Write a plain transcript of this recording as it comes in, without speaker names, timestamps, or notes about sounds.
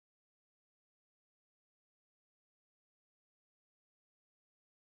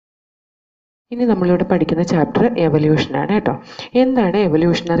ഇനി നമ്മളിവിടെ പഠിക്കുന്ന ചാപ്റ്റർ എവല്യൂഷനാണ് കേട്ടോ. എന്താണ്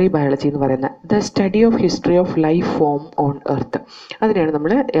എവല്യൂഷണറി ബയോളജി എന്ന് പറയുന്നത്? The study of history of life form on earth. അതിനെയാണ്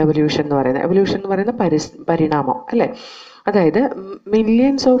നമ്മൾ എവല്യൂഷൻ എന്ന് പറയുന്നത്. എവല്യൂഷൻ എന്ന് പറയുന്ന പരിണാമം അല്ലേ. അതായത്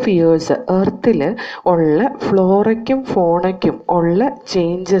മില്യൺസ് ഓഫ് ഇയേഴ്സ് എർത്തിൽ ഉള്ള ഫ്ലോറയ്ക്കും ഫോണയ്ക്കും ഉള്ള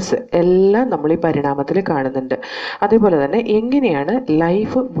ചേഞ്ചസ് എല്ലാം നമ്മൾ ഈ പരിണാമത്തിൽ കാണുന്നുണ്ട്. അതേപോലെ തന്നെ എങ്ങനെയാണ്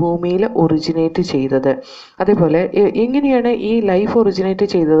ലൈഫ് ഭൂമിയിൽ ഒറിജിനേറ്റ് ചെയ്തത്, അതേപോലെ എങ്ങനെയാണ് ഈ ലൈഫ് ഒറിജിനേറ്റ്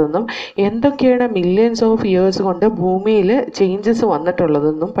ചെയ്തതെന്നും എന്തൊക്കെയാണ് മില്യൺസ് ഓഫ് ഇയേഴ്സ് കൊണ്ട് ഭൂമിയിൽ ചേഞ്ചസ്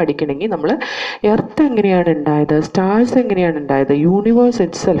വന്നിട്ടുള്ളതെന്നും പഠിക്കണമെങ്കിൽ നമ്മൾ എർത്ത് എങ്ങനെയാണ് ഉണ്ടായത്, സ്റ്റാർസ് എങ്ങനെയാണ് ഉണ്ടായത്, യൂണിവേഴ്സ്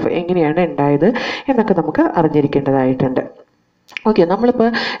ഇറ്റ് സെൽഫ് എങ്ങനെയാണ് ഉണ്ടായത് എന്നൊക്കെ നമുക്ക് അറിഞ്ഞിരിക്കേണ്ടതായിട്ടുണ്ട്. ഓക്കെ, നമ്മളിപ്പോൾ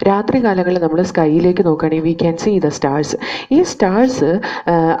രാത്രി കാലങ്ങളിൽ നമ്മൾ സ്കൈയിലേക്ക് നോക്കുകയാണെങ്കിൽ we can see the stars. ഈ സ്റ്റാർസ്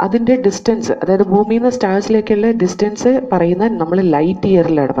അതിൻ്റെ ഡിസ്റ്റൻസ്, അതായത് ഭൂമിയിൽ നിന്ന് സ്റ്റാർസിലേക്കുള്ള ഡിസ്റ്റൻസ് പറയുന്നത് നമ്മൾ ലൈറ്റ്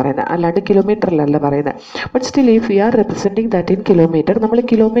ഇയറിലാണ് പറയുന്നത്, അല്ലാണ്ട് കിലോമീറ്ററിലല്ല പറയുന്നത്. But still if we R representing that in kilometre, നമ്മൾ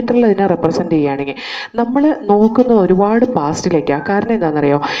കിലോമീറ്ററിൽ അതിനെ റെപ്രസെൻറ്റ് ചെയ്യുകയാണെങ്കിൽ നമ്മൾ നോക്കുന്ന ഒരുപാട് പാസ്റ്റിലേക്കാണ്. കാരണം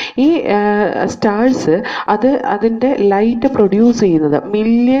എന്താണെന്നറിയോ, ഈ സ്റ്റാർസ് അതിൻ്റെ ലൈറ്റ് പ്രൊഡ്യൂസ് ചെയ്യുന്നത്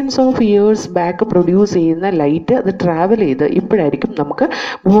millions of years back produce ചെയ്യുന്ന ലൈറ്റ് അത് ട്രാവൽ ചെയ്ത് ഇപ്പോഴായിരിക്കും നമുക്ക്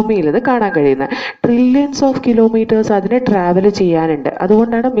ഭൂമിയിൽ ഇത് കാണാൻ കഴിയുന്നത്. ട്രില്യൺസ് ഓഫ് കിലോമീറ്റേഴ്സ് അതിനെ ട്രാവൽ ചെയ്യാനുണ്ട്.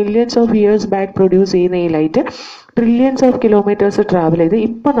 അതുകൊണ്ടാണ് millions of years back produce ചെയ്യുന്ന ഈ light trillions of kilometres travel ചെയ്ത്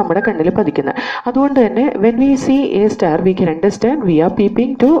ഇപ്പം നമ്മുടെ കണ്ണിൽ പതിക്കുന്നത്. അതുകൊണ്ട് തന്നെ when we see A star we can understand V R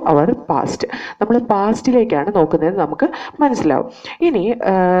peeping to our past. നമ്മൾ പാസ്റ്റിലേക്കാണ് നോക്കുന്നത് നമുക്ക് മനസ്സിലാവും. ഇനി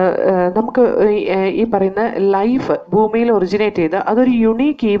നമുക്ക് ഈ പറയുന്ന ലൈഫ് ഭൂമിയിൽ ഒറിജിനേറ്റ് ചെയ്ത് അതൊരു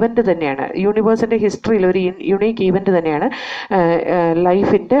യുണീക്ക് ഈവൻറ്റ് തന്നെയാണ്. യൂണിവേഴ്സിൻ്റെ ഹിസ്റ്ററിയിൽ ഒരു യുണീക്ക് ഈവൻറ്റ് തന്നെയാണ്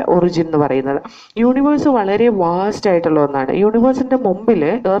ലൈഫിൻ്റെ ഒറിജിൻ എന്ന് പറയുന്നത്. യൂണിവേഴ്സ് വളരെ വാസ്റ്റ് ആയിട്ടുള്ള ഒന്നാണ്. യൂണിവേഴ്സിൻ്റെ മുമ്പിൽ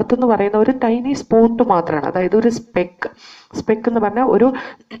എർത്ത് എന്ന് പറയുന്ന ഒരു ടൈനി സ്പോട്ട് മാത്രമാണ്, അതായത് ഒരു സ്പെക്ക് എന്ന് പറഞ്ഞാൽ ഒരു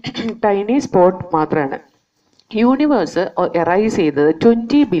ടൈനി സ്പോട്ട് മാത്രമാണ്. യൂണിവേഴ്സ് എറൈസ് ചെയ്തത്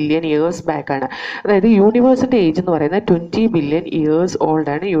 20 ബില്യൺ ഇയേഴ്സ് ബാക്കാണ്. അതായത് യൂണിവേഴ്സിൻ്റെ ഏജ് എന്ന് പറയുന്നത് 20 ബില്യൺ ഇയേഴ്സ്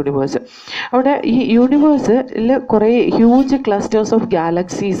ഓൾഡാണ് യൂണിവേഴ്സ്. അവിടെ ഈ യൂണിവേഴ്സിൽ കുറേ ഹ്യൂജ് ക്ലസ്റ്റേഴ്സ് ഓഫ്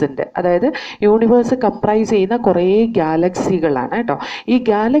ഗാലക്സീസ് ഉണ്ട്. അതായത് യൂണിവേഴ്സ് കംപ്രൈസ് ചെയ്യുന്ന കുറേ ഗാലക്സികളാണ് കേട്ടോ. ഈ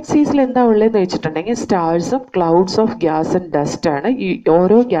ഗാലക്സീസിൽ എന്താ ഉള്ളതെന്ന് വെച്ചിട്ടുണ്ടെങ്കിൽ സ്റ്റാർസും ക്ലൗഡ്സ് ഓഫ് ഗ്യാസ് ആൻഡ് ഡസ്റ്റാണ് ഈ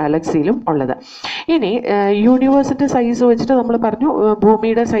ഓരോ ഗാലക്സിയിലും ഉള്ളത്. ഇനി യൂണിവേഴ്സിൻ്റെ സൈസ് വെച്ചിട്ട് നമ്മൾ പറഞ്ഞു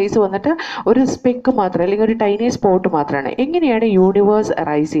ഭൂമിയുടെ സൈസ് വന്നിട്ട് ഒരു സ്പെക്ക് മാത്രം അല്ലെങ്കിൽ ഒരു ടൈനി സ്പോട്ട് മാത്രമാണ്. എങ്ങനെയാണ് യൂണിവേഴ്സ്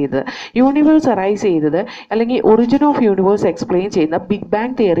അറൈസ് ചെയ്തത്? യൂണിവേഴ്സ് അറൈസ് ചെയ്തത് അല്ലെങ്കിൽ ഒറിജിൻ ഓഫ് യൂണിവേഴ്സ് എക്സ്പ്ലെയിൻ ചെയ്യുന്ന ബിഗ്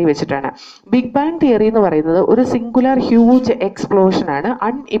ബാങ് തിയറി വെച്ചിട്ടാണ്. ബിഗ് ബാങ് തിയറി എന്ന് പറയുന്നത് ഒരു സിംഗുലർ ഹ്യൂജ് എക്സ്പ്ലോഷൻ ആണ്.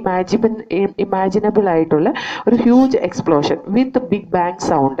 ഇമാജിനബിൾ ആയിട്ടുള്ള ഒരു ഹ്യൂജ് എക്സ്പ്ലോഷൻ വിത്ത് ബിഗ് ബാങ്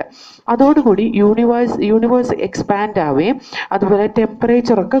സൗണ്ട്. അതോടുകൂടി യൂണിവേഴ്സ് എക്സ്പാൻഡ് ആവുകയും അതുപോലെ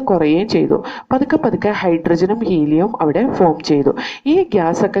ടെമ്പറേച്ചറൊക്കെ കുറയുകയും ചെയ്തു. പതുക്കെ ഹൈഡ്രജനും ഹീലിയവും അവിടെ ഫോം ചെയ്തു. ഈ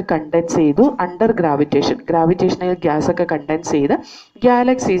ഗ്യാസ് ഒക്കെ കണ്ടൻസ് ചെയ്തു അണ്ടർ ഗ്രാവിറ്റേഷണൽ ഗ്യാസ് ഒക്കെ കണ്ടൻസ് ചെയ്ത്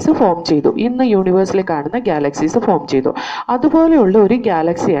ഗാലക്സീസ് ഫോം ചെയ്തു. ഇന്ന് യൂണിവേഴ്സിൽ കാണുന്ന ഗാലക്സീസ് ഫോം ചെയ്തു. അതുപോലെയുള്ള ഒരു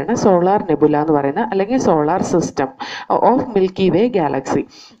ഗാലക്സിയാണ് സോളാർ നെബുല എന്ന് പറയുന്നത്, അല്ലെങ്കിൽ solar system of milky way Galaxy.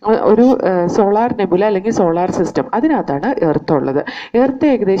 ഒരു സോളാർ നെബുല അല്ലെങ്കിൽ സോളാർ സിസ്റ്റം, അതിനകത്താണ് എർത്ത് ഉള്ളത്.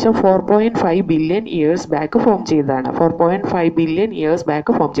 എർത്ത് ഏകദേശം 4.5 ബില്യൺ ഇയേഴ്സ് ബാക്ക് ഫോം ചെയ്തതാണ്. 4.5 ബില്യൺ ഇയേഴ്സ്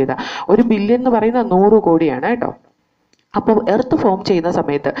ബാക്ക് ഫോം ചെയ്ത. ഒരു ബില്യൺ എന്ന് പറയുന്ന 100 കോടിയാണ് കേട്ടോ. അപ്പോൾ എർത്ത് ഫോം ചെയ്യുന്ന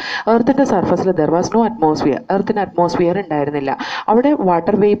സമയത്ത് എർത്തിൻ്റെ സർഫസിൽ there was no atmosphere. എർത്തിന് atmosphere ഉണ്ടായിരുന്നില്ല. അവിടെ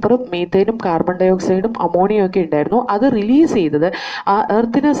വാട്ടർ വേപ്പറും മീത്തേനും കാർബൺ ഡൈ ഓക്സൈഡും അമോണിയം ഒക്കെ ഉണ്ടായിരുന്നു. അത് റിലീസ് ചെയ്തത് ആ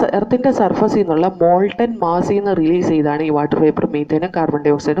എർത്തിൻ്റെ സർഫസിൽ നിന്നുള്ള മോൾട്ടൻ മാസിൽ നിന്ന് റിലീസ് ചെയ്താണ് ഈ വാട്ടർ വേപ്പറും മീത്തേനും കാർബൺ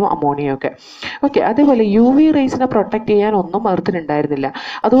ഡൈ ഓക്സൈഡും അമോണിയം ഒക്കെ. ഓക്കെ, അതേപോലെ യു വി റേസിനെ പ്രൊട്ടക്ട് ചെയ്യാൻ ഒന്നും എർത്തിനുണ്ടായിരുന്നില്ല.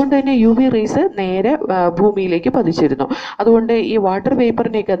 അതുകൊണ്ട് തന്നെ യു വി റേസ് നേരെ ഭൂമിയിലേക്ക് പതിച്ചിരുന്നു. അതുകൊണ്ട് ഈ വാട്ടർ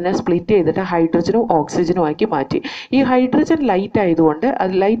വേപ്പറിനെയൊക്കെ അതിനെ സ്പ്ലിറ്റ് ചെയ്തിട്ട് ഹൈഡ്രജനും ഓക്സിജനും ആക്കി മാറ്റി. ഈ ഹൈഡ്രജൻ ലൈറ്റ് ആയതുകൊണ്ട്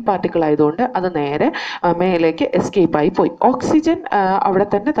അത് ലൈറ്റ് പാർട്ടിക്കിൾ ആയതുകൊണ്ട് അത് നേരെ മേലേക്ക് എസ്കേപ്പ് ആയി പോയി. ഓക്സിജൻ അവിടെ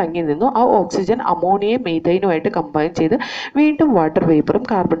തന്നെ തങ്ങി നിന്നു. ആ ഓക്സിജൻ അമോണിയയും മീഥൈനുമായിട്ട് കമ്പൈൻ ചെയ്ത് വീണ്ടും വാട്ടർ വേപ്പറും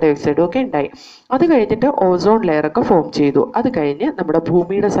കാർബൺ ഡൈ ഓക്സൈഡും ഒക്കെ ഉണ്ടായി. അത് കഴിഞ്ഞിട്ട് ഓസോൺ ലെയറൊക്കെ ഫോം ചെയ്തു. അത് കഴിഞ്ഞ് നമ്മുടെ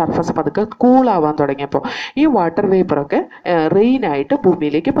ഭൂമിയുടെ സർഫസ് പതുക്കെ കൂളാവാൻ തുടങ്ങിയപ്പോൾ ഈ വാട്ടർ വേപ്പറൊക്കെ റെയിനായിട്ട്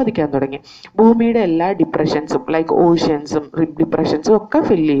ഭൂമിയിലേക്ക് പതിക്കാൻ തുടങ്ങി. ഭൂമിയുടെ എല്ലാ ഡിപ്രഷൻസും ലൈക്ക് ഓഷ്യൻസും ഡിപ്രഷൻസും ഒക്കെ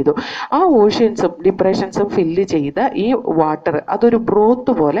ഫില്ല് ചെയ്തു. ആ ഓഷ്യൻസും ഡിപ്രഷൻസും ഫില്ല് ചെയ്ത ഈ വാട്ടർ അതൊരു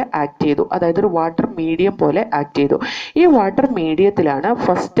ബ്രോത്ത് പോലെ ആക്ട് ചെയ്തു. അതായത് ഒരു വാട്ടർ മീഡിയം പോലെ ആക്ട് ചെയ്തു. ഈ വാട്ടർ മീഡിയത്തിലാണ്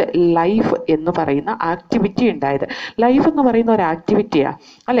ഫസ്റ്റ് ലൈഫ് എന്ന് പറയുന്ന ആക്ടിവിറ്റി ഉണ്ടായത്. ലൈഫ് എന്ന് പറയുന്ന ഒരു ആക്ടിവിറ്റിയാണ്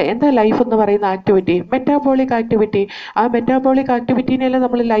അല്ലെ. എന്താ ലൈഫ് എന്ന് പറയുന്ന ആക്ടിവിറ്റി? Metabolic activity. ആ മെറ്റാബോളിക് ആക്ടിവിറ്റീനെയല്ലേ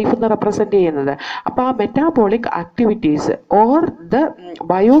നമ്മൾ ലൈഫ് എന്ന് റെപ്രസെന്റ് ചെയ്യുന്നത്. അപ്പോൾ ആ metabolic activities or the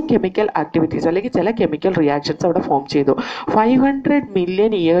biochemical activities അല്ലെങ്കിൽ ചില കെമിക്കൽ റിയാക്ഷൻസ് അവിടെ ഫോം ചെയ്തു. 500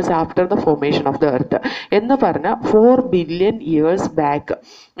 million years after the formation of the earth എന്ന് പറഞ്ഞാൽ 4 ബില്യൺ ഇയേഴ്സ് ബാക്ക്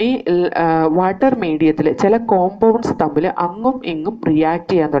ഈ വാട്ടർ മീഡിയത്തിൽ ചില കോമ്പൗണ്ട്സ് തമ്മിൽ അങ്ങും ഇങ്ങും റിയാക്ട്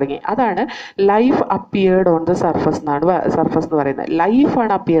ചെയ്യാൻ തുടങ്ങി. അതാണ് life appeared on the surface എന്ന് പറയുന്നത്.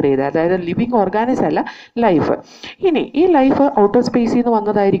 ലൈഫാണ് അപ്പിയർ ചെയ്തത്, അതായത് ലിവിങ് ഓർഗാനിസം അല്ല, ലൈഫ്. ഇനി ഈ ലൈഫ് ഔട്ടർ സ്പേസിൽ നിന്ന്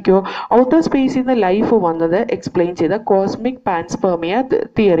വന്നതായിരിക്കുമോ? ഔട്ടർ സ്പേസിൽ നിന്ന് ലൈഫ് വന്നത് എക്സ്പ്ലെയിൻ ചെയ്ത കോസ്മിക് പാൻസ്പെർമിയ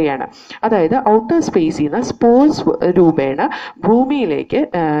തിയറിയാണ്. അതായത് ഔട്ടർ സ്പേസിൽ നിന്ന് സ്പോർസ് രൂപേണ ഭൂമിയിലേക്ക്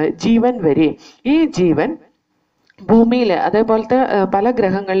ജീവൻ വരികയും ഈ ജീവൻ ഭൂമിയിൽ അതേപോലത്തെ പല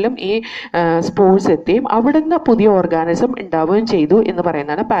ഗ്രഹങ്ങളിലും ഈ സ്പോർസ് എത്തിയും അവിടുന്ന് പുതിയ ഓർഗാനിസം ഉണ്ടാവുകയും ചെയ്തു എന്ന്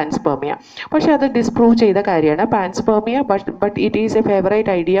പറയുന്നതാണ് പാൻസ്പെർമിയ. പക്ഷെ അത് ഡിസ്പ്രൂവ് ചെയ്ത കാര്യമാണ് panspermia. But it is A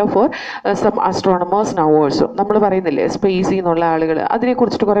favourite idea for some അസ്ട്രോണമേഴ്സ് now also. നമ്മൾ പറയുന്നില്ലേ സ്പേസിൽ നിന്നുള്ള ആളുകൾ,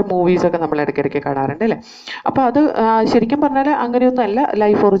 അതിനെക്കുറിച്ചിട്ട് കുറേ മൂവീസൊക്കെ നമ്മൾ ഇടയ്ക്കിടയ്ക്ക് കാണാറുണ്ട് അല്ലേ. അപ്പോൾ അത് ശരിക്കും പറഞ്ഞാൽ അങ്ങനെയൊന്നും അല്ല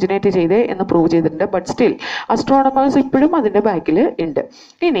ലൈഫ് ഒറിജിനേറ്റ് ചെയ്തേ എന്ന് പ്രൂവ് ചെയ്തിട്ടുണ്ട്. ബട്ട് സ്റ്റിൽ അസ്ട്രോണമേഴ്സ് ഇപ്പോഴും അതിൻ്റെ ബാക്കിൽ ഉണ്ട്.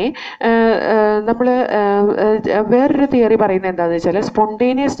 ഇനി നമ്മൾ വേറൊരു തിയറി പറയുന്നത് എന്താണെന്ന് വെച്ചാൽ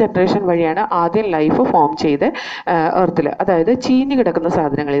സ്പോണ്ടേനിയസ് ജനറേഷൻ വഴിയാണ് ആദ്യം ലൈഫ് ഫോം ചെയ്ത് എർത്തിൽ, അതായത് ചീഞ്ഞു കിടക്കുന്ന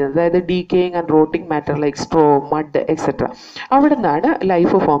സാധനങ്ങളിൽ നിന്ന്, അതായത് decaying and rotting matter like straw, mud etcetera, അവിടെ നിന്നാണ്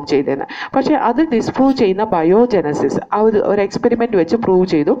ലൈഫ് ഫോം ചെയ്തതെന്ന്. പക്ഷേ അത് ഡിസ്പ്രൂവ് ചെയ്യുന്ന ബയോജനസിസ് ഒരു എക്സ്പെരിമെൻറ്റ് വെച്ച് പ്രൂവ്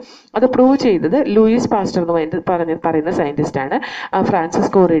ചെയ്തു. അത് പ്രൂവ് ചെയ്തത് ലൂയിസ് പാസ്റ്റർ എന്ന് പറയുന്ന സയൻറ്റിസ്റ്റാണ്.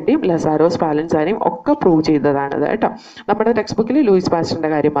 ഫ്രാൻസിസ്കോ റെഡ്ഡിയും ലസാരോസ് പാലൻസാനിയും ഒക്കെ പ്രൂവ് ചെയ്തതാണത് കേട്ടോ. നമ്മുടെ ടെക്സ്റ്റ് ബുക്കിൽ ലൂയിസ്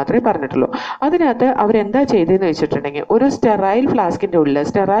പാസ്റ്ററിൻ്റെ കാര്യം മാത്രമേ പറഞ്ഞിട്ടുള്ളൂ. അതിനകത്ത് അവരെന്താ ചെയ്തതെന്ന് വെച്ചിട്ടുണ്ടെങ്കിൽ ഒരു സ്റ്റെറൈൽ ഫ്ലാസ്കിൻ്റെ ഉള്ളിൽ,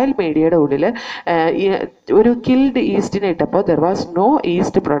 സ്റ്റെറൈൽ മീഡിയയുടെ ഉള്ളിൽ ഒരു കിൽഡ് ഈസ്റ്റിനെ ഇട്ടപ്പോൾ there was no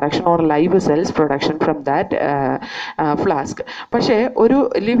east production or live cells production from that flask. പക്ഷേ ഒരു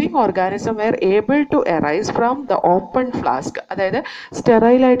living organism wear able to arise from the open flask, അതായത്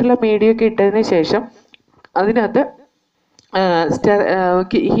സ്റ്റെറൈലായിട്ടുള്ള മീഡിയൊക്കെ ഇട്ടതിന് ശേഷം അതിനകത്ത്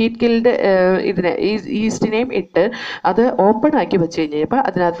ഹീറ്റ് കിൽഡ് ഇതിനെ ഈസ്റ്റിനെയും ഇട്ട് അത് ഓപ്പൺ ആക്കി വെച്ച് കഴിഞ്ഞപ്പോൾ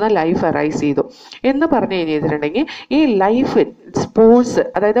അതിനകത്ത് നിന്ന് ലൈഫ് അറൈസ് ചെയ്തു എന്ന് പറഞ്ഞു കഴിഞ്ഞിട്ടുണ്ടെങ്കിൽ ഈ ലൈഫ് സ്പോർസ്,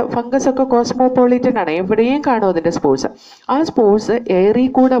 അതായത് ഫംഗസ് ഒക്കെ കോസ്മോപോളിറ്റൻ ആണ്, എവിടെയും കാണും അതിൻ്റെ സ്പോർസ്. ആ സ്പോർസ് എയറിൽ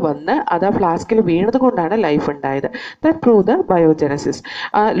കൂടെ വന്ന് അത് ആ ഫ്ലാസ്കിൽ വീണത് കൊണ്ടാണ് ലൈഫ് ഉണ്ടായത്. That prove the biogenesis.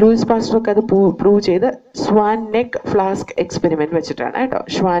 Luis പാസ്റ്ററൊക്കെ അത് പ്രൂവ് ചെയ്ത് സ്വാൻ നെക്ക് ഫ്ലാസ്ക് എക്സ്പെരിമെൻറ്റ് വെച്ചിട്ടാണ് കേട്ടോ.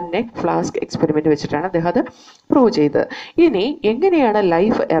 സ്വാൻ നെക്ക് ഫ്ലാസ്ക് എക്സ്പെരിമെൻറ്റ് വെച്ചിട്ടാണ് അദ്ദേഹം അത് പ്രൂവ് ചെയ്തത്. ഇനി എങ്ങനെയാണ്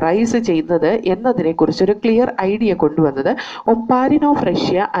ലൈഫ് എറൈസ് ചെയ്യുന്നത് എന്നതിനെക്കുറിച്ചൊരു ക്ലിയർ ഐഡിയ കൊണ്ടുവന്നത് Oparin of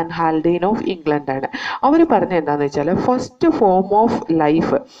Russia and Haldane of England ആണ്. അവർ പറഞ്ഞത് എന്താണെന്ന് വെച്ചാൽ ഫസ്റ്റ് ഫോം ഓഫ്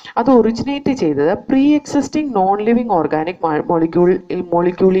ലൈഫ് അത് ഒറിജിനേറ്റ് ചെയ്തത് pre existing non living organic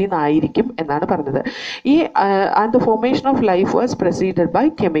മോളിക്യൂളിൽ നിന്നായിരിക്കും എന്നാണ് പറഞ്ഞത്. ഈ and the formation of life was proceeded by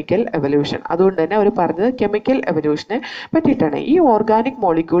chemical evolution. അതുകൊണ്ട് തന്നെ അവർ പറഞ്ഞത് കെമിക്കൽ എവല്യൂഷനെ പറ്റിയിട്ടാണ്. ഈ ഓർഗാനിക്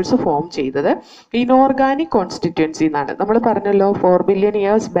മോളിക്യൂൾസ് ഫോം ചെയ്തത് ഇനോർഗാനിക് കോൺസ്റ്റിറ്റ്യുവൻസി എന്നാണ്. നമ്മൾ പറഞ്ഞല്ലോ 4 billion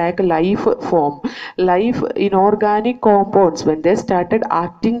years back life inorganic compounds when they started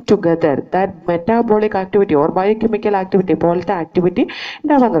acting together, that metabolic activity or biochemical activity പോലത്തെ ആക്ടിവിറ്റി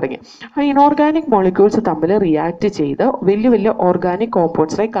ഉണ്ടാവാൻ തുടങ്ങി. ആ ഇനോർഗാനിക് മോളിക്യൂൾസ് തമ്മിൽ റിയാക്ട് ചെയ്ത് വലിയ വലിയ ഓർഗാനിക്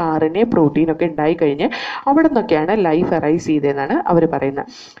കോമ്പൗണ്ട്സ് ലൈക്ക് RNA പ്രോട്ടീനൊക്കെ ഉണ്ടായി കഴിഞ്ഞ് അവിടെ നിന്നൊക്കെയാണ് ലൈഫ് അറൈസ് ചെയ്തതെന്നാണ് അവർ പറയുന്നത്.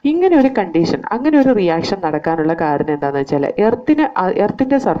 ഇങ്ങനെ ഒരു കണ്ടീഷൻ, അങ്ങനെ ഒരു റിയാക്ഷൻ നടക്കാനുള്ള കാരണം എന്താണെന്ന് വെച്ചാൽ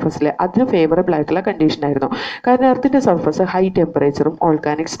എർത്തിൻ്റെ സർഫസിൽ അതിന് ഫേവറബിൾ ആയിട്ടുള്ള കണ്ടീഷൻ ആയിരുന്നു. കാരണം എർത്തിൻ്റെ സർഫസ് ഹൈ ടെമ്പറേച്ചറും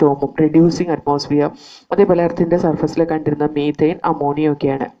ഓൾക്കാനിക് സ്റ്റോമും റെഡ്യൂസിങ് അറ്റ്മോസ്ഫിയർ, അതേപോലെ എർത്തിൻ്റെ സർഫസിൽ കണ്ടിരുന്ന മീഥെയിൻ, അമോണിയ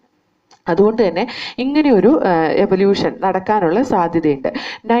ഒക്കെയാണ്. അതുകൊണ്ട് തന്നെ ഇങ്ങനെയൊരു എവല്യൂഷൻ നടക്കാനുള്ള സാധ്യതയുണ്ട്.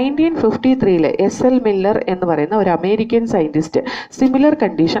 1953 SL മില്ലർ എന്ന് പറയുന്ന ഒരു American scientist similar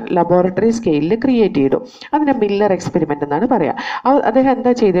condition laboratory സ്കെയിലിൽ ക്രിയേറ്റ് ചെയ്തു. അതിനെ മില്ലർ എക്സ്പെരിമെൻ്റ് എന്നാണ് പറയുക. അദ്ദേഹം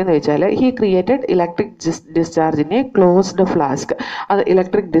എന്താ ചെയ്തതെന്ന് വെച്ചാൽ he created electric ഡിസ്ചാർജിനെ closed flask. അത്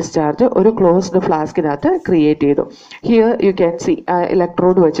ഇലക്ട്രിക് ഡിസ്ചാർജ് ഒരു ക്ലോസ്ഡ് ഫ്ലാസ്കിനകത്ത് ക്രിയേറ്റ് ചെയ്തു. Here you can see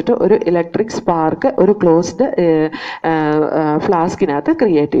electrode വെച്ചിട്ട് ഒരു ഇലക്ട്രിക് സ്പാർക്ക് ഒരു ക്ലോസ്ഡ് ഫ്ലാസ്കിനകത്ത്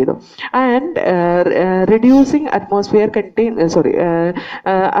ക്രിയേറ്റ് ചെയ്തു. ആൻഡ് റെഡ്യൂസിങ് അറ്റ്മോസ്ഫിയർ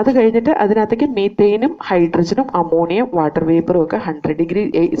അത് കഴിഞ്ഞിട്ട് അതിനകത്തേക്ക് മീഥെയിനും ഹൈഡ്രജനും അമോണിയം വാട്ടർ വേപ്പറും ഒക്കെ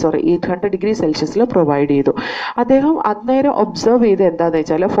 800 ഡിഗ്രി സെൽഷ്യസിൽ പ്രൊവൈഡ് ചെയ്തു. അദ്ദേഹം അന്നേരം ഒബ്സർവ് ചെയ്ത് എന്താണെന്ന്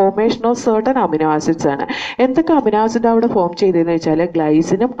വെച്ചാൽ formation of certain amino acids ആണ്. എന്തൊക്കെ അമിനോ ആസിഡ് അവിടെ ഫോം ചെയ്തതെന്ന് വെച്ചാൽ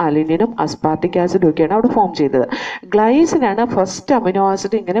ഗ്ലൈസിനും അലിനിനും അസ്പാർട്ടിക് ആസിഡും ഒക്കെയാണ് അവിടെ ഫോം ചെയ്തത്. ഗ്ലൈസിനാണ് ഫസ്റ്റ് അമിനോ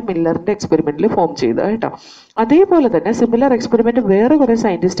ആസിഡ് ഇങ്ങനെ മില്ലറിൻ്റെ എക്സ്പെരിമെൻറ്റിൽ ഫോം ചെയ്തത് കേട്ടോ. അതേപോലെ തന്നെ സിമിലർ എക്സ്പെരിമെൻറ്റ് വേറെ കുറേ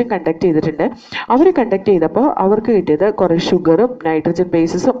സയൻറ്റിസ്റ്റും കണ്ടക്ട് ചെയ്തിട്ടുണ്ട്. അവർ കണ്ടക്ട് ചെയ്തപ്പോൾ അവർക്ക് കിട്ടിയത് കുറേ ഷുഗറും നൈട്രജൻ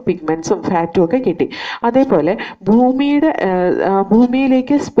ബേസസും പിഗ്മെൻസും ഫാറ്റും ഒക്കെ കിട്ടി. അതേപോലെ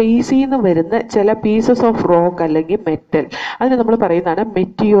ഭൂമിയിലേക്ക് സ്പേസിൽ നിന്ന് വരുന്ന ചില പീസസ് ഓഫ് റോക്ക് അല്ലെങ്കിൽ മെറ്റൽ, അതിന് നമ്മൾ പറയുന്നതാണ്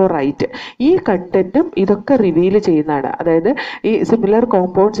മെറ്റിയോറൈറ്റ്. ഈ കണ്ടന്റും ഇതൊക്കെ റിവീൽ ചെയ്യുന്നതാണ്. അതായത് ഈ similar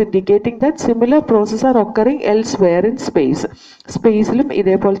compounds indicating that similar process R occurring elsewhere in space. സ്പേസിലും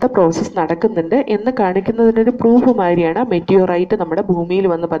ഇതേപോലത്തെ പ്രോസസ്സ് നടക്കുന്നുണ്ട് എന്ന് കാണിക്കുന്നതിനൊരു പ്രൂഫ് മാതിരിയാണ് മെറ്റിയോറൈറ്റ് നമ്മുടെ ഭൂമിയിൽ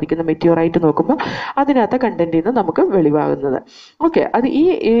വന്ന് പതിക്കുന്ന മെറ്റിയോറൈറ്റ് നോക്കുമ്പോൾ അതിനകത്തെ കണ്ടന്റിൽ നിന്ന് നമുക്ക് വെളിവാകുന്നത്. ഓക്കെ, അത് ഈ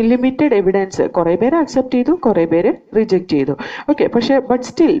ലിമിറ്റഡ് എവിഡൻസ് കുറേ പേര് അക്സെപ്റ്റ് ചെയ്തു, കുറേ പേര് റിജക്റ്റ് ചെയ്തു. ഓക്കെ, പക്ഷേ but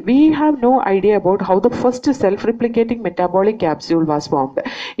still we have no idea about how the first self replicating metabolic capsule was formed.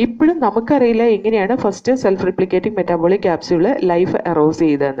 ഇപ്പോഴും നമുക്കറിയില്ല എങ്ങനെയാണ് first self replicating metabolic capsule life arose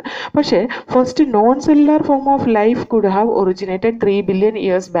ചെയ്തതെന്ന്. പക്ഷേ first non cellular form of life could have originated 3 billion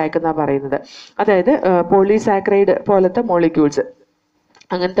years back എന്നാണ് പറയുന്നത്. അതായത് polysaccharide പോലത്തെ molecules,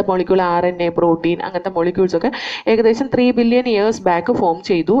 അങ്ങനത്തെ മോളിക്യൂൾ RNA, പ്രോട്ടീൻ, അങ്ങനത്തെ മോളിക്യൂൾസൊക്കെ ഏകദേശം 3 ബില്യൺ ഇയേഴ്സ് ബാക്ക് ഫോം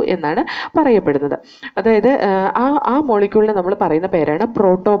ചെയ്തു എന്നാണ് പറയപ്പെടുന്നത്. അതായത് ആ മോളിക്യൂളിനെ നമ്മൾ പറയുന്ന പേരാണ്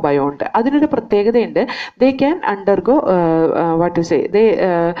പ്രോട്ടോബയോണ്ട്. അതിനൊരു പ്രത്യേകതയുണ്ട്, they can undergo what to say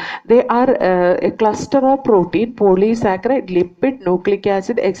they are A cluster of protein, polysaccharide, lipid, nucleic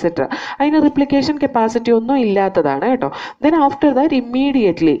acid etcetera. അതിന് റിപ്ലിക്കേഷൻ കപ്പാസിറ്റി ഒന്നും ഇല്ലാത്തതാണ് കേട്ടോ. ദെൻ ആഫ്റ്റർ ദാറ്റ്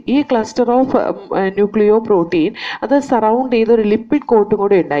ഇമ്മീഡിയറ്റ്ലി ഈ ക്ലസ്റ്റർ ഓഫ് ന്യൂക്ലിയോ പ്രോട്ടീൻ അത് സറൗണ്ട് ചെയ്ത ഒരു ലിപ്പിഡ് കോട്ടും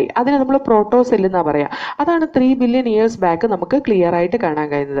കൂടെ ഉണ്ടായി. അതിനെ നമ്മൾ പ്രോട്ടോസെൽ എന്നാ പറയാ. അതാണ് 3 ബില്യൺ ഇയേഴ്സ് ബാക്ക് നമുക്ക് ക്ലിയർ ആയിട്ട് കാണാൻ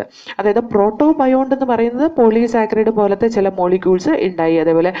കഴിയുന്നത്. അതായത് പ്രോട്ടോബയോണ്ട് എന്ന് പറയുന്നത് പോളിസാക്രൈഡ് പോലത്തെ ചില മോളിക്യൂൾസ് ഉണ്ടായി,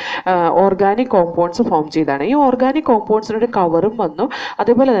 അതേപോലെ ഓർഗാനിക് കോമ്പൗണ്ട്സ് ഫോം ചെയ്താണ്. ഈ ഓർഗാനിക് കോമ്പൗണ്ട്സിനൊരു കവറും വന്നു,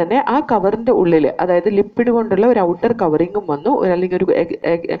 അതേപോലെ തന്നെ ആ കവറിന്റെ ഉള്ളിൽ, അതായത് ലിപ്പിഡ് കൊണ്ടുള്ള ഒരു ഔട്ടർ കവറിങ്ങും വന്നു, അല്ലെങ്കിൽ ഒരു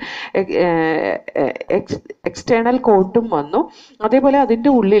എക്സ്റ്റേണൽ കോട്ടും വന്നു. അതേപോലെ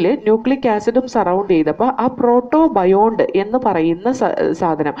അതിന്റെ ഉള്ളിൽ ന്യൂക്ലിക് ആസിഡും സറൗണ്ട് ചെയ്തപ്പോൾ ആ പ്രോട്ടോബയോണ്ട് എന്ന് പറയുന്ന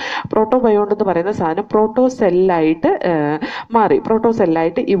സാധനം, പ്രോട്ടോബയോണ്ട് എന്ന് പറയുന്ന സാധനം പ്രോട്ടോസെല്ലായിട്ട് മാറി,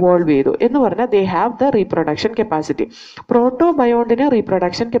 പ്രോട്ടോസെല്ലായിട്ട് ഇവോൾവ് ചെയ്തു എന്ന് പറഞ്ഞാൽ they have the reproduction capacity. പ്രോട്ടോബയോണ്ടിന്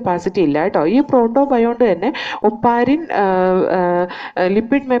reproduction capacity ഇല്ല കേട്ടോ. ഈ പ്രോട്ടോബയോണ്ട് തന്നെ ഒപ്പാരിൻ,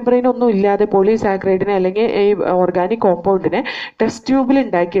 ലിപ്പിഡ് മെംബ്രെയിൻ ഒന്നും ഇല്ലാതെ പോളിസാക്രൈഡിനെ അല്ലെങ്കിൽ ഈ ഓർഗാനിക് കോമ്പൗണ്ടിനെ ടെസ്റ്റ് ട്യൂബിൽ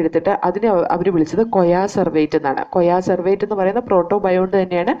ഉണ്ടാക്കിയെടുത്തിട്ട് അതിനെ അവർ വിളിച്ചത് കൊയാസെർവേറ്റ് എന്നാണ്. കൊയാസെർവേറ്റ് എന്ന് പറയുന്ന പ്രോട്ടോബയോണ്ട്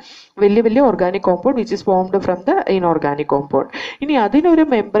തന്നെയാണ് വലിയ വലിയ organic compound which is formed from the inorganic compound. ഇനി അതിനൊരു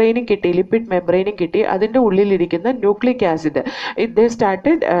മെംബ്രെയിനും കിട്ടി, ലിപ്പിഡ് മെംബ്രെയിനും കിട്ടി. അതിൻ്റെ ഉള്ളിലിരിക്കുന്ന ന്യൂക്ലിക് ആസിഡ് ദേ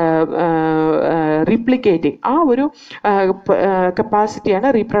സ്റ്റാർട്ടഡ് റീപ്ലിക്കേറ്റിംഗ്. ആ ഒരു കപ്പാസിറ്റിയാണ്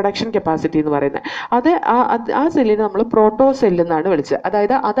റീപ്രൊഡക്ഷൻ കപ്പാസിറ്റി എന്ന് പറയുന്നത്. അത് ആ സെല്ലിനെ നമ്മൾ പ്രോട്ടോസെൽ എന്നാണ് വിളിച്ചത്.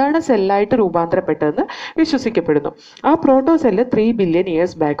 അതായത് അതാണ് സെല്ലായിട്ട് രൂപാന്തരപ്പെട്ടതെന്ന് വിശ്വസിക്കപ്പെടുന്നു. ആ പ്രോട്ടോസെല്ല് 3 ബില്യൺ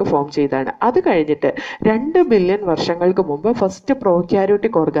ഇയേഴ്സ് ബാക്ക് ഫോം ചെയ്താണ്. അത് കഴിഞ്ഞിട്ട് 2 ബില്യൺ വർഷങ്ങൾക്ക് മുമ്പ് ഫസ്റ്റ്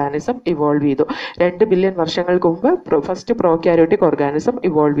പ്രോക്യാരിയോട്ടിക് ഓർഗാനിസം ഇവോൾവ് ചെയ്തു. 2 ബില്യൺ വർഷങ്ങൾക്ക് മുമ്പ് ഫസ്റ്റ് പ്രോക്യാരിയോട്ടിക് ഓർഗാനിസം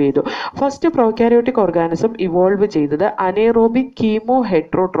ഇവോൾവ് ചെയ്തു. ഫസ്റ്റ് പ്രോക്യാരിയോട്ടിക് ഓർഗാനിസം ഇവോൾവ് ചെയ്തത് അനേറോബിക് കീമോ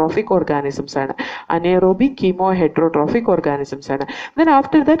ഹെട്രോട്രോഫിക് ഓർഗാനിസംസ് ആണ്. അനേറോബിക് കീമോ ഹെട്രോട്രോഫിക് ഓർഗാനിസംസ് ആണ്. Then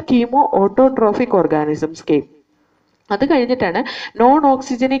after that chemo autotrophic organisms came. അത് കഴിഞ്ഞിട്ടാണ് നോൺ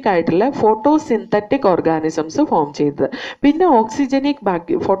ഓക്സിജനിക് ആയിട്ടുള്ള ഫോട്ടോസിന്തറ്റിക് ഓർഗാനിസംസ് ഫോം ചെയ്തത്. പിന്നെ ഓക്സിജനിക്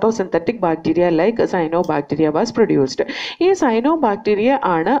photosynthetic bacteria like സൈനോ bacteria was produced. ഈ സൈനോ ബാക്ടീരിയ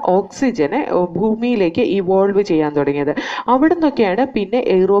ആണ് ഓക്സിജനെ ഭൂമിയിലേക്ക് ഇവോൾവ് ചെയ്യാൻ തുടങ്ങിയത്. അവിടെ നിന്നൊക്കെയാണ് പിന്നെ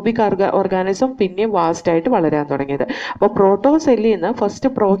എയ്റോബിക് ഓർഗാനിസം പിന്നെ വാസ്റ്റായിട്ട് വളരാൻ തുടങ്ങിയത്. അപ്പോൾ പ്രോട്ടോസെല്ലിൽ നിന്ന്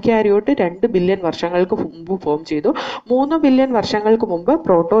ഫസ്റ്റ് പ്രോക്യാരിയോട്ട് 2 ബില്യൺ വർഷങ്ങൾക്ക് മുമ്പ് ഫോം ചെയ്തു. 3 ബില്യൺ വർഷങ്ങൾക്ക് മുമ്പ്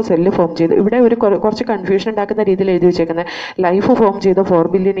പ്രോട്ടോസെല്ല് ഫോം ചെയ്തു. ഇവിടെ ഒരു കുറച്ച് കൺഫ്യൂഷൻ ഉണ്ടാക്കുന്ന രീതിയിൽ എഴുതി ലൈഫ് ഫോം ചെയ്ത 4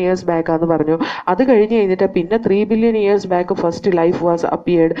 ബില്യൺ ഇയേഴ്സ് ബാക്ക് ആണെന്ന് പറഞ്ഞു. അത് കഴിഞ്ഞ് കഴിഞ്ഞിട്ട് പിന്നെ 3 billion years back first life was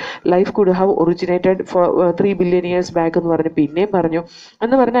appeared, life could have originated 3 billion years back എന്ന് പറഞ്ഞു. പിന്നെയും പറഞ്ഞു.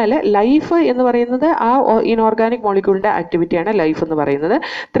 എന്ന് പറഞ്ഞാൽ ലൈഫ് എന്ന് പറയുന്നത് ആ ഇൻഓർഗാനിക് മോളിക്യൂളിന്റെ ആക്ടിവിറ്റിയാണ് ലൈഫ് എന്ന് പറയുന്നത്.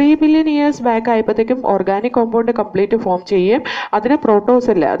 3 ബില്യൺ ഇയേഴ്സ് ബാക്ക് ആയപ്പോഴത്തേക്കും ഓർഗാനിക് കോമ്പൗണ്ട് കംപ്ലീറ്റ് ഫോം ചെയ്യുകയും അതിനെ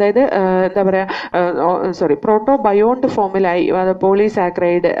പ്രോട്ടോസെല്ല്, അതായത് എന്താ പറയുക പ്രോട്ടോബയോണ്ട് ഫോമിലായി,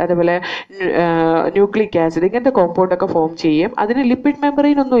 പോളിസാക്രൈഡ്, അതേപോലെ ന്യൂക്ലിക് ആസിഡ്, ഇങ്ങനത്തെ കോമ്പൗണ്ട് ഒക്കെ ഫോം ചെയ്യും. അതിന് ലിപ്പിഡ്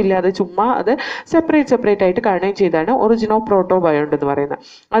മെമ്പറൈൻ ഒന്നും ഇല്ലാതെ ചുമ്മാ അത് സെപ്പറേറ്റ് ആയിട്ട് കാണുകയും ചെയ്താണ് ഒറിജിനോ പ്രോട്ടോബയോണ്ട് എന്ന് പറയുന്നത്.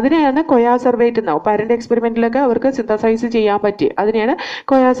 അതിനെയാണ് കൊയാസെർവേറ്റ് എന്നാവും. പാരന്റ് എക്സ്പെരിമെന്റിലൊക്കെ അവർക്ക് സിന്തസൈസ് ചെയ്യാൻ പറ്റി. അതിനെയാണ്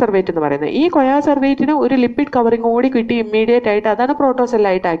കൊയാസെർവേറ്റ് എന്ന് പറയുന്നത്. ഈ കൊയാസെർവേറ്റിന് ഒരു ലിപ്പിഡ് കവറിംഗ് കൂടി കിട്ടി ഇമ്മീഡിയറ്റ് ആയിട്ട്. അതാണ്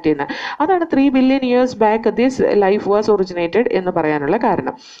പ്രോട്ടോസെല്ലായിട്ട് ആക്ട് ചെയ്യുന്നത്. അതാണ് 3 billion years back this life was originated എന്ന് പറയാനുള്ള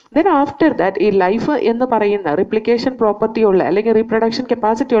കാരണം. ദെൻ ആഫ്റ്റർ ദാറ്റ് ഈ ലൈഫ് എന്ന് പറയുന്ന റിപ്ലിക്കേഷൻ പ്രോപ്പർട്ടി ഉള്ള അല്ലെങ്കിൽ റീപ്രൊഡക്ഷൻ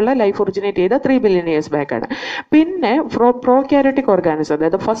കപ്പാസിറ്റി ഉള്ള ലൈഫ് ഒറിജിനേറ്റ് ചെയ്ത 3 ബില്യൺ ഇയേഴ്സ് ബാക്ക് ആണ്. പിന്നെ പ്രോക്യാരിയോട്ടിക് ഓർഗാനിസം,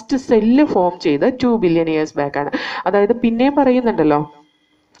 അതായത് ഫസ്റ്റ് സെല്ല് ഫോം ചെയ്ത് 2 ബില്യൺ ഇയേഴ്സ് ബാക്ക് ആണ്. അതായത് പിന്നെയും പറയുന്നുണ്ടല്ലോ,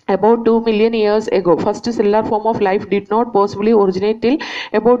 about 2 million years ago first cellular form of life did not possibly originate till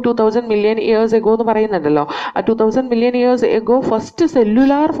about 2000 million years ago എന്ന് പറയുന്നുണ്ടല്ലോ. 2000 million years ago first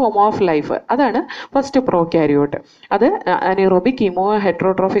cellular form of life, അതാണ് first prokaryote. അത് anaerobic chemo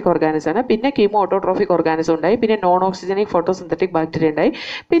heterotrophic organism ആണ്. പിന്നെ chemo autotrophic organism ഉണ്ടായി. പിന്നെ non ഓക്സിജനിക് photosynthetic bacteria ഉണ്ടായി.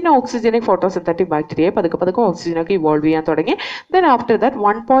 പിന്നെ ഓക്സിജനിക് ഫോട്ടോസിന്തറ്റിക് ബാക്ടീരിയയെ പതുക്കെ ഓക്സിജനൊക്കെ ഇവോൾവ് ചെയ്യാൻ തുടങ്ങി. Then after that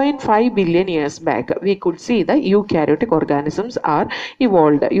 1.5 billion years back we could see the eukaryotic organisms are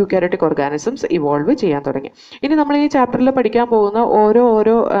evolved. Eukaryotic organisms evolve ചെയ്യാൻ തുടങ്ങി. ഇനി നമ്മൾ ഈ ചാപ്റ്ററിൽ പഠിക്കാൻ പോകുന്ന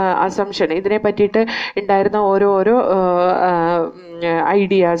ഓരോ അസംഷൻ, ഇതിനെ പറ്റിയിട്ട് ഉണ്ടായിരുന്ന ഓരോ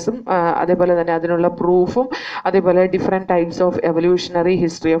ഐഡിയാസും അതേപോലെ തന്നെ അതിനുള്ള പ്രൂഫും അതേപോലെ different types of evolutionary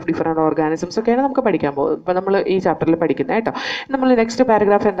history of different organisms ഒക്കെയാണ് നമുക്ക് പഠിക്കാൻ പോകുന്നത്. ഇപ്പം നമ്മൾ ഈ ചാപ്റ്ററിൽ പഠിക്കുന്നത് കേട്ടോ. നമ്മൾ നെക്സ്റ്റ്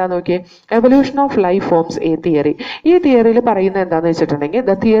പാരഗ്രാഫ് എന്താണെന്ന് നോക്കിയേ, evolution of life forms A theory. ഈ തിയറിയിൽ പറയുന്നത് എന്താണെന്ന് വെച്ചിട്ടുണ്ടെങ്കിൽ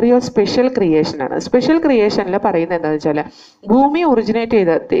the theory of special creation ആണ്. സ്പെഷ്യൽ ക്രിയേഷനിൽ പറയുന്നത് എന്താണെന്ന് വെച്ചാൽ ഭൂമി ഒറിജിനേറ്റ്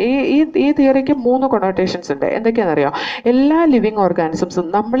ചെയ്ത ഈ തിയറിക്ക് 3 കൊണോട്ടേഷൻസ് ഉണ്ട്. എന്തൊക്കെയാണെന്നറിയോ? എല്ലാ ലിവിങ് ഓർഗാനിസംസും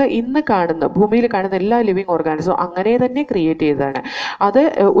നമ്മൾ ഇന്ന് കാണുന്ന ഭൂമിയിൽ കാണുന്ന എല്ലാ ലിവിങ് ഓർഗാനിസവും അങ്ങനെ തന്നെ ക്രിയേറ്റ് ചെയ്തതാണ്. അത്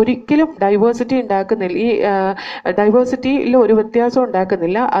ഒരിക്കലും ഡൈവേഴ്സിറ്റി ഉണ്ടാക്കുന്നില്ല, ഈ ഡൈവേഴ്സിറ്റിയിൽ ഒരു വ്യത്യാസം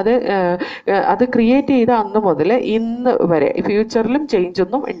ഉണ്ടാക്കുന്നില്ല. അത് ക്രിയേറ്റ് ചെയ്ത അന്ന് മുതൽ ഇന്ന് വരെ ഫ്യൂച്ചറിലും ചേഞ്ച്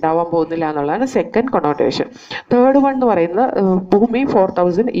ഒന്നും ഉണ്ടാവാൻ പോകുന്നില്ല എന്നുള്ളതാണ് സെക്കൻഡ് കൊണോട്ടേഷൻ. തേർഡ് വൺ എന്ന് പറയുന്നത് ഭൂമി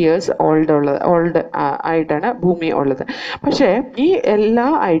 4000 years ഓൾഡ് ആയിട്ടാണ് ഭൂമി ഉള്ളത്. പക്ഷേ ഈ എല്ലാ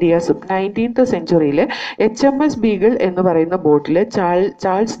ഐഡിയാസും 19th century HMS ബീഗിൾ എന്ന് പറയുന്ന ബോട്ടിൽ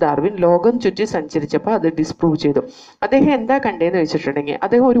ചാൾസ് ഡാർവിൻ ലോകം ചുറ്റി സഞ്ചരിച്ചപ്പോൾ അത് ഡിസ്പ്രൂവ് ചെയ്തു. അദ്ദേഹം എന്താ കണ്ടതെന്ന് വെച്ചിട്ടുണ്ടെങ്കിൽ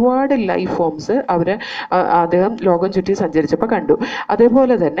അദ്ദേഹം ഒരുപാട് ലൈഫ് ഫോംസ് അദ്ദേഹം ലോകം ചുറ്റി സഞ്ചരിച്ചപ്പോൾ കണ്ടു.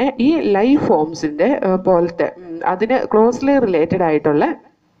 അതേപോലെ തന്നെ ഈ ലൈഫ് ഫോംസിൻ്റെ പോലത്തെ അതിന് ക്ലോസ്ലി റിലേറ്റഡ് ആയിട്ടുള്ള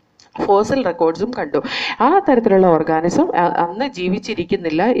ഫോസിൽ റെക്കോർഡ്സും കണ്ടു. ആ തരത്തിലുള്ള ഓർഗാനിസം അന്ന്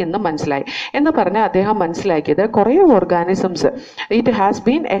ജീവിച്ചിരിക്കുന്നില്ല എന്ന് മനസ്സിലായി. എന്ന് പറഞ്ഞാൽ അദ്ദേഹം മനസ്സിലാക്കിയത് കുറേ ഓർഗാനിസംസ് ഇറ്റ് ഹാസ്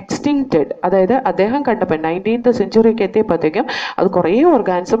ബീൻ എക്സ്റ്റിങ്ക്റ്റഡ്. അതായത് അദ്ദേഹം കണ്ടപ്പോൾ 19th century എത്തിയപ്പോഴത്തേക്കും അത് കുറേ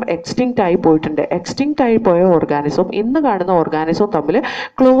ഓർഗാനിസം എക്സ്റ്റിങ്ക്റ്റ് ആയി പോയിട്ടുണ്ട്. എക്സ്റ്റിങ്ക്റ്റ് ആയി പോയ ഓർഗാനിസവും ഇന്ന് കാണുന്ന ഓർഗാനിസവും തമ്മിൽ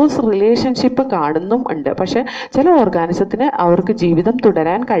ക്ലോസ് റിലേഷൻഷിപ്പ് കാണുന്നും ഉണ്ട്. പക്ഷേ ചില ഓർഗാനിസത്തിന് അവർക്ക് ജീവിതം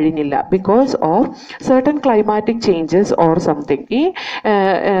തുടരാൻ കഴിഞ്ഞില്ല because of certain climatic changes or something. ഈ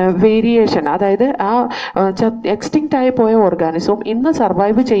വേരിയേഷൻ, അതായത് ആ എക്സ്റ്റിങ്ക്റ്റ് ആയി പോയ ഓർഗാനിസവും ഇന്ന്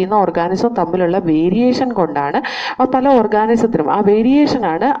സർവൈവ് ചെയ്യുന്ന ഓർഗാനിസവും തമ്മിലുള്ള വേരിയേഷൻ കൊണ്ടാണ് പല ഓർഗാനിസത്തിനും ആ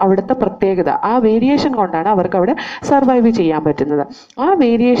വേരിയേഷനാണ് അവിടുത്തെ പ്രത്യേകത. ആ വേരിയേഷൻ കൊണ്ടാണ് അവർക്ക് അവിടെ സർവൈവ് ചെയ്യാൻ പറ്റുന്നത്. ആ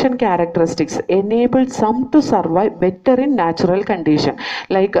variation characteristics enable some to survive better in natural condition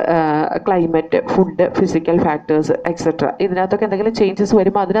like climate, food, physical factors etcetera. ഇതിനകത്തൊക്കെ എന്തെങ്കിലും ചേഞ്ചസ്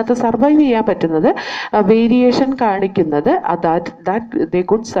വരുമ്പോൾ അതിനകത്ത് സർവൈവ് ചെയ്യാൻ പറ്റുന്നത് വേരിയേഷൻ കാണിക്കുന്നത് that they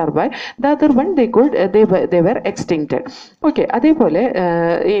could survive. The other one they were extincted. Okay, അതേപോലെ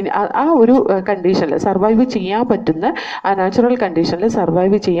ആ ഒരു കണ്ടീഷനിൽ സർവൈവ് ചെയ്യാൻ പറ്റുന്ന ആ നാച്ചുറൽ കണ്ടീഷനിൽ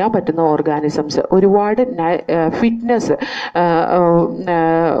സർവൈവ് ചെയ്യാൻ പറ്റുന്ന ഓർഗാനിസംസ് ഒരുപാട് fitness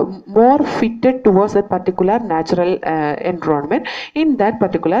more fitted towards A particular natural environment in that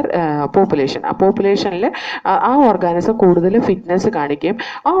particular population. ആ പോപ്പുലേഷനിൽ ആ ഓർഗാനിസം കൂടുതൽ ഫിറ്റ്നസ് കാണിക്കുകയും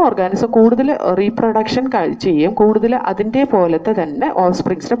ആ ഓർഗാനിസം കൂടുതൽ റീപ്രൊഡക്ഷൻ ചെയ്യും, കൂടുതൽ അതിൻ്റെ പോലത്തെ തന്നെ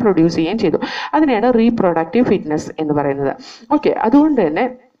ഓഫ്സ്പ്രിങ്സിനെ പ്രൊഡ്യൂസ് ചെയ്യുകയും ചെയ്തു. അതിനെയാണ് റീപ്രൊഡക്റ്റീവ് ഫിറ്റ്നസ് എന്ന് പറയുന്നത്. ഓക്കെ, അതുകൊണ്ട് തന്നെ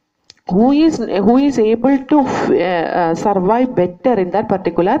who is able to survive better in that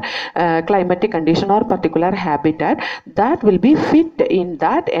particular climatic condition or particular habitat, that will be fit in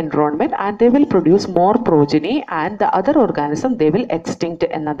that environment and they will produce more progeny and the other organism they will extinct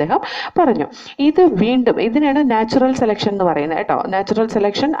എന്ന് അദ്ദേഹം പറഞ്ഞു. ഇത് വീണ്ടും ഇതിനാണ് natural selection എന്ന് പറയുന്നത് കേട്ടോ. Natural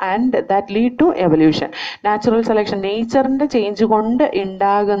selection and that lead to evolution. Natural selection നേച്ചറിൻ്റെ change കൊണ്ട്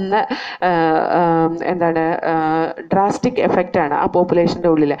ഉണ്ടാകുന്ന എന്താണ് ഡ്രാസ്റ്റിക് എഫക്റ്റ് ആണ് ആ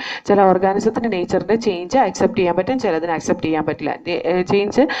പോപ്പുലേഷൻ്റെ ഉള്ളിൽ. ചില ഓർഗാനിസത്തിന് നേച്ചറിൻ്റെ ചേഞ്ച് അക്സെപ്റ്റ് ചെയ്യാൻ പറ്റും, ചിലതിന് അക്സെപ്റ്റ് ചെയ്യാൻ പറ്റില്ല.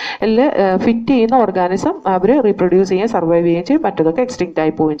 ചേഞ്ച് ഫിറ്റ് ചെയ്യുന്ന ഓർഗാനിസം അവർ റീപ്രൊഡ്യൂസ് ചെയ്യുകയും സർവൈവ് ചെയ്യുകയും ചെയ്യും, മറ്റതൊക്കെ എക്സ്റ്റിങ്ക്റ്റ്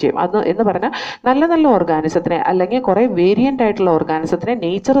ആയി പോവുകയും ചെയ്യും. അത് എന്ന് പറഞ്ഞാൽ നല്ല ഓർഗാനിസത്തിനെ അല്ലെങ്കിൽ കുറേ വേരിയൻ്റ് ആയിട്ടുള്ള ഓർഗാനിസത്തിനെ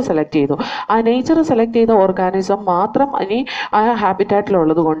നേച്ചർ സെലക്ട് ചെയ്തു. ആ നേച്ചർ സെലക്ട് ചെയ്ത ഓർഗാനിസം മാത്രം ഇനി ആ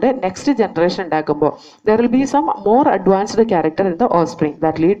ഹാബിറ്റാറ്റിലുള്ളത് കൊണ്ട് നെക്സ്റ്റ് ജനറേഷൻ ഉണ്ടാക്കുമ്പോൾ there will be some more advanced character in the offspring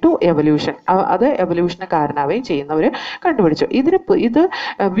that lead to evolution. അത് എവല്യൂഷന് കാരണമാവുകയും ചെയ്യുന്നവർ കണ്ടുപിടിച്ചു. ഇത്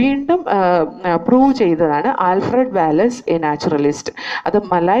വീണ്ടും പ്രൂവ് ചെയ്തതാണ് ആൽഫ്രഡ് വാലസ്, എ നാച്ചുറലിസ്റ്റ്. അത്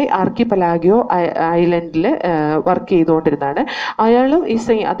മലായ് ആർക്കിപെലാഗോ ഐലൻഡിൽ വർക്ക് ചെയ്തുകൊണ്ടിരുന്നതാണ്.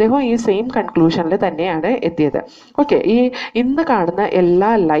 അദ്ദേഹം ഈ സെയിം കൺക്ലൂഷനിൽ തന്നെയാണ് എത്തിയത്. ഓക്കെ, ഈ ഇന്ന് കാണുന്ന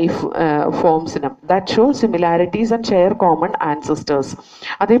എല്ലാ life ഫോംസിനും that show similarities and share common ancestors.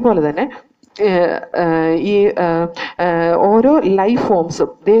 അതേപോലെ തന്നെ ഈ ഓരോ life ഫോംസും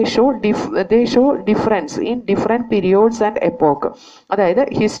they show difference in different പീരിയോഡ്സ് and എപ്പോക്ക്. അതായത്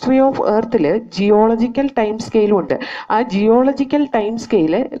ഹിസ്റ്ററി ഓഫ് എർത്തിൽ ജിയോളജിക്കൽ ടൈം സ്കെയിലും ഉണ്ട്. ആ geological time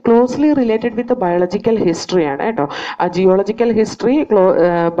scale closely related with biological ഹിസ്റ്ററിയാണ് കേട്ടോ. ആ ജിയോളജിക്കൽ ഹിസ്റ്ററി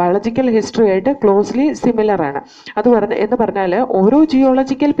ബയോളജിക്കൽ ഹിസ്റ്ററി ആയിട്ട് ക്ലോസ്ലി സിമിലർ ആണ്. എന്ന് പറഞ്ഞാൽ ഓരോ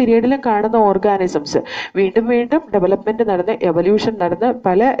ജിയോളജിക്കൽ പീരീഡിലും കാണുന്ന ഓർഗാനിസംസ് വീണ്ടും ഡെവലപ്മെൻറ്റ് നടന്ന് എവല്യൂഷൻ നടന്ന്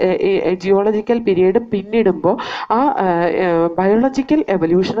പല ജിയോളജിക്കൽ പീരീഡ് പിന്നിടുമ്പോൾ ആ ബയോളജിക്കൽ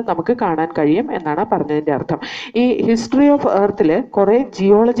എവല്യൂഷനും നമുക്ക് കാണാൻ കഴിയും എന്നാണ് പറഞ്ഞതിൻ്റെ അർത്ഥം. ഈ ഹിസ്റ്ററി ഓഫ് എർത്തിൽ കുറേ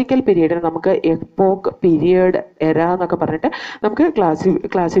ജിയോളജിക്കൽ പീരീഡിന് നമുക്ക് എപ്പോക്ക്, പീരിയഡ്, എര എന്നൊക്കെ പറഞ്ഞിട്ട് നമുക്ക്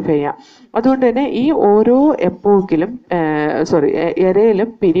ക്ലാസിഫൈ ചെയ്യാം. അതുകൊണ്ട് തന്നെ ഈ ഓരോ എപ്പോക്കിലും എരയിലും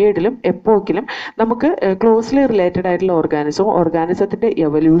പീരിയഡിലും എപ്പോക്കിലും നമുക്ക് ക്ലോസ്ലി റിലേറ്റഡ് ആയിട്ടുള്ള ഓർഗാനിസത്തിൻ്റെ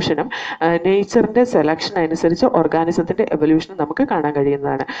എവല്യൂഷനും നേച്ചറിൻ്റെ സെലക്ഷൻ അനുസരിച്ച് ഓർഗാനിസത്തിൻ്റെ എവല്യൂഷനും നമുക്ക് കാണാൻ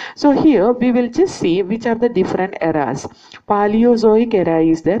കഴിയുന്നതാണ്. So here we will just see which are the different എറാസ്. Palaeozoic എര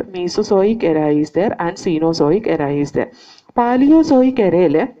is there, Mesozoic എര is there and Cenozoic എര is there. Palaeozoic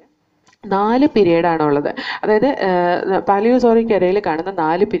എരയിൽ 4 പീരീഡാണുള്ളത്. അതായത് പാലിയോസോയിക് എരയിൽ കാണുന്ന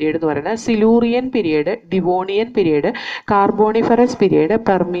 4 പീരീഡ് എന്ന് പറയുന്നത് Silurian period, Devonian period, Carboniferous period,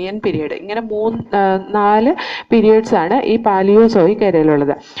 Permian period. ഇങ്ങനെ 4 periods ആണ് ഈ Palaeozoic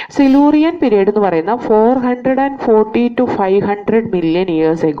എരയിലുള്ളത്. Silurian period എന്ന് പറയുന്ന 440 to 500 million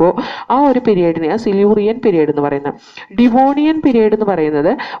years ago, ആ ഒരു പീരീഡിനെയാണ് സിലൂറിയൻ പീരീഡ് എന്ന് പറയുന്നത്. ഡിവോണിയൻ പീരീഡ് എന്ന്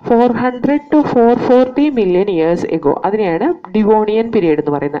പറയുന്നത് 400 to 440 മില്യൺ ഇയേഴ്സ് എഗോ, അതിനെയാണ് ഡിവോണിയൻ പീരീഡ്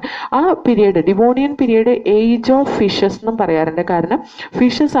എന്ന് പറയുന്നത്. ആ period, Devonian period age of fishes എന്നും പറയാറുണ്ട്. കാരണം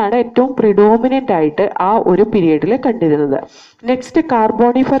ഫിഷസ് ആണ് ഏറ്റവും പ്രിഡോമിനൻ്റ് ആയിട്ട് ആ ഒരു പീരീഡിൽ കണ്ടിരുന്നത്. നെക്സ്റ്റ്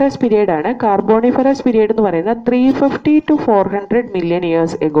കാർബോണിഫറസ് പീരീഡ് ആണ്. കാർബോണിഫറസ് പീരീഡ് എന്ന് പറയുന്നത് 350 to 400 മില്യൺ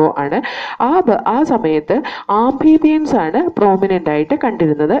ഇയേഴ്സ് എഗോ ആണ്. ആ സമയത്ത് ആംഫീബിയൻസ് ആണ് പ്രോമിനൻ്റ് ആയിട്ട്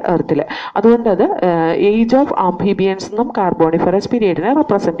കണ്ടിരുന്നത് എർത്തിൽ. അതുകൊണ്ട് അത് ഏജ് ഓഫ് ആംഫീബിയൻസ് എന്നും കാർബോണിഫറസ് പീരീഡിനെ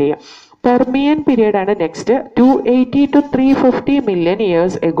റെപ്രസെൻ്റ് ചെയ്യും. പെർമിയൻ പീരീഡ് ആണ് next. 280 to 350 million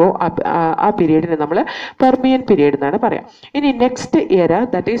years ago ആ പീരീഡിനെ നമ്മൾ പെർമിയൻ പീരീഡ് എന്നാണ് പറയാം. ഇനി next എര,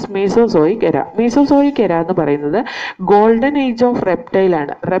 that is Mesozoic എര. Mesozoic എര എന്ന് പറയുന്നത് ഗോൾഡൻ ഏജ് ഓഫ് റെപ്റ്റൈൽ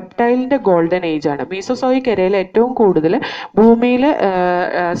ആണ്. റെപ്റ്റൈലിൻ്റെ ഗോൾഡൻ ഏജ് ആണ്. മീസോസോയിക് എരയിൽ ഏറ്റവും കൂടുതൽ ഭൂമിയിൽ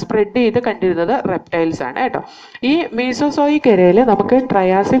സ്പ്രെഡ് ചെയ്ത് കണ്ടിരുന്നത് റെപ്റ്റൈൽസ് ആണ് കേട്ടോ. ഈ മീസോസോയിക് എരയിൽ നമുക്ക്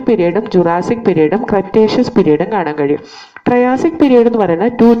ട്രയാസിക് പീരീഡും ജുറാസിക് പീരീഡും ക്രെറ്റേഷ്യസ് പീരീഡും കാണാൻ കഴിയും. ട്രയാസിക് പീരീഡ് എന്ന്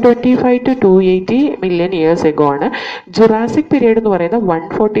പറയുന്നത് 225 to 280 മില്യൺ ഇയേഴ്സ് എഗോ ആണ്. ജുറാസിക് പീരീഡ് എന്ന് പറയുന്നത്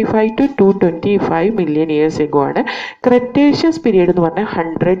 145 to 225 മില്യൺ ഇയേഴ്സ് എഗോ ആണ്. ക്രെറ്റേഷ്യസ് പീരീഡ് എന്ന് പറഞ്ഞാൽ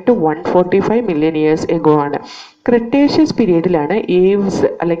 100 to 145 മില്യൺ ഇയേഴ്സ് എഗോ ആണ്. ക്രെറ്റേഷ്യസ് പീരീഡിലാണ് ഏവ്സ്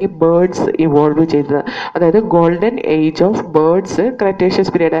അല്ലെങ്കിൽ ബേർഡ്സ് ഇവോൾവ് ചെയ്തത്. അതായത് golden age of birds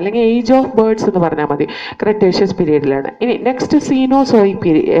Cretaceous period അല്ലെങ്കിൽ ഏജ് ഓഫ് ബേർഡ്സ് എന്ന് പറഞ്ഞാൽ മതി, ക്രെറ്റേഷ്യസ് പീരീഡിലാണ്. ഇനി നെക്സ്റ്റ് സീനോസോയിക്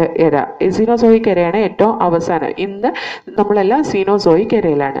എര. സീനോസോയിക് എരയാണ് ഏറ്റവും അവസാനം. ഇന്ന് നമ്മളെല്ലാം Cenozoic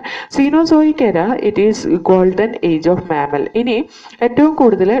എരയിലാണ്. Cenozoic എര it is golden age of mammal. ഇനി ഏറ്റവും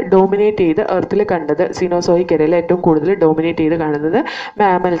കൂടുതൽ ഡോമിനേറ്റ് ചെയ്ത് എർത്തിൽ കണ്ടത്, സീനോസോയിക് എരയിൽ ഏറ്റവും കൂടുതൽ ഡോമിനേറ്റ് ചെയ്ത് കാണുന്നത്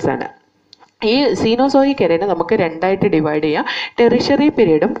മാമൽസ് ആണ്. ഈ സീനോസോയിക് എരയെ നമുക്ക് രണ്ടായിട്ട് ഡിവൈഡ് ചെയ്യാം. ടെറിഷറി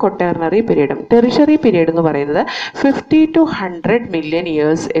പീരീഡും ക്വട്ടേർണറി പീരീഡും. ടെറിഷറി പീരീഡ് എന്ന് പറയുന്നത് 50 to 100 മില്യൺ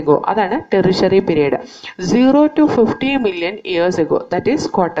ഇയേഴ്സ് എഗോ, അതാണ് tertiary period. 0 to 50 million years ago, that is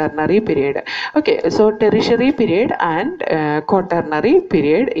ക്വട്ടേർണറി period. Okay, so tertiary period and ക്വട്ടേർണറി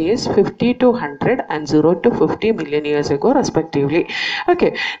period is 50 to 100 and 0 to 50 million years ago respectively.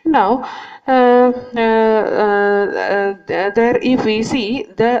 Okay, now there if we see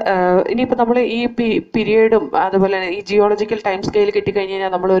the ഇനിയിപ്പോൾ നമ്മൾ ഈ പീരീഡും അതുപോലെ തന്നെ ഈ geological time scale കിട്ടിക്കഴിഞ്ഞ്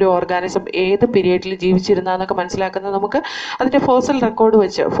കഴിഞ്ഞാൽ നമ്മളൊരു organism ഏത് പീരീഡിൽ ജീവിച്ചിരുന്നതെന്നൊക്കെ മനസ്സിലാക്കുന്നത് നമുക്ക് അതിൻ്റെ ഫോസിൽ റെക്കോർഡ്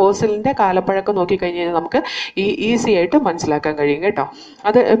വെച്ച് ഫോസിലിൻ്റെ കാലപ്പഴക്കം നോക്കിക്കഴിഞ്ഞ് കഴിഞ്ഞാൽ നമുക്ക് ഈസി ആയിട്ട് മനസ്സിലാക്കാൻ കഴിയും കേട്ടോ.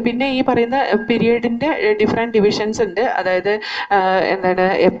 അത് പിന്നെ ഈ പറയുന്ന പീരീഡിൻ്റെ ഡിഫറെൻറ്റ് ഡിവിഷൻസ് ഉണ്ട്. അതായത് എന്താണ്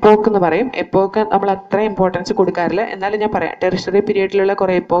എപ്പോക്ക് എന്ന് പറയും. എപ്പോക്ക് നമ്മൾ അത്ര ഇമ്പോർട്ടൻസ് കൊടുക്കാറില്ല, എന്നാലും ഞാൻ പറയാം. ടെറിഷറി പീരീഡിലുള്ള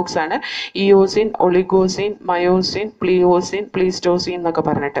കുറേ എപ്പോക്സ് ആണ്. ഇയോസിൻ, ഒളിഗോസിൻ, മയോസിൻ, പ്ലിയോസിൻ, പ്ലീസ്റ്റോസിൻ എന്നൊക്കെ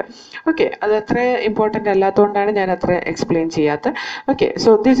പറഞ്ഞിട്ട്. ഓക്കെ, അത് അത്ര ഇമ്പോർട്ടൻ്റ് അല്ലാത്തതുകൊണ്ടാണ് ഞാൻ അത്ര എക്സ്പ്ലെയിൻ ചെയ്യാത്തത്. Okay,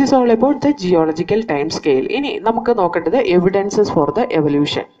 so this is all about the geological time scale. ഇനി നമുക്ക് നോക്കേണ്ടത് evidences for the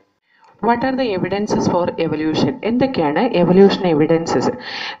evolution. What are the evidences four evolution? എന്തൊക്കെയാണ് എവല്യൂഷൻ എവിഡൻസസ്?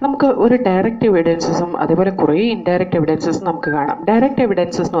 നമുക്ക് ഒരു ഡയറക്റ്റ് എവിഡൻസസും അതേപോലെ കുറേ ഇൻഡയറക്റ്റ് എവിഡൻസസും നമുക്ക് കാണാം. ഡയറക്റ്റ്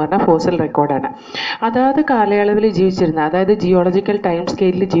എവിഡൻസസ് എന്ന് പറഞ്ഞാൽ ഫോസിൽ റെക്കോർഡാണ്. അതാത് കാലയളവിൽ ജീവിച്ചിരുന്ന, അതായത് ജിയോളജിക്കൽ ടൈം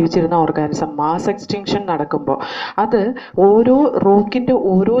സ്കെയിലിൽ ജീവിച്ചിരുന്ന ഓർഗാനിസം മാസ് എക്സ്റ്റിങ്ഷൻ നടക്കുമ്പോൾ അത് ഓരോ റോക്കിൻ്റെ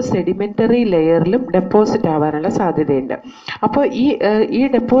ഓരോ സെഡിമെൻ്ററി ലെയറിലും ഡെപ്പോസിറ്റ് ആവാനുള്ള സാധ്യതയുണ്ട്. അപ്പോൾ ഈ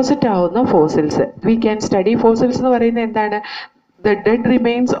ഡെപ്പോസിറ്റ് ആവുന്ന fossils, we can study fossils എന്ന് പറയുന്നത് എന്താണ്? The dead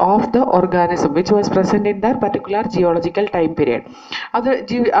remains of the organism which was present in that particular geological time period. അത്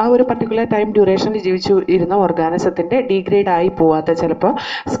ആ ഒരു പർട്ടിക്കുലർ ടൈം ഡ്യൂറേഷനിൽ ജീവിച്ചു ഇരുന്ന ഓർഗാനിസത്തിൻ്റെ ഡീഗ്രേഡ് ആയി പോവാത്ത ചിലപ്പോൾ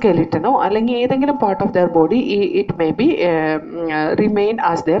സ്കെലിറ്റനോ അല്ലെങ്കിൽ ഏതെങ്കിലും part of their body it may be remain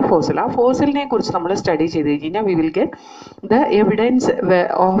as there fossil. ആ ഫോസിലിനെ കുറിച്ച് നമ്മൾ സ്റ്റഡി ചെയ്ത് കഴിഞ്ഞാൽ we will get the evidence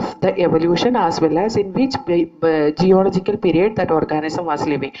of the evolution as well as in which geological period that organism was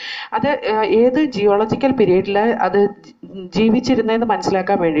living. അത് ഏത് geological പീരിയഡിൽ അത് ജീവിച്ച് ജീവിച്ചിരുന്നതെന്ന്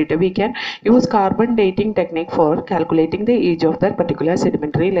മനസ്സിലാക്കാൻ വേണ്ടിയിട്ട് we can use carbon dating technique four calculating the age of that particular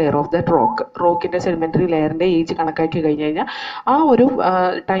sedimentary layer of that റോക്കിൻ്റെ sedimentary ലെയറിൻ്റെ age കണക്കാക്കി കഴിഞ്ഞ് കഴിഞ്ഞാൽ ആ ഒരു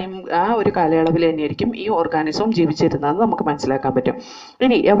ആ ഒരു കാലയളവിൽ തന്നെയായിരിക്കും ഈ ഓർഗാനിസവും ജീവിച്ചിരുന്നതെന്ന് നമുക്ക് മനസ്സിലാക്കാൻ പറ്റും.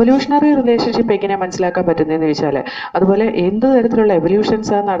 ഇനി എവല്യൂഷണറി റിലേഷൻഷിപ്പ് എങ്ങനെ മനസ്സിലാക്കാൻ പറ്റുന്നതെന്ന് വെച്ചാൽ, അതുപോലെ എന്ത് തരത്തിലുള്ള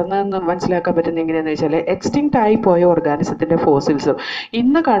എവല്യൂഷൻസാണ് നടന്നതെന്ന് മനസ്സിലാക്കാൻ പറ്റുന്നത് എങ്ങനെയാണെന്ന് വെച്ചാൽ, എക്സ്റ്റിങ്ക്റ്റ് ആയി പോയ ഓർഗാനിസത്തിൻ്റെ ഫോസിൽസും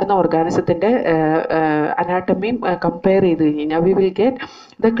ഇന്ന് കാണുന്ന ഓർഗാനിസത്തിൻ്റെ അനാട്ടമിയും കമ്പയർ ചെയ്ത് കഴിഞ്ഞാൽ we will get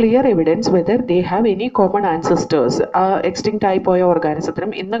the clear evidence whether they have any common ancestors. Extinct ആയി പോയ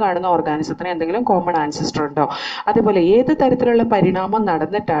ഓർഗാനിസത്തിനും ഇന്ന് കാണുന്ന ഓർഗാനിസത്തിനും എന്തെങ്കിലും കോമൺ ആൻസിസ്റ്റർ ഉണ്ടോ, അതേപോലെ ഏത് തരത്തിലുള്ള പരിണാമം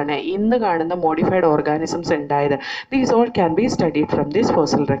നടന്നിട്ടാണ് ഇന്ന് കാണുന്ന മോഡിഫൈഡ് ഓർഗാനിസംസ് ഉണ്ടായത്. These all can be studied from this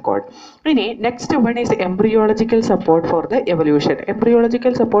fossil record. ഇനി next one is embryological support for the evolution.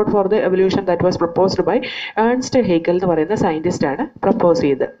 Embryological support for the evolution that was proposed by Ernst ഹേഗൽ എന്ന് പറയുന്ന സയൻറ്റിസ്റ്റാണ് പ്രപ്പോസ്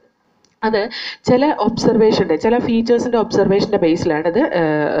ചെയ്തത്. അത് ചില ഒബ്സർവേഷൻ്റെ ചില ഫീച്ചേഴ്സിൻ്റെ ഒബ്സർവേഷൻ്റെ ബേസിലാണ് ഇത്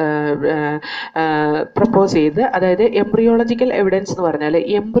പ്രപ്പോസ് ചെയ്ത്. അതായത് എംബ്രിയോളജിക്കൽ എവിഡൻസ് എന്ന് പറഞ്ഞാൽ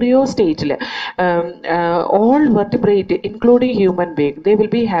എംബ്രിയോ സ്റ്റേറ്റിൽ all vertebrate including human being they will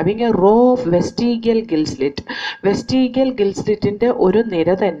be having A row of വെസ്റ്റീഗിയൽ Gill slit. വെസ്റ്റീഗിയൽ Gill സ്ലിറ്റിൻ്റെ ഒരു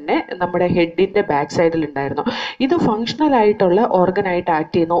നിര തന്നെ നമ്മുടെ ഹെഡിൻ്റെ ബാക്ക് സൈഡിൽ ഉണ്ടായിരുന്നു. ഇത് ഫങ്ഷണൽ ആയിട്ടുള്ള ഓർഗനായിട്ട്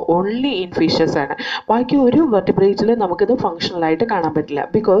ആക്ട് ചെയ്യുന്ന ഓൺലി ഇൻ ഫിഷസ് ആണ്. ബാക്കി ഒരു വെർട്ടിബ്രേറ്റിൽ നമുക്കിത് ഫങ്ഷണൽ ആയിട്ട് കാണാൻ പറ്റില്ല.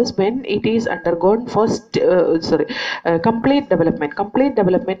 Because when it is undergone complete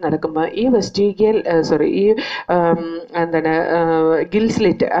development നടക്കുമ്പോൾ ഈ വെസ്റ്റീഗിയൽ ഈ എന്താണ്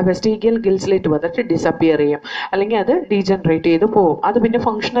വെസ്റ്റീഗിയൽ ഗിൽ സ്ലിറ്റ് വന്നിട്ട് ഡിസപ്പിയർ ചെയ്യും, അല്ലെങ്കിൽ അത് ഡീജനറേറ്റ് ചെയ്ത് പോകും. അത് പിന്നെ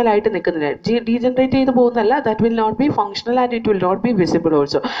ഫങ്ഷണൽ ആയിട്ട് നിൽക്കുന്നില്ല. ഡീജനറേറ്റ് ചെയ്ത് പോകുന്നല്ല, that will not be functional and it will not be visible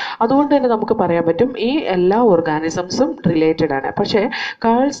also. അതുകൊണ്ട് തന്നെ നമുക്ക് പറയാൻ പറ്റും ഈ എല്ലാ ഓർഗാനിസംസും റിലേറ്റഡ് ആണ്. പക്ഷേ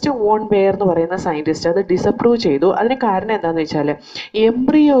കാൾസ്റ്റ് വോൺ ബെയർ എന്ന് പറയുന്ന സയൻറ്റിസ്റ്റ് അത് ഡിസപ്രൂവ് ചെയ്തു. അതിന് കാരണം എന്താണെന്ന് വെച്ചാൽ,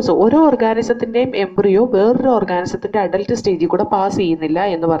 എംബ്രിയോസ് ഓരോ ഓർഗാനിസത്തിൻ്റെയും എംബ്രിയോ വേറൊരു ഓർഗാനിസത്തിൻ്റെ അഡൽട്ട് സ്റ്റേജിൽ കൂടെ പാസ് ചെയ്യുന്നില്ല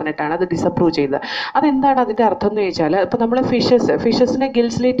എന്ന് പറഞ്ഞിട്ടാണ് അത് ഡിസപ്രൂവ് ചെയ്തത്. അതെന്താണ് അതിൻ്റെ അർത്ഥം എന്ന് ചോദിച്ചാൽ, ഇപ്പോൾ നമ്മൾ ഫിഷസിന് ഗിൽ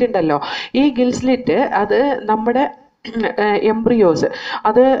സ്ലിറ്റ് ഉണ്ടല്ലോ, ഈ ഗിൽ സ്ലിറ്റ് അത് നമ്മുടെ എംബ്രിയോസ്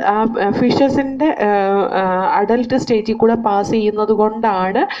അത് ആ ഫിഷസിൻ്റെ അഡൽട്ട് സ്റ്റേജിൽ കൂടെ പാസ് ചെയ്യുന്നത്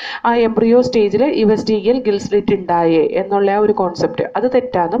കൊണ്ടാണ് ആ എംബ്രിയോ സ്റ്റേജിൽ ഈ വെസ്റ്റീഗിയൽ ഗിൽ സ്ലിറ്റ് ഉണ്ടായേ എന്നുള്ള ഒരു കോൺസെപ്റ്റ് അത്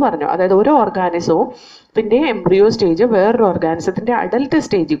തെറ്റാന്ന് പറഞ്ഞു. അതായത് ഒരു ഓർഗാനിസവും ത്തിൻ്റെ എംബ്രിയോ സ്റ്റേജ് വേറൊരു ഓർഗാനിസത്തിൻ്റെ അഡൽട്ട്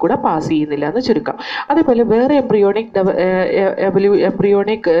സ്റ്റേജിൽ കൂടെ പാസ് ചെയ്യുന്നില്ല എന്ന് ചുരുക്കം. അതേപോലെ വേറെ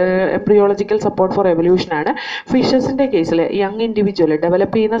എംബ്രിയോളജിക്കൽ സപ്പോർട്ട് ഫോർ എവല്യൂഷനാണ് ഫിഷസിൻ്റെ കേസിൽ യങ് ഇൻഡിവിജ്വൽ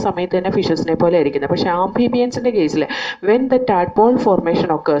ഡെവലപ്പ് ചെയ്യുന്ന സമയത്ത് തന്നെ ഫിഷസിനെ പോലെ ആയിരിക്കുന്നത്. പക്ഷേ ആംഫീബിയൻസിൻ്റെ കേസിൽ when the tadpole formation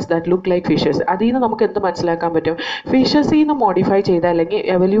occurs that look like fishes, അതിൽ നിന്ന് നമുക്ക് എന്ത് മനസ്സിലാക്കാൻ പറ്റും, ഫിഷസിൽ നിന്ന് മോഡിഫൈ ചെയ്ത അല്ലെങ്കിൽ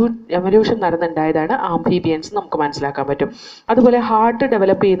എവല്യൂഷൻ നടന്നുണ്ടായതാണ് ആംഫീബിയൻസ് നമുക്ക് മനസ്സിലാക്കാൻ പറ്റും. അതുപോലെ ഹാർട്ട്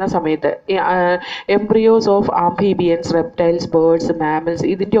ഡെവലപ്പ് ചെയ്യുന്ന സമയത്ത് embryos of amphibians, reptiles, birds, mammals,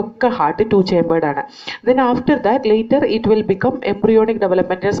 ഇതിൻ്റെ ഒക്കെ ഹാർട്ട് 2 chambered ആണ്. Then after that later it will become embryonic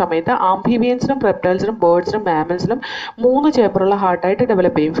development സമയത്ത് ആംഫീബിയൻസിനും റെപ്റ്റൈൽസിനും ബേർഡ്സിനും മാമൽസിനും 3 ചേമ്പറുള്ള ഹാർട്ടായിട്ട്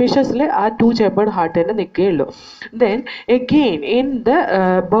ഡെവലപ്പ് ചെയ്യും. ഫിഷസിൽ ആ 2 chambered ഹാർട്ട് തന്നെ നിൽക്കുകയുള്ളൂ. Then again in the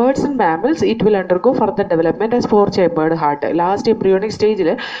birds and mammals it will undergo further development as 4 chambered heart. Last embryonic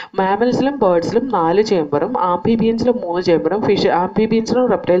സ്റ്റേജിൽ മാമൽസിലും ബേർഡ്സിലും 4 ചേമ്പറും ആംഫീബിയൻസിലും 3 ചേമ്പറും ആംഫീബിയൻസിലും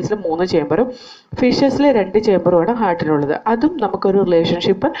റെപ്റ്റൈൽസിലും 3 ചേമ്പറും ഫിഷസിൽ 2 ചേമ്പറുമാണ് ഹാർട്ടിനുള്ളത്. അതും നമുക്കൊരു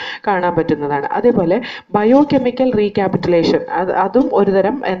relationship കാണാൻ പറ്റുന്നതാണ്. അതേപോലെ ബയോകെമിക്കൽ റീക്യാപിറ്റുലേഷൻ അതും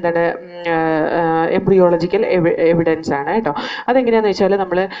ഒരുതരം എന്താണ് എംബ്രിയോളജിക്കൽ എവിഡൻസ് ആണ് കേട്ടോ. അതെങ്ങനെയാണെന്ന് വെച്ചാൽ,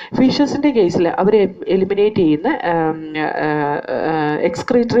 നമ്മൾ ഫിഷസിൻ്റെ കേസിൽ അവർ എലിമിനേറ്റ് ചെയ്യുന്ന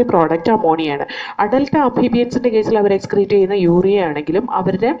എക്സ്ക്രീറ്ററി പ്രോഡക്റ്റ് അമോണിയാണ്. അഡൽട്ട് ആംഫീബിയൻസിൻ്റെ കേസിൽ അവർ എക്സ്ക്രീറ്റ് ചെയ്യുന്ന യൂറിയ ആണെങ്കിലും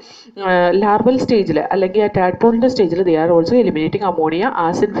അവരുടെ ലാർവൽ സ്റ്റേജിൽ അല്ലെങ്കിൽ ടാഡ്പോളിൻ്റെ സ്റ്റേജിൽ they are also eliminating ammonia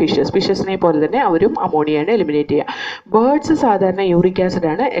as in ഫിഷസിനെ പോലെ തന്നെ അവരും അമോണിയാണ് എലിമിനേറ്റ് ചെയ്യുക. ബേർഡ്സ് സാധാരണ യൂറിക് ആസിഡ്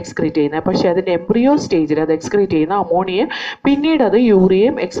ആണ് എക്സ്ക്രീറ്റ് ചെയ്യുന്നത്. പക്ഷേ അതിൻ്റെ എംബ്രിയോ സ്റ്റേജിൽ അത് എക്സ്ക്രീറ്റ് ചെയ്യുന്ന അമോണിയ പിന്നീട് അത്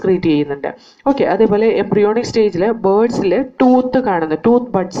യൂറിയയും എക്സ്ക്രീറ്റ് ചെയ്യുന്നുണ്ട്. ഓക്കെ, അതേപോലെ എംബ്രിയോണിക് സ്റ്റേജിൽ ബേർഡ്സിൽ ടൂത്ത്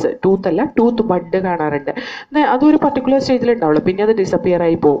ബഡ് കാണാറുണ്ട്. അതൊരു പർട്ടിക്കുലർ സ്റ്റേജിൽ ഉണ്ടാവുള്ളൂ, പിന്നെ അത് ഡിസപ്പിയർ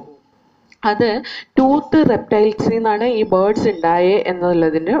ആയി പോകും. അത് ടൂത്ത് റെപ്റ്റൈൽസിൽ നിന്നാണ് ഈ ബേർഡ്സ് ഉണ്ടായേ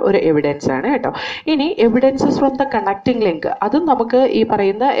എന്നുള്ളതിൻ്റെ ഒരു എവിഡൻസ് ആണ് കേട്ടോ. ഇനി evidences from the connecting link, അതും നമുക്ക് ഈ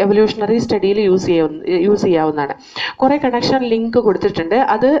പറയുന്ന എവല്യൂഷണറി സ്റ്റഡിയിൽ യൂസ് ചെയ്യാവുന്നതാണ്. കുറേ കണക്ഷൻ ലിങ്ക് കൊടുത്തിട്ടുണ്ട്.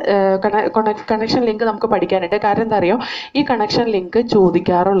 അത് കണക്ഷൻ ലിങ്ക് നമുക്ക് പഠിക്കാനുണ്ട്. കാരണം എന്താ അറിയോ, ഈ കണക്ഷൻ ലിങ്ക്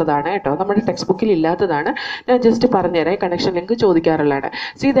ചോദിക്കാറുള്ളതാണ് കേട്ടോ. നമ്മുടെ ടെക്സ്റ്റ് ബുക്കിൽ ഇല്ലാത്തതാണ്. ഞാൻ ജസ്റ്റ് പറഞ്ഞുതരാം. Connection link ചോദിക്കാറുള്ളതാണ്.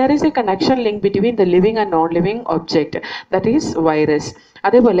 C there is A connection link between the living and non living object, that is virus.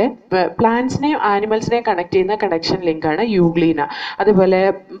 അതേപോലെ പ്ലാന്റ്സിനെയും ആനിമൽസിനെയും കണക്ട് ചെയ്യുന്ന കണക്ഷൻ ലിങ്കാണ് യൂഗ്ലീന. അതേപോലെ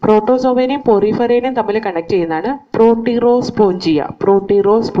പ്രോട്ടോസോവേനെയും പോറിഫറേനെയും തമ്മിൽ കണക്ട് ചെയ്യുന്നതാണ് പ്രോട്ടീറോസ്പോഞ്ചിയ.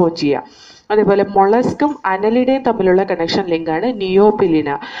 അതേപോലെ മൊളസ്കും അനലിഡയും തമ്മിലുള്ള കണക്ഷൻ ലിങ്കാണ് നിയോപിലിന.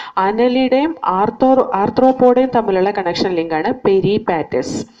 അനലിഡയും ആർത്രോപോഡയും തമ്മിലുള്ള കണക്ഷൻ ലിങ്കാണ്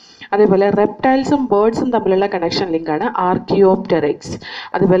പെരിപാറ്റസ്. അതേപോലെ റെപ്റ്റൈൽസും ബേർഡ്സും തമ്മിലുള്ള കണക്ഷൻ ലിങ്കാണ് ആർക്കിയോപ്റ്റെറിക്സ്.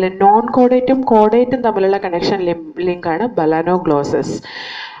 അതുപോലെ നോൺ കോഡേറ്റും കോഡേറ്റും തമ്മിലുള്ള കണക്ഷൻ ലിങ്കാണ് ബലാനോഗ്ലോസസ്.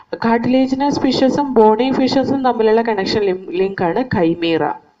 കാർട്ടിലേജിനസ് ഫിഷസും ബോണി ഫിഷസും തമ്മിലുള്ള കണക്ഷൻ ലിങ്കാണ് കൈമീറ.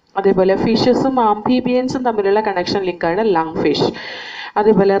 അതേപോലെ ഫിഷസും ആംഫീബിയൻസും തമ്മിലുള്ള കണക്ഷൻ ലിങ്കാണ് ലങ് ഫിഷ്.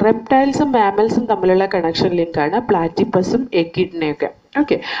 അതേപോലെ റെപ്റ്റൈൽസും മാമൽസും തമ്മിലുള്ള കണക്ഷൻ ലിങ്കാണ് പ്ലാറ്റിപ്പസും എക്കിഡ്നയൊക്കെ.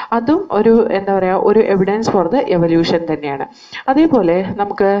 ഓക്കെ, അതും ഒരു എന്താ പറയുക, ഒരു എവിഡൻസ് ഫോർ ദ എവല്യൂഷൻ തന്നെയാണ്. അതേപോലെ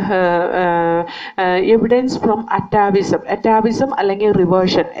നമുക്ക് എവിഡൻസ് ഫ്രം അറ്റാവിസം അല്ലെങ്കിൽ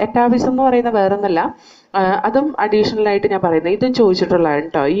റിവേർഷൻ. അറ്റാവിസം എന്ന് പറയുന്ന വേറൊന്നല്ല, അതും അഡീഷണൽ ആയിട്ട് ഞാൻ പറയുന്നത്, ഇതും ചോദിച്ചിട്ടുള്ളതാണ്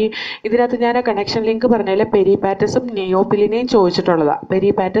കേട്ടോ. ഇതിനകത്ത് ഞാൻ കണക്ഷൻ ലിങ്ക് പറഞ്ഞാൽ പെരിപാറ്റസും നിയോപിലിനെയും ചോദിച്ചിട്ടുള്ളതാണ്.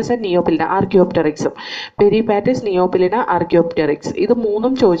 പെരിപാറ്റസ് ആൻഡ് നിയോപിലിന ആർക്കിയോപ്റ്റെറിക്സും, പെരിപാറ്റസ് നിയോപിലിന ആർക്കിയോപ്റ്റെറിക്സ്, ഇത്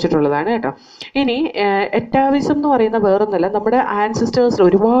മൂന്നും ചോദിച്ചിട്ടുള്ളതാണ് കേട്ടോ. ഇനി എറ്റാവിസം എന്ന് പറയുന്ന വേറൊന്നല്ല, നമ്മുടെ ആൻസിസ്റ്റേഴ്സിൽ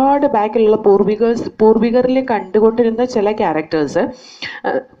ഒരുപാട് ബാക്കിലുള്ള പൂർവികരിൽ കണ്ടുകൊണ്ടിരുന്ന ചില ക്യാരക്ടേഴ്സ്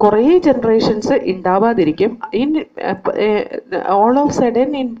കുറേ generations ഉണ്ടാവാതിരിക്കും. All of sudden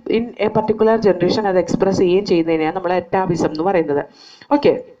in A particular generation അത് എക്സ്പ്രസ് ചെയ്യുകയും ചെയ്യുന്നതിനെയാണ് നമ്മൾ എറ്റാവിസം എന്ന് പറയുന്നത്.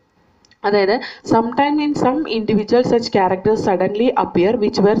 ഓക്കെ, അതായത് sometime in some individual such characters suddenly appear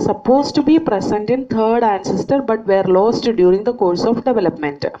which were suppose to B present in third ancestor but were lost during the course of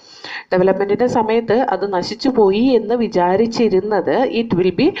ഡെവലപ്മെൻറ്റിൻ്റെ സമയത്ത് അത് നശിച്ചു പോയി എന്ന് വിചാരിച്ചിരുന്നത് it will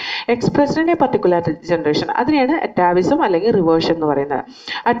be expressed in A particular generation. അതിനെയാണ് അറ്റാവിസം അല്ലെങ്കിൽ reversion എന്ന് പറയുന്നത്.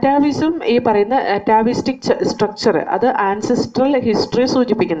 അറ്റാവിസം ഈ പറയുന്ന അറ്റാവിസ്റ്റിക് സ്ട്രക്ചർ അത് ആൻസിസ്ട്രൽ ഹിസ്റ്ററി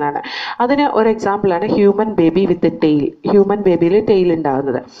സൂചിപ്പിക്കുന്നതാണ്. അതിന് ഒരു എക്സാമ്പിളാണ് ഹ്യൂമൻ ബേബി വിത്ത് ടെയിൽ. ഹ്യൂമൻ ബേബിയിൽ ടെയിൽ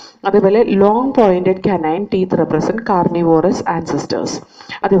ഉണ്ടാകുന്നത്. അതേപോലെ long pointed canine teeth represent carnivorous ancestors.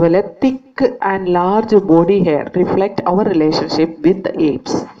 അതേപോലെ thick and large body hair reflect our relationship with the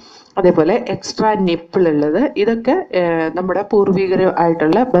apes. അതേപോലെ എക്സ്ട്രാ നിപ്പിൾ ഉള്ളത്, ഇതൊക്കെ നമ്മുടെ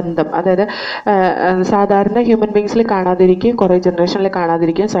പൂർവികരുമായിട്ടുള്ള ബന്ധം, അതായത് സാധാരണ ഹ്യൂമൻ ബീങ്സിൽ കാണാതിരിക്കുകയും കുറേ ജനറേഷനിൽ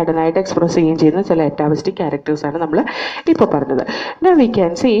കാണാതിരിക്കുകയും സഡനായിട്ട് എക്സ്പ്രസ് ചെയ്യുകയും ചെയ്യുന്ന ചില അറ്റാവിസ്റ്റിക് ക്യാരക്ടേഴ്സാണ് നമ്മൾ ഇപ്പോൾ പറഞ്ഞത്. Now we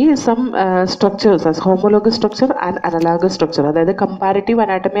can see some structures as homologous structure and analogous structure. അതായത് comparative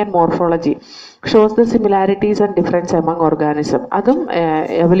anatomy and morphology shows the similarities and difference among organism. അതും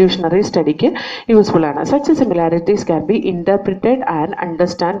എവല്യൂഷണറി സ്റ്റഡിക്ക് യൂസ്ഫുൾ ആണ്. Such similarities can be interpreted and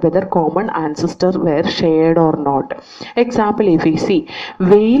understand whether common ancestors were shared or not. Example, if we see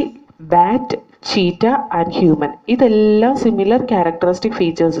whale, bat, cheetah and human, ഇതെല്ലാം similar characteristic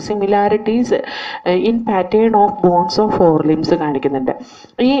features, similarities in pattern of bones of four limbs കാണിക്കുന്നുണ്ട്.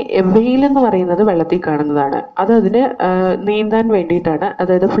 ഈ വെയിൽ എന്ന് പറയുന്നത് വെള്ളത്തിൽ കാണുന്നതാണ്. അത് അതിന് നീന്താൻ വേണ്ടിയിട്ടാണ്,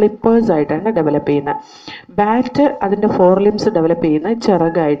 അതായത് ഫ്ലിപ്പേഴ്സ് ആയിട്ടാണ് ഡെവലപ്പ് ചെയ്യുന്നത്. ബാറ്റ് അതിൻ്റെ ഫോർ ലിംസ് ഡെവലപ്പ് ചെയ്യുന്ന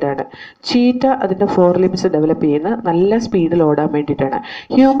ചിറകായിട്ടാണ്. ചീറ്റ അതിൻ്റെ ഫോർ ലിംസ് ഡെവലപ്പ് ചെയ്യുന്ന നല്ല സ്പീഡിൽ ഓടാൻ വേണ്ടിയിട്ടാണ്.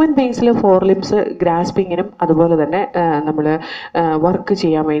 ഹ്യൂമൻ ബീങ്സിൽ ഫോർ ലിംസ് ഗ്രാസ്പിങ്ങിനും അതുപോലെ തന്നെ നമ്മൾ വർക്ക്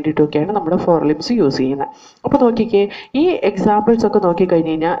ചെയ്യാൻ വേണ്ടിയിട്ടൊക്കെയാണ് നമ്മുടെ ഫോർ ലിംസ് യൂസ് ചെയ്യുന്നത്. അപ്പോൾ നോക്കിക്കേ, ഈ എക്സാമ്പിൾസ് ഒക്കെ നോക്കിക്കഴിഞ്ഞ്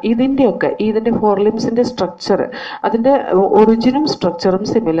കഴിഞ്ഞാൽ ഇതിൻ്റെ ഫോർ ലിംസിൻ്റെ സ്ട്രക്ചർ, അതിൻ്റെ ഒറിജിനും സ്ട്രക്ചറും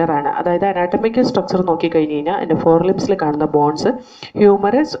സിമിലർ ആണ്. അതായത് അനാട്ടമിക്കൽ സ്ട്രക്ചർ നോക്കിക്കഴിഞ്ഞ് കഴിഞ്ഞാൽ എൻ്റെ ഫോർ ലിംസിൽ കാണുന്ന bones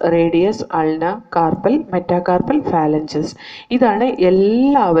humorous, radius, ulna, carpal, metacarpal, ഫാലഞ്ചസ്, ഇതാണ്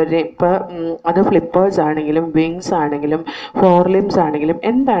എല്ലാവരുടെയും. ഇപ്പോൾ അത് ഫ്ലിപ്പേഴ്സ് ആണെങ്കിലും വിങ്സ് ആണെങ്കിലും ഫോർ ലിംസ് ആണെങ്കിലും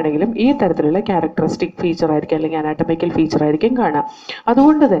എന്താണെങ്കിലും ഈ തരത്തിലുള്ള ക്യാരക്ടറിസ്റ്റിക് ഫീച്ചർ ആയിരിക്കും അല്ലെങ്കിൽ അനാട്ടമിക്കൽ ഫീച്ചർ ആയിരിക്കും കാണാം.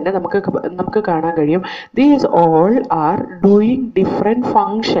 അതുകൊണ്ട് തന്നെ നമുക്ക് കാണാൻ കഴിയും these all are doing different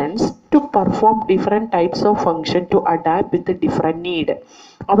functions to perform different types of function to adapt with the different need.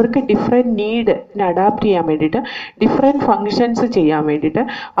 അവർക്ക് ഡിഫറെൻറ്റ് നീഡിന് അഡാപ്റ്റ് ചെയ്യാൻ വേണ്ടിയിട്ട്, ഡിഫറെൻറ്റ് ഫങ്ഷൻസ് ചെയ്യാൻ വേണ്ടിയിട്ട്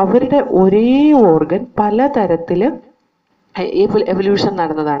അവരുടെ ഒരേ ഓർഗൻ പലതരത്തിൽ എവല്യൂഷൻ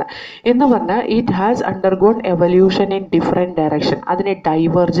നടന്നതാണ് എന്ന് പറഞ്ഞാൽ it has undergone evolution in different direction. അതിനെ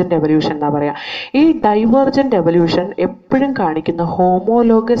ഡൈവേർജൻറ്റ് എവല്യൂഷൻ എന്നാ പറയുക. ഈ ഡൈവേർജൻറ്റ് എവല്യൂഷൻ എപ്പോഴും കാണിക്കുന്ന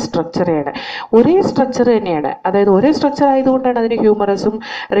ഹോമോലോഗസ് സ്ട്രക്ചറെയാണ്, ഒരേ സ്ട്രക്ചർ തന്നെയാണ്. അതായത് ഒരേ സ്ട്രക്ചർ ആയതുകൊണ്ടാണ് അതിന് ഹ്യൂമറസും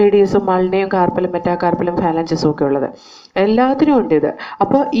റേഡിയസും അൾനയും കാർപ്പലും മെറ്റാകാർപ്പലും ഫാലഞ്ചസും ഒക്കെ ഉള്ളത്. എല്ലാത്തിനും ഉണ്ട് ഇത്.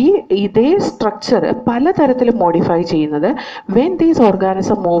 അപ്പോൾ ഇതേ സ്ട്രക്ചർ പലതരത്തിൽ മോഡിഫൈ ചെയ്യുന്നത് when these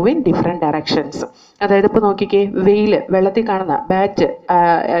organism move in different directions. അതായത് ഇപ്പോൾ നോക്കിക്കേ, വെയിൽ, വെള്ളത്തിൽ കാണുന്ന ബാറ്റ്,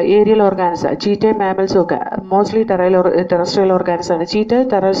 ഏരിയൽ ഓർഗാനിസ, ചീറ്റയും മാമൽസും ഒക്കെ മോസ്റ്റ്ലി ടെറസ്ട്രിയൽ ഓർഗാനിസം ആണ്. ചീറ്റ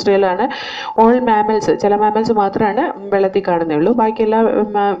ടെറസ്ട്രിയൽ ആണ്. ഓൾ മാമൽസ്, ചില മാമൽസ് മാത്രമാണ് വെള്ളത്തിൽ കാണുന്നേ ഉള്ളൂ, ബാക്കി എല്ലാ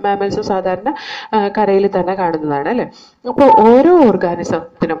മാമൽസും സാധാരണ കരയിൽ തന്നെ കാണുന്നതാണ് അല്ലേ. അപ്പോൾ ഓരോ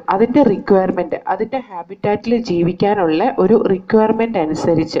ഓർഗാനിസത്തിനും അതിൻ്റെ റിക്വയർമെൻറ്റ്, അതിൻ്റെ ഹാബിറ്റാറ്റിൽ ജീവിക്കാനുള്ള എന്നുള്ള ഒരു റിക്വയർമെൻ്റ്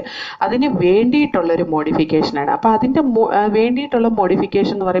അനുസരിച്ച് അതിന് വേണ്ടിയിട്ടുള്ളൊരു മോഡിഫിക്കേഷനാണ്. അപ്പോൾ അതിൻ്റെ വേണ്ടിയിട്ടുള്ള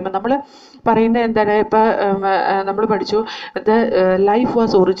മോഡിഫിക്കേഷൻ എന്ന് പറയുമ്പോൾ നമ്മൾ പറയുന്നത് എന്താണ്? ഇപ്പോൾ നമ്മൾ പഠിച്ചു the life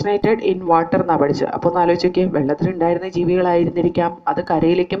was originated in water എന്നാണ് പഠിച്ചത്. അപ്പോൾ ഒന്ന് ആലോചിച്ച് നോക്കിയേ, വെള്ളത്തിലുണ്ടായിരുന്ന ജീവികളായിരുന്നിരിക്കാം, അത്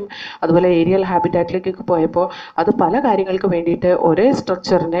കരയിലേക്കും അതുപോലെ ഏരിയൽ ഹാബിറ്റാറ്റിലേക്കൊക്കെ പോയപ്പോൾ അത് പല കാര്യങ്ങൾക്ക് വേണ്ടിയിട്ട് ഒരേ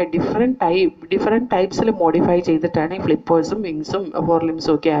സ്ട്രക്ചറിനെ ഡിഫറെൻറ്റ് ടൈപ്സിൽ മോഡിഫൈ ചെയ്തിട്ടാണ് ഈ ഫ്ലിപ്പേഴ്സും വിങ്സും ഫോർ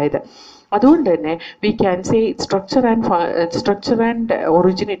ലിംസും ഒക്കെ ആയത്. അതുകൊണ്ട് തന്നെ we can say structure and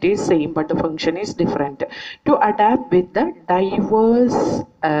ഒറിജിനിറ്റി is same but the function is different to adapt with the diverse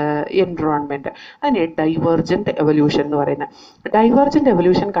environment. അതിന് ഡൈവേർജൻറ്റ് എവല്യൂഷൻ എന്ന് പറയുന്നത്. ഡൈവേർജൻറ്റ്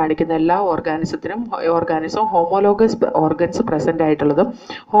എവല്യൂഷൻ കാണിക്കുന്ന എല്ലാ ഓർഗാനിസവും ഹോമോലോഗസ് ഓർഗൻസ് പ്രസൻ്റ് ആയിട്ടുള്ളതും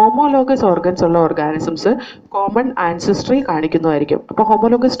ഹോമോലോഗസ് ഓർഗൻസ് ഉള്ള ഓർഗാനിസംസ് കോമൺ ആൻസിസ്ട്രി കാണിക്കുന്നതായിരിക്കും. അപ്പോൾ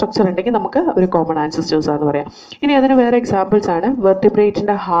ഹോമോലോഗസ് സ്ട്രക്ചർ ഉണ്ടെങ്കിൽ നമുക്ക് ഒരു കോമൺ ആൻസിസ്റ്റേഴ്സ് ആണെന്ന് പറയാം. ഇനി അതിന് വേറെ എക്സാമ്പിൾസ് ആണ്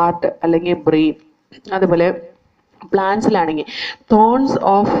വെർട്ടിബ്രേറ്റിൻ്റെ ഹാർട്ട് അല്ലെങ്കിൽ ബ്രെയിൻ. അതുപോലെ പ്ലാന്റ്സിലാണെങ്കിൽ thorns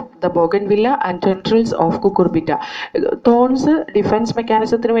of the bougainvillea and ടെൻട്രിൽസ് of കുക്കുർബിറ്റ. Thorns defence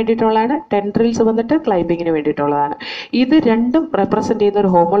മെക്കാനിസത്തിന് വേണ്ടിയിട്ടുള്ളതാണ്, ടെൻട്രിൽസ് വന്നിട്ട് ക്ലൈംബിങ്ങിന് വേണ്ടിയിട്ടുള്ളതാണ്. ഇത് രണ്ടും റെപ്രസെൻറ്റ് ചെയ്യുന്ന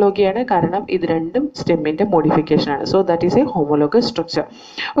ഒരു ഹോമോലോഗിയാണ്, കാരണം ഇത് രണ്ടും സ്റ്റെമ്മിൻ്റെ മോഡിഫിക്കേഷനാണ്. So that is A homologous structure.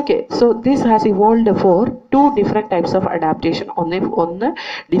 Okay, so this has evolved four 2 different types of adaptation. ഒന്ന്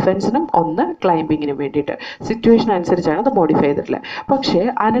ഡിഫെൻസിനും ഒന്ന് ക്ലൈംബിങ്ങിനും വേണ്ടിയിട്ട് സിറ്റുവേഷൻ അനുസരിച്ചാണ് അത് മോഡിഫൈ ചെയ്തിട്ടുള്ളത്. പക്ഷേ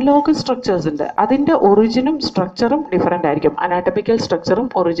അനലോഗസ് സ്ട്രക്ചേഴ്സ് ഉണ്ട്, അതിൻ്റെ ഒറിജിനും സ്ട്രക്ചറും ഡിഫറെൻ്റ് ആയിരിക്കും, അനാറ്റമിക്കൽ സ്ട്രക്ചറും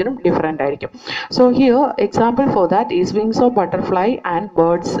ഒറിജിനും ഡിഫറെൻ്റ് ആയിരിക്കും. So here example for that is wings of butterfly and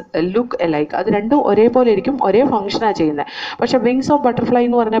birds look alike. അത് രണ്ടും ഒരേപോലെ ഇരിക്കും, ഒരേ ഫംഗ്ഷനാണ് ചെയ്യുന്നത്. പക്ഷേ വിങ്സ് ഓഫ് ബട്ടർഫ്ലൈ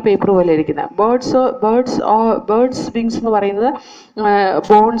എന്ന് പറഞ്ഞാൽ പേപ്പർ പോലെ ഇരിക്കുന്നത്, ബേർഡ്സ് വിങ്സ് എന്ന് പറയുന്നത്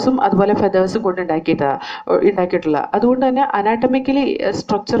ബോൺസും അതുപോലെ ഫെതേഴ്സും കൊണ്ട് ഉണ്ടാക്കിയിട്ടുള്ള. അതുകൊണ്ട് തന്നെ അനാറ്റമിക്കലി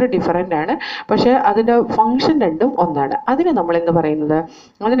സ്ട്രക്ചർ ഡിഫറെൻ്റ് ആണ്, പക്ഷേ അതിൻ്റെ ഫംഗ്ഷൻ രണ്ടും ഒന്നാണ്. അതിന് നമ്മൾ എന്ത് പറയുന്നത്?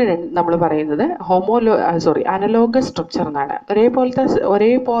 നമ്മൾ പറയുന്നത് അനലോഗസ് സ്ട്രക്ചർ എന്നാണ്.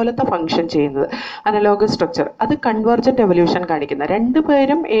 ഒരേപോലത്തെ ഫംഗ്ഷൻ ചെയ്യുന്നത് അനലോഗസ് സ്ട്രക്ചർ. അത് കൺവെർജന്റ് എവല്യൂഷൻ കാണിക്കുന്ന,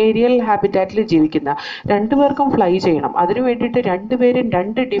 രണ്ടുപേരും ഏരിയൽ ഹാബിറ്റാറ്റിൽ ജീവിക്കുന്ന, രണ്ടുപേർക്കും ഫ്ലൈ ചെയ്യണം, അതിനു വേണ്ടിയിട്ട് രണ്ടുപേരും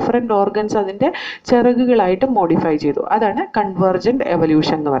 2 ഡിഫറെൻറ്റ് ഓർഗൻസ് അതിൻ്റെ ചിറകുകളായിട്ട് മോഡിഫൈ ചെയ്തു. അതാണ് കൺവെർജന്റ്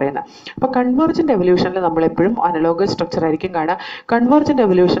എവല്യൂഷൻ എന്ന് പറയുന്നത്. അപ്പോൾ കൺവെർജന്റ് എവല്യൂഷനിൽ നമ്മളെപ്പോഴും അനലോഗസ് സ്ട്രക്ചർ ആയിരിക്കും കാണുക. കൺവെർജന്റ്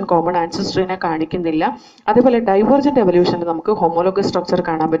എവല്യൂഷൻ കോമൺ ആൻസിസ്ട്രീനെ കാണിക്കുന്നില്ല. അതേപോലെ ഡൈവേർജന്റ് എവല്യൂഷനിൽ നമുക്ക് ഹോമോലോഗസ് സ്ട്രക്ചർ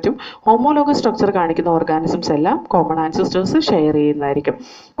കാണാൻ പറ്റും. ഹോമോലോഗസ് സ്ട്രക്ചർ കാണിക്കുന്ന ഓർഗാനിസംസ് എല്ലാം കോമൺ ആൻസിസ്റ്റേഴ്സ് ഷെയർ ചെയ്യുന്നതായിരിക്കും.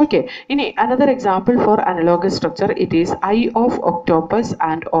 ഓക്കെ, ഇനി another example for analogous structure it is I of octopus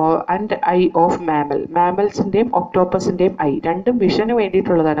and I of mammal. മാമൽസിൻ്റെയും ഒക്ടോപ്പസിൻ്റെയും I രണ്ടും വിഷന്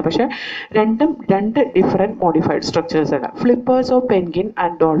വേണ്ടിയിട്ടുള്ളതാണ്, പക്ഷേ രണ്ടും 2 ഡിഫറെൻറ്റ് മോഡിഫൈഡ് സ്ട്രക്ചേഴ്സ് ആണ്. ഫ്ലിപ്പേഴ്സ് of penguin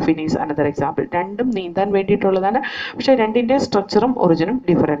and dolphin is another example. രണ്ടും നീന്താൻ വേണ്ടിയിട്ടുള്ളതാണ്, പക്ഷേ രണ്ടിൻ്റെ സ്ട്രക്ചറും ഒറിജിനും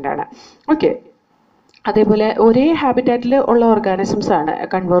ഡിഫറെൻ്റ് ആണ്. ഓക്കെ, അതേപോലെ ഒരേ ഹാബിറ്റാറ്റിൽ ഉള്ള ഓർഗാനിസംസ് ആണ്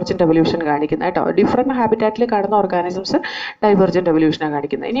കൺവെർജന്റ് എവല്യൂഷൻ കാണിക്കുന്നത് കേട്ടോ. ഡിഫറെൻറ്റ് ഹാബിറ്റാറ്റിൽ കാണുന്ന ഓർഗാനിസംസ് ഡൈവേർജന്റ് എവല്യൂഷനാണ്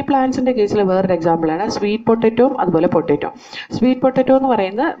കാണിക്കുന്നത്. ഇനി പ്ലാന്റ്സിൻ്റെ കേസിൽ വേറൊരു എക്സാമ്പിളാണ് സ്വീറ്റ് പൊട്ടറ്റോയും അതുപോലെ പൊട്ടറ്റോ. സ്വീറ്റ് പൊട്ടറ്റോ എന്ന്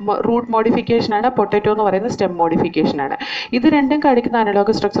പറയുന്നത് റൂട്ട് മോഡിഫിക്കേഷനാണ്, പൊട്ടറ്റോ എന്ന് പറയുന്നത് സ്റ്റെം മോഡിഫിക്കേഷനാണ്. ഇത് രണ്ടും കാണിക്കുന്ന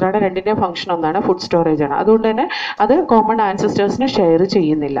അനലോഗസ് സ്ട്രക്ചറാണ്, രണ്ടിൻ്റെ ഫംഗ്ഷൻ ഒന്നാണ്, ഫുഡ് സ്റ്റോറേജ് ആണ്. അതുകൊണ്ട് തന്നെ അത് കോമൺ ആൻസിസ്റ്റേഴ്സിന് ഷെയർ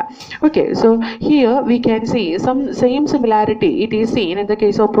ചെയ്യുന്നില്ല. Okay, so here we can see some same similarity it is seen in the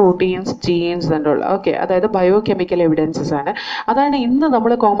case of proteins, jeans and all. Okay, അതായത് ബയോ കെമിക്കൽ എവിഡൻസസ് ആണ്. അതാണ് ഇന്ന്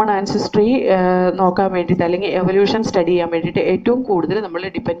നമ്മൾ കോമൺ ആൻസിസ്ട്രി നോക്കാൻ വേണ്ടിയിട്ട് അല്ലെങ്കിൽ എവല്യൂഷൻ സ്റ്റഡി ചെയ്യാൻ വേണ്ടിയിട്ട് ഏറ്റവും കൂടുതൽ നമ്മൾ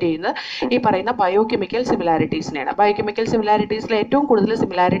ഡിപ്പെൻഡ് ചെയ്യുന്നത് ഈ പറയുന്ന ബയോ കെമിക്കൽ സിമിലാരിറ്റീസിനെയാണ്. ബയോ കെമിക്കൽ സിമിലാരിറ്റീസിൽ ഏറ്റവും കൂടുതൽ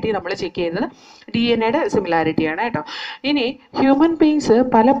സിമിലാരിറ്റി നമ്മൾ ചെക്ക് ചെയ്യുന്നത് DNA-യുടെ സിമിലാരിറ്റിയാണ് കേട്ടോ. ഇനി ഹ്യൂമൻ ബീങ്സ്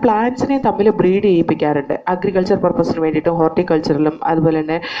പല പ്ലാന്റ്സിനെയും തമ്മിൽ ബ്രീഡ് ചെയ്യിപ്പിക്കാറുണ്ട്, അഗ്രികൾച്ചർ പർപ്പസിന് വേണ്ടിയിട്ടും ഹോർട്ടിക്കൾച്ചറിലും അതുപോലെ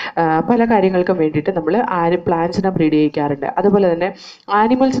തന്നെ പല കാര്യങ്ങൾക്കും വേണ്ടിയിട്ട് നമ്മൾ പ്ലാന്റ്സിനെ ബ്രീഡ് ചെയ്യിക്കാറുണ്ട്. അതുപോലെ തന്നെ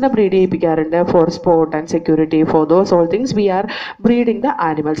ആനിമൽസിനെ breed ചെയ്യിപ്പിക്കാറുണ്ട് four sport and security. For those all things we R breeding the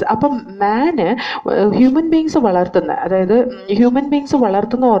animals. അപ്പം മാന് ഹ്യൂമൻ ബീങ്സ് വളർത്തുന്ന, അതായത് ഹ്യൂമൻ ബീങ്സ്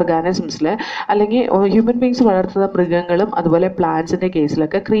വളർത്തുന്ന ഓർഗാനിസംസിൽ അല്ലെങ്കിൽ ഹ്യൂമൻ ബീങ്സ് വളർത്തുന്ന മൃഗങ്ങളും അതുപോലെ പ്ലാന്റ്സിൻ്റെ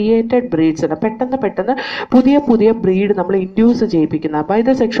കേസിലൊക്കെ ക്രിയേറ്റഡ് ബ്രീഡ്സ് ആണ്. പെട്ടെന്ന് പുതിയ ബ്രീഡ് നമ്മൾ induce ചെയ്യിപ്പിക്കുന്ന by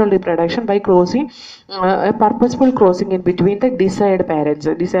the sexual reproduction by crossing, purposeful crossing in between the decide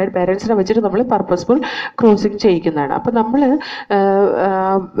പാരൻസിനെ വെച്ചിട്ട് നമ്മൾ പർപ്പസ്ഫുൾ ക്രോസിങ് ചെയ്യിക്കുന്നതാണ്. അപ്പം നമ്മൾ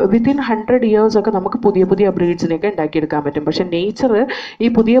വിത്തിൻ 100 years ഒക്കെ നമുക്ക് പുതിയ ബ്രീഡ്സിനെയൊക്കെ ഉണ്ടാക്കിയെടുക്കാൻ പറ്റും. പക്ഷേ നേച്ചർ ഈ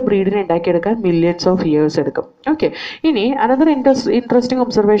പുതിയ ബ്രീഡിനെ ഉണ്ടാക്കിയെടുക്കാൻ millions of years എടുക്കും. ഓക്കെ, ഇനി അനദർ ഇൻട്രസ്റ്റിംഗ്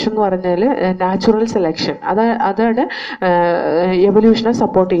ഒബ്സർവേഷൻ എന്ന് പറഞ്ഞാൽ നാച്ചുറൽ സെലക്ഷൻ. അതാണ് എവല്യൂഷനെ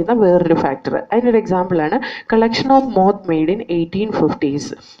സപ്പോർട്ട് ചെയ്യുന്ന വേറൊരു ഫാക്ടർ. അതിനൊരു എക്സാമ്പിളാണ് collection of moth made in 1850s.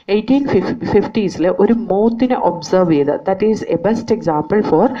 1850s ഒരു മോത്തിനെ ഒബ്സർവ് ചെയ്ത്, that is A best example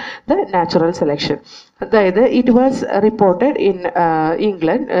for the natural selection. അതായത് it was reported in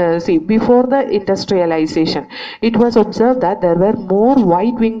England before the industrialisation it was observe that there were more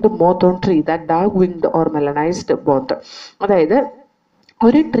white winged moth on tree that dark winged or മെലനൈസ്ഡ് moth. അതായത്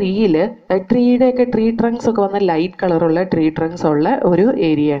ഒരു ട്രീയിൽ ട്രീയുടെയൊക്കെ tree trunks ഒക്കെ വന്ന light കളറുള്ള tree trunks ഉള്ള ഒരു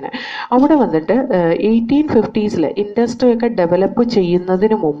ഏരിയയാണ്. അവിടെ വന്നിട്ട് 1850s ഇൻഡസ്ട്രി ഒക്കെ ഡെവലപ്പ്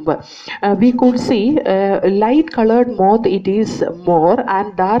ചെയ്യുന്നതിന് മുമ്പ് we could C light coloured moth it is more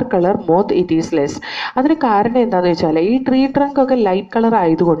and dark colour moth it is less. അതിന് കാരണം എന്താണെന്ന് വെച്ചാൽ ഈ ട്രീ ട്രങ്ക് ഒക്കെ ലൈറ്റ് കളർ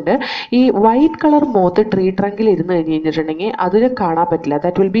ആയതുകൊണ്ട് ഈ വൈറ്റ് കളർ മോത്ത് ട്രീ ട്രങ്കിൽ ഇരുന്ന് കഴിഞ്ഞ് കഴിഞ്ഞിട്ടുണ്ടെങ്കിൽ അതിന് കാണാൻ പറ്റില്ല.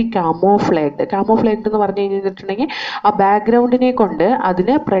 That will be കാമോഫ്ലാഗ്ഡ്. കാമോഫ്ലാഗ്ഡ് എന്ന് പറഞ്ഞു കഴിഞ്ഞിട്ടുണ്ടെങ്കിൽ ആ ബാക്ക്ഗ്രൗണ്ടിനെ കൊണ്ട്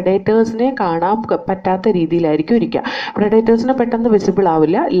അതിന് പ്രെഡേറ്റേഴ്സിനെ കാണാൻ പറ്റാത്ത രീതിയിലായിരിക്കും ഇരിക്കുക. പ്രെഡേറ്റേഴ്സിന് പെട്ടെന്ന് വിസിബിൾ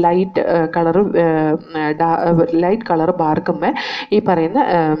ആവില്ല ലൈറ്റ് കളർ ബാർക്കുമ്മേ ഈ പറയുന്ന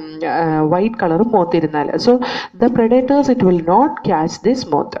white colour മോത്തിരുന്നാൽ. So the predators it will not catch this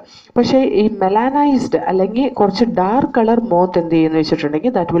moth. പക്ഷേ ഈ മെലാനൈസ്ഡ് അല്ലെങ്കിൽ കുറച്ച് ഡാർക്ക് കളർ മോത്ത് എന്ത് ചെയ്യുന്നു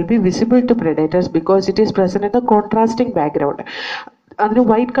വെച്ചിട്ടുണ്ടെങ്കിൽ that will be visible to predators because it is present in the contrasting background. അതിന്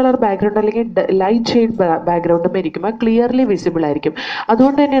വൈറ്റ് കളർ ബാക്ക്ഗ്രൗണ്ട് അല്ലെങ്കിൽ light shade ബാക്ക്ഗ്രൗണ്ടും ഇരിക്കുമ്പോൾ ക്ലിയർലി വിസിബിൾ ആയിരിക്കും.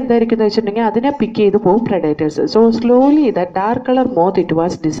 അതുകൊണ്ട് തന്നെ എന്തായിരിക്കും എന്ന് വെച്ചിട്ടുണ്ടെങ്കിൽ അതിനെ പിക്ക് ചെയ്ത് പോകും predators. So slowly the dark colour moth it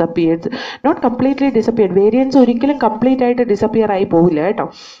was disappeared, not completely disappeared. Variance ഒരിക്കലും കംപ്ലീറ്റ് ആയിട്ട് ഡിസപ്പിയർ ആയി പോവില്ല കേട്ടോ,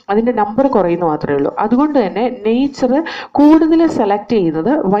 അതിൻ്റെ നമ്പർ കുറയുന്നു മാത്രമേ ഉള്ളൂ. അതുകൊണ്ട് തന്നെ നേച്ചർ കൂടുതൽ സെലക്ട്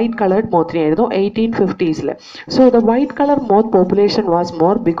ചെയ്യുന്നത് white coloured മോത്തിനെയായിരുന്നു 1850s. So the white colour moth population was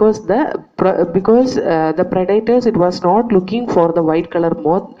more because the predators it was not looking for the white color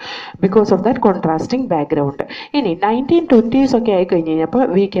moth because of that contrasting background. ഇനി 1920s ഒക്കെ ആയി കഴിഞ്ഞ് കഴിഞ്ഞപ്പോൾ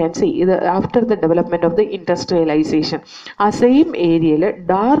we can see ഇത് after the development of the industrialization ആ same ഏരിയയിൽ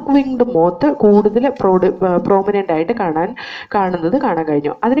dark winged moth കൂടുതൽ prominent ആയിട്ട് കാണാൻ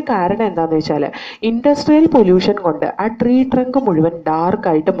കഴിഞ്ഞു. അതിന് കാരണം എന്താണെന്ന് വെച്ചാൽ ഇൻഡസ്ട്രിയൽ പൊല്യൂഷൻ കൊണ്ട് ആ ട്രീ ട്രങ്ക് മുഴുവൻ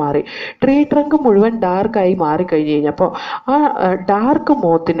ഡാർക്കായിട്ട് മാറി. ട്രീ ട്രങ്ക് മുഴുവൻ ഡാർക്കായി മാറിക്കഴിഞ്ഞ് കഴിഞ്ഞപ്പോൾ ആ ഡാർക്ക്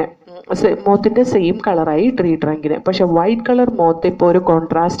മോത്തിൻ്റെ സെയിം കളറായി ട്രീ ട്രങ്കിന്. പക്ഷെ വൈറ്റ് കളർ മോത്ത് ഇപ്പോൾ ഒരു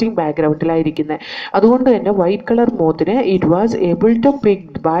കോൺട്രാസ്റ്റിംഗ് ബാക്ക്ഗ്രൗണ്ടിലായിരിക്കുന്നത്. അതുകൊണ്ട് തന്നെ white colour മോത്തിനെ it was able to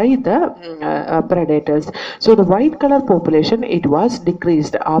picked by the predators. So the white color population it was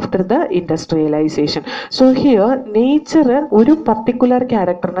decreased after the industrialization. So here nature ഒരു particular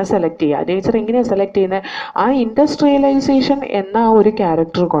ക്യാരക്ടറിനെ select ചെയ്യുക. Nature എങ്ങനെയാണ് select ചെയ്യുന്നത്? ആ ഇൻഡസ്ട്രിയലൈസേഷൻ എന്ന ആ ഒരു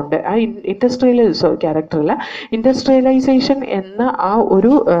ക്യാരക്ടർ കൊണ്ട് ആ ഇൻഡസ്ട്രിയലൈസേഷൻ എന്ന ആ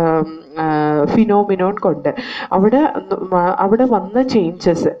ഒരു ഫിനോമിനോൺ കൊണ്ട് അവിടെ വന്ന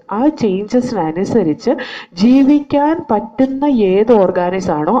ചേഞ്ചസ്, ആ ചേഞ്ചസിനനുസരിച്ച് ജീവിക്കാൻ പറ്റുന്ന ഏത്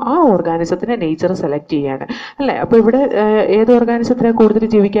ഓർഗാനിസം ആണോ ആ ഓർഗാനിസത്തിനെ നേച്ചർ സെലക്ട് ചെയ്യാണ് അല്ലേ. അപ്പോൾ ഇവിടെ ഏത് ഓർഗാനിസത്തിനാണ് കൂടുതൽ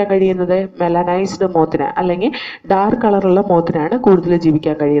ജീവിക്കാൻ കഴിയുന്നത്? മെലനൈസ്ഡ് മോത്തിന് അല്ലെങ്കിൽ ഡാർക്ക് കളറുള്ള മോത്തിനാണ് കൂടുതൽ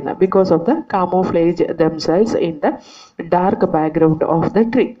ജീവിക്കാൻ കഴിയുന്നത് because of the കാമോഫ്ലേജ് themselves in the dark background of the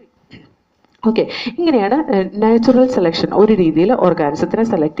tree. Okay, ഇങ്ങനെയാണ് നാച്ചുറൽ സെലക്ഷൻ ഒരു രീതിയിൽ ഓർഗാനിസത്തിനെ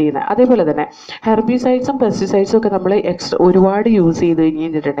സെലക്ട് ചെയ്യുന്നത്. അതേപോലെ തന്നെ ഹെർബിസൈഡ്സും പെസ്റ്റിസൈഡ്സും ഒക്കെ നമ്മൾ ഒരുപാട് യൂസ് ചെയ്ത്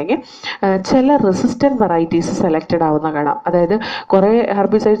കഴിഞ്ഞിട്ടുണ്ടെങ്കിൽ ചില റെസിസ്റ്റൻറ്റ് വെറൈറ്റീസ് സെലക്റ്റഡ് ആവുന്ന കാണാം. അതായത് കുറേ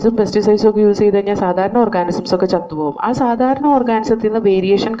ഹെർബിസൈഡ്സും പെസ്റ്റിസൈഡ്സും ഒക്കെ യൂസ് ചെയ്ത് കഴിഞ്ഞാൽ സാധാരണ ഓർഗാനിസംസ് ഒക്കെ ചത്തുപോകും. ആ സാധാരണ ഓർഗാനിസത്തിൽ നിന്ന്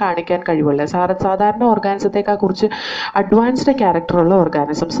വേരിയേഷൻ കാണിക്കാൻ കഴിവുള്ള സാധാരണ ഓർഗാനിസത്തേക്കാൾ കുറിച്ച് അഡ്വാൻസ്ഡ് ക്യാരക്ടറുള്ള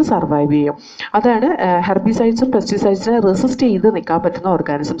ഓർഗാനിസംസ് സർവൈവ് ചെയ്യും. അതാണ് ഹെർബിസൈഡ്സും പെസ്റ്റിസൈഡ്സിനെ റെസിസ്റ്റ് ചെയ്ത് നിൽക്കാൻ പറ്റുന്ന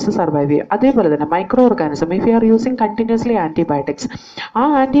ഓർഗാനിസംസ് സർവൈവ് ചെയ്യും. അതേപോലെ തന്നെ micro organism if you are using continuously antibiotics, ആ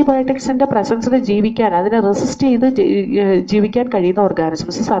ആൻറ്റിബയോട്ടിക്സിൻ്റെ പ്രസൻസിൽ ജീവിക്കാൻ, അതിനെ റെസിസ്റ്റ് ചെയ്ത് ജീവിക്കാൻ കഴിയുന്ന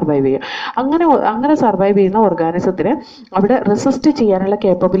ഓർഗാനിസംസ് സർവൈവ് ചെയ്യും. അങ്ങനെ സർവൈവ് ചെയ്യുന്ന ഓർഗാനിസത്തിന് അവിടെ റെസിസ്റ്റ് ചെയ്യാനുള്ള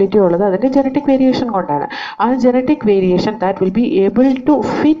കേപ്പബിലിറ്റി ഉള്ളത് അതിൻ്റെ ജനറ്റിക് വേരിയേഷൻ കൊണ്ടാണ്. ആ genetic variation that will be able to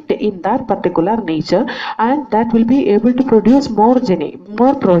fit in that particular nature and that will be able to produce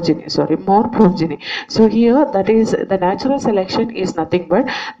more progeny. So here that is the natural selection is nothing but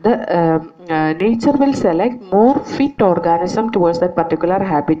the nature will select more fit organism towards that particular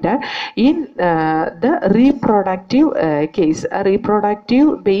habitat in the reproductive case, reproductive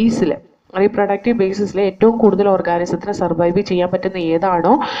ബേസിസിൽ ഏറ്റവും കൂടുതൽ ഓർഗാനിസത്തിന് survive ചെയ്യാൻ പറ്റുന്ന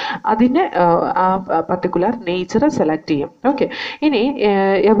ഏതാണോ അതിന് ആ particular nature select ചെയ്യും. Okay, ഇനി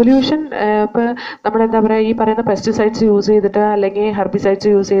evolution ഇപ്പോൾ നമ്മളെന്താ പറയുക, ഈ പറയുന്ന പെസ്റ്റിസൈഡ്സ് യൂസ് ചെയ്തിട്ട് അല്ലെങ്കിൽ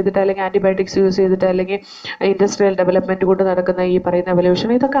ഹെർബിസൈഡ്സ് യൂസ് ചെയ്തിട്ട് അല്ലെങ്കിൽ ആൻറ്റിബയോട്ടിക്സ് യൂസ് ചെയ്തിട്ട് അല്ലെങ്കിൽ ഇൻഡസ്ട്രിയൽ ഡെവലപ്മെൻറ്റ് കൊണ്ട് നടക്കുന്ന ഈ പറയുന്ന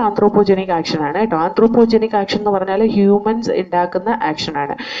എവല്യൂഷൻ ഇതൊക്കെ ആന്ത്രോപോജനിക് ആക്ഷനാണ് കേട്ടോ. ആന്ത്രോപോജനിക് ആക്ഷൻ എന്ന് പറഞ്ഞാൽ ഹ്യൂമൻസ് ഉണ്ടാക്കുന്ന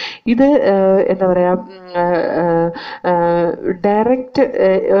ആക്ഷനാണ്. ഇത് എന്താ പറയുക, ഡയറക്റ്റ്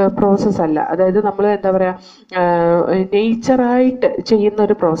പ്രോസസ്സ് അല്ല. അതായത് നമ്മൾ എന്താ പറയുക, നേച്ചറായിട്ട് ചെയ്യുന്ന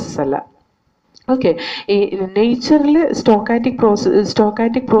ഒരു പ്രോസസ്സല്ല. ഓക്കെ. ഈ നേച്ചറിൽ സ്റ്റോക്കാറ്റിക്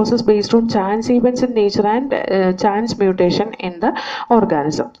process based on chance events in nature and chance mutation in the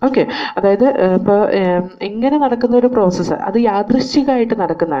organism. Okay, അതായത് ഇപ്പോൾ ഇങ്ങനെ നടക്കുന്ന ഒരു പ്രോസസ്സ് അത് യാദൃശ്ചികമായിട്ട്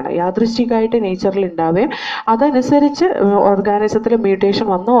നടക്കുന്നതാണ്. യാദൃശ്ചികമായിട്ട് നേച്ചറിൽ ഉണ്ടാവുകയും അതനുസരിച്ച് ഓർഗാനിസത്തിൽ മ്യൂട്ടേഷൻ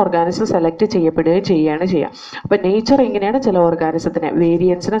വന്ന ഓർഗാനിസം സെലക്ട് ചെയ്യപ്പെടുകയും ചെയ്യുക. അപ്പം നേച്ചർ എങ്ങനെയാണ് ചില ഓർഗാനിസത്തിനെ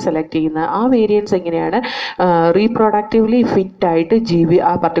വേരിയൻസിനെ സെലക്ട് ചെയ്യുന്നത്, ആ വേരിയൻസ് എങ്ങനെയാണ് റീപ്രൊഡക്റ്റീവ്ലി ഫിറ്റ് ആയിട്ട്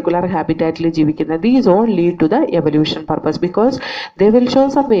ആ പർട്ടിക്കുലർ ഹാബിറ്റാറ്റിൽ ജീവിക്കുന്നത്. These all lead to the evolution purpose because they will show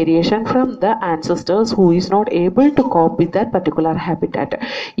some variation from the ancestors who is not able to cope with that particular habitat.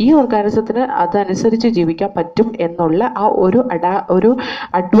 ഈ ഓർഗാനിസത്തിന് അതനുസരിച്ച് ജീവിക്കാൻ പറ്റും എന്നുള്ള ആ ഒരു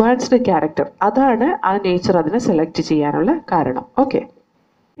അഡ്വാൻസ്ഡ് ക്യാരക്ടർ, അതാണ് ആ നേച്ചർ അതിനെ സെലക്ട് ചെയ്യാനുള്ള കാരണം. ഓക്കെ.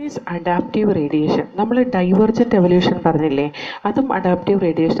 അഡാപ്റ്റീവ് റേഡിയേഷൻ, നമ്മൾ ഡൈവർജൻറ്റ് എവല്യൂഷൻ പറഞ്ഞില്ലേ, അതും അഡാപ്റ്റീവ്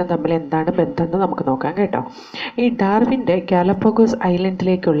റേഡിയേഷനും തമ്മിൽ എന്താണ് ബന്ധമെന്ന് നമുക്ക് നോക്കാം കേട്ടോ. ഈ ഡാർവിൻ്റെ ഗാലപ്പഗോസ്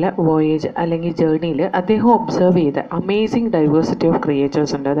ഐലൻഡിലേക്കുള്ള വോയേജ് അല്ലെങ്കിൽ ജേർണിയിൽ അദ്ദേഹം ഒബ്സർവ് ചെയ്ത അമേസിങ് ഡൈവേഴ്സിറ്റി ഓഫ്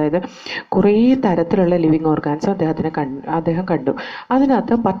ക്രിയേച്ചേഴ്സ് ഉണ്ട്. അതായത് കുറേ തരത്തിലുള്ള ലിവിങ് ഓർഗാൻസ് അദ്ദേഹം കണ്ടു.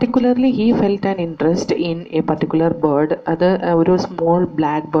 അതിനകത്ത് particularly he felt an interest in A particular bird. അത് ഒരു സ്മോൾ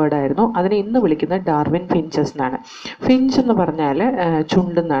ബ്ലാക്ക് ബേർഡ് ആയിരുന്നു. അതിനെ ഇന്ന് വിളിക്കുന്നത് ഡാർവിൻ ഫിഞ്ചസ് എന്നാണ്. ഫിഞ്ച് എന്ന് പറഞ്ഞാൽ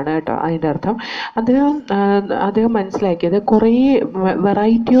ചുണ്ടെന്നാണ് കേട്ടോ അതിൻ്റെ അർത്ഥം. അദ്ദേഹം മനസ്സിലാക്കിയത് കുറേ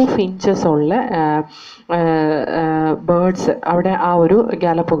വെറൈറ്റി ഓഫ് ഫിഞ്ചസ് ഉള്ള ബേർഡ്സ് അവിടെ ആ ഒരു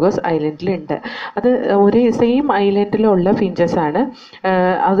ഗാലപ്പഗോസ് ഐലൻഡിലുണ്ട്. അത് ഒരേ സെയിം ഐലൻഡിലുള്ള ഫിഞ്ചസ് ആണ്.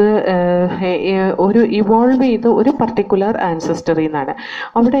 അത് ഒരു ഇവോൾവ് ചെയ്ത് ഒരു പർട്ടിക്കുലർ ആൻസസ്റ്ററിൽ നിന്നാണ്.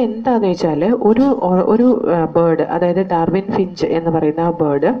 അവിടെ എന്താണെന്ന് വെച്ചാൽ ഒരു ബേർഡ്, അതായത് ഡാർവിൻ ഫിഞ്ച് എന്ന് പറയുന്ന ആ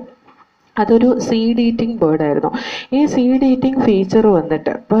ബേർഡ് അതൊരു സീഡ് ഈറ്റിംഗ് ബേർഡായിരുന്നു. ഈ സീഡ് ഈറ്റിംഗ് ഫീച്ചർ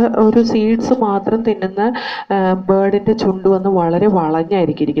വന്നിട്ട് ഇപ്പോൾ ഒരു സീഡ്സ് മാത്രം തിന്നുന്ന ബേർഡിൻ്റെ ചുണ്ട് വന്ന് വളരെ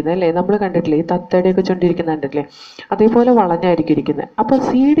വളഞ്ഞായിരിക്കും ഇരിക്കുന്നത് അല്ലേ, നമ്മൾ കണ്ടിട്ടില്ലേ ഈ തത്തയുടെയൊക്കെ ചുണ്ടിരിക്കുന്ന കണ്ടിട്ടില്ലേ, അതേപോലെ വളഞ്ഞായിരിക്കും ഇരിക്കുന്നത്. അപ്പോൾ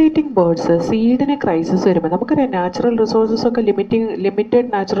സീഡ് ഈറ്റിംഗ് ബേർഡ്സ് സീഡിന് ക്രൈസിസ് വരുമ്പോൾ നമുക്കറിയാം നാച്ചുറൽ റിസോഴ്സസ് ഒക്കെ ലിമിറ്റഡ്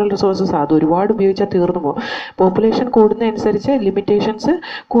നാച്ചുറൽ റിസോഴ്സസ്, അത് ഒരുപാട് ഉപയോഗിച്ചാൽ തീർന്നു പോകും. പോപ്പുലേഷൻ കൂടുന്നതനുസരിച്ച് ലിമിറ്റേഷൻസ്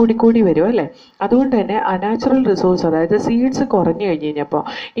കൂടിക്കൂടി വരും അല്ലേ. അതുകൊണ്ട് തന്നെ അനാച്ചുറൽ റിസോഴ്സ്, അതായത് സീഡ്സ് കുറഞ്ഞു കഴിഞ്ഞപ്പോൾ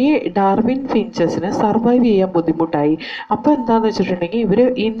ഈ ഡാർവിൻ ഫിഞ്ചസിന് സർവൈവ് ചെയ്യാൻ ബുദ്ധിമുട്ടായി. അപ്പോൾ എന്താണെന്ന് വെച്ചിട്ടുണ്ടെങ്കിൽ ഇവർ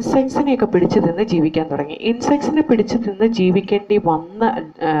ഇൻസെക്ട്സിനെയൊക്കെ പിടിച്ച് തിന്ന് ജീവിക്കാൻ തുടങ്ങി. ഇൻസെക്ട്സിനെ പിടിച്ച് തിന്ന് ജീവിക്കേണ്ടി വന്ന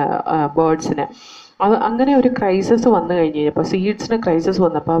ബേർഡ്സിന് അങ്ങനെ ഒരു ക്രൈസിസ് വന്നു കഴിഞ്ഞപ്പോൾ സീഡ്സിന് ക്രൈസിസ്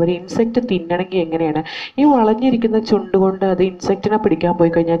വന്നപ്പോൾ അവർ ഇൻസെക്റ്റ് തിന്നണമെങ്കിൽ എങ്ങനെയാണ്, ഈ വളഞ്ഞിരിക്കുന്ന ചുണ്ട് കൊണ്ട് അത് ഇൻസെക്റ്റിനെ പിടിക്കാൻ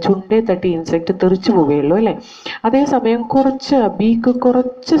പോയി കഴിഞ്ഞാൽ ചുണ്ടേ തട്ടി ഇൻസെക്റ്റ് തെറിച്ചു പോവുകയുള്ളൂ അല്ലേ. അതേസമയം ബീക്ക്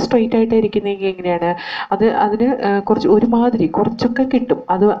കുറച്ച് സ്ട്രെയിറ്റ് ആയിട്ട് ഇരിക്കുന്നെങ്കിൽ എങ്ങനെയാണ്, അതിന് കുറച്ചൊക്കെ കിട്ടും.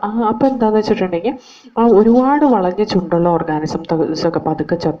 അപ്പോൾ എന്താണെന്ന് വെച്ചിട്ടുണ്ടെങ്കിൽ ആ ഒരുപാട് വളഞ്ഞ ചുണ്ടുള്ള ഓർഗാനിസംസ് ഒക്കെ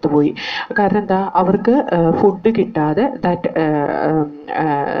പതുക്കെ ചത്തുപോയി. കാരണം എന്താ, അവർക്ക് ഫുഡ് കിട്ടാതെ that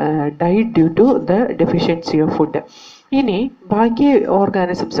died due to the deficiency of food. ഇനി ബാക്കി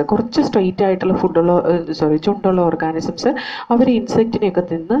ഓർഗാനിസംസ് കുറച്ച് സ്ട്രെയിറ്റ് ആയിട്ടുള്ള ചുണ്ടുള്ള ഓർഗാനിസംസ് അവർ ഇൻസെക്റ്റിനെയൊക്കെ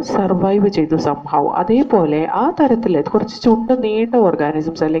തിന്ന് സർവൈവ് ചെയ്തു സംഭവം. അതേപോലെ ആ തരത്തിൽ കുറച്ച് ചുണ്ട് നീണ്ട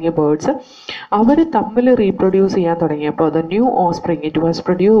ഓർഗാനിസംസ് അല്ലെങ്കിൽ ബേർഡ്സ് അവർ തമ്മിൽ റീപ്രൊഡ്യൂസ് ചെയ്യാൻ തുടങ്ങിയപ്പോൾ the new offspring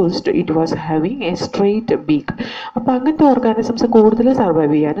it was having A straight beak. അപ്പോൾ അങ്ങനത്തെ ഓർഗാനിസംസ് കൂടുതൽ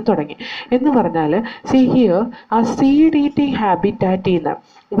സർവൈവ് ചെയ്യാനും തുടങ്ങി. എന്ന് പറഞ്ഞാൽ ഹിയർ ആ സീഡ് ഈറ്റിംഗ് ഹാബിറ്റാറ്റിൽ നിന്ന്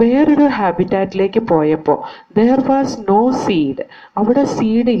വേറൊരു ഹാബിറ്റാറ്റിലേക്ക് പോയപ്പോൾ ദെയർ വാസ് നോ സീഡ്, അവിടെ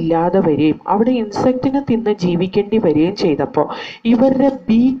സീഡ് ഇല്ലാതെ വരികയും അവിടെ ഇൻസെക്റ്റിനെ തിന്ന് ജീവിക്കേണ്ടി വരികയും ചെയ്തപ്പോൾ ഇവരുടെ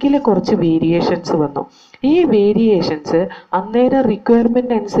ബീക്കിൽ കുറച്ച് വേരിയേഷൻസ് വന്നു. ഈ വേരിയേഷൻസ് അന്നേരം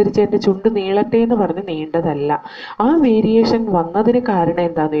റിക്വയർമെൻ്റ് അനുസരിച്ച് എൻ്റെ ചുണ്ട് നീളട്ടെ എന്ന് പറഞ്ഞ് നീണ്ടതല്ല. ആ വേരിയേഷൻ വന്നതിന് കാരണം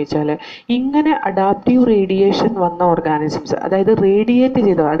എന്താണെന്ന് വെച്ചാൽ ഇങ്ങനെ അഡാപ്റ്റീവ് റേഡിയേഷൻ വന്ന ഓർഗാനിസംസ്, അതായത് റേഡിയേറ്റ്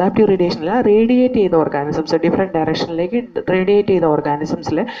ചെയ്ത ഓർഗാനിസംസ് ഡിഫറെൻറ്റ് ഡയറക്ഷനിലേക്ക് റേഡിയേറ്റ് ചെയ്ത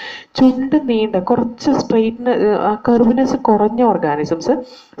ഓർഗാനിസംസിൽ ചുണ്ട് നീണ്ട കുറച്ച് കർവ്നെസ് കുറഞ്ഞ ഓർഗാനിസംസ്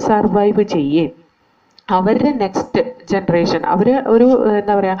സർവൈവ് ചെയ്യേ അവരുടെ നെക്സ്റ്റ് ജനറേഷൻ ഒരു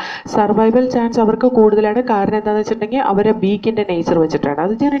എന്താ പറയുക സർവൈവൽ ചാൻസ് അവർക്ക് കൂടുതലാണ്. കാരണം എന്താണെന്ന് വെച്ചിട്ടുണ്ടെങ്കിൽ അവരെ ബീക്കിൻ്റെ നേച്ചർ വെച്ചിട്ടാണ്,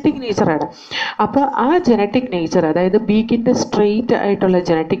 അത് ജനറ്റിക് നേച്ചറാണ്. അപ്പോൾ ആ ജനറ്റിക് നേച്ചർ, അതായത് ബീക്കിൻ്റെ സ്ട്രെയിറ്റ് ആയിട്ടുള്ള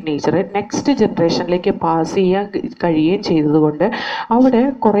ജനറ്റിക് നേച്ചർ നെക്സ്റ്റ് ജനറേഷനിലേക്ക് പാസ് ചെയ്യാൻ കഴിയുകയും ചെയ്തതുകൊണ്ട് അവിടെ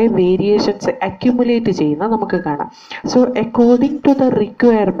കുറേ വേരിയേഷൻസ് അക്യുമുലേറ്റ് ചെയ്യുന്ന നമുക്ക് കാണാം. So according to the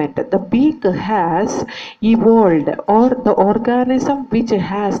requirement the beak has evolved or the organism which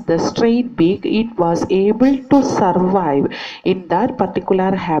has the straight beak it was able to survive in that particular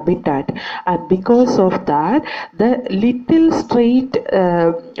habitat, and because of that the little straight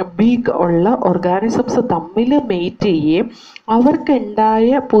beak ഉള്ള organisms തമ്മിൽ mate ചെയ്യുകയും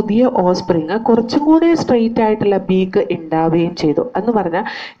അവർക്കുണ്ടായ പുതിയ offspring കുറച്ചും കൂടി straight ആയിട്ടുള്ള beak ഉണ്ടാവുകയും ചെയ്തു എന്ന് പറഞ്ഞാൽ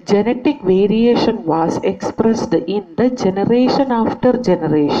genetic variation was expressed in the generation after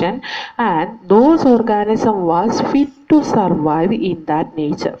generation and those organism was fit to survive in that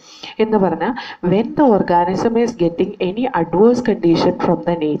nature. എന്ന് പറഞ്ഞാൽ when the organism is getting any adverse condition from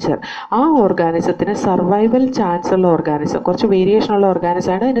the nature, ആ ഓർഗാനിസത്തിന് survival chance ഉള്ള organism, കുറച്ച് variation ഉള്ള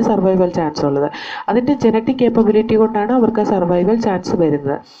ഓർഗാനിസമാണ് അതിന് survival chance ഉള്ളത്. അതിൻ്റെ genetic capability കൊണ്ടാണ് അവർക്ക് സർവൈവൽ ചാൻസ്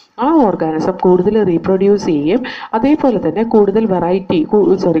വരുന്നത്. ആ ഓർഗാനിസം കൂടുതൽ റീപ്രൊഡ്യൂസ് ചെയ്യുകയും അതേപോലെ തന്നെ കൂടുതൽ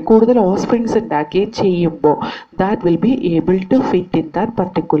കൂടുതൽ ഓസ്പ്രിങ്സ് ഉണ്ടാക്കുകയും ചെയ്യുമ്പോൾ that will be able to fit in that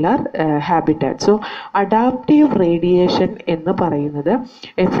particular habitat. So adaptive radiation എന്ന് പറയുന്നത്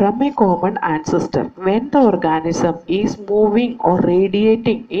from A common ancestor when the organism is moving or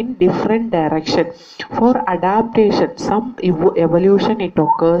radiating in different direction four adaptation some evolution it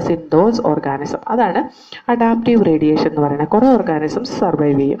occurs in those organism. അതാണ് adaptive radiation എന്ന് പറയുന്നത്. കുറേ organisms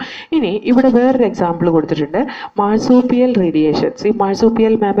survive ചെയ്യും. ഇനി ഇവിടെ വേറൊരു എക്സാമ്പിൾ കൊടുത്തിട്ടുണ്ട്, മാർസൂപ്പിയൽ റേഡിയേഷൻസ്. ഈ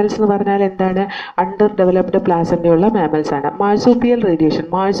മാർസൂപ്പിയൽ മാമൽസ് എന്ന് പറഞ്ഞാൽ എന്താണ്? അണ്ടർ ഡെവലപ്ഡ് പ്ലാസൻ്റെയുള്ള മാമൽസ് ആണ്. മാർസൂപ്പിയൽ റേഡിയേഷൻ,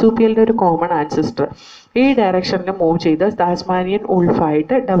 മാർസൂപ്പിയലിൻ്റെ ഒരു കോമൺ ആൻസിസ്റ്റർ ഈ ഡയറക്ഷനിൽ മൂവ് ചെയ്ത് ടാസ്മാനിയൻ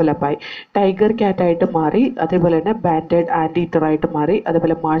ഉൾഫായിട്ട് ഡെവലപ്പായി, ടൈഗർ ക്യാറ്റായിട്ട് മാറി, അതേപോലെ തന്നെ ബാൻഡഡ് ആൻറ്റീറ്ററായിട്ട് മാറി,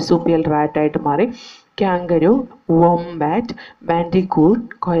 അതേപോലെ മാർസൂപ്പിയൽ റാറ്റായിട്ട് മാറി, kangaroo, wombat, bandicoot,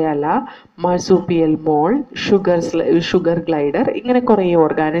 koala, marsupial mole, sugar glider, ഇങ്ങനെ കുറേ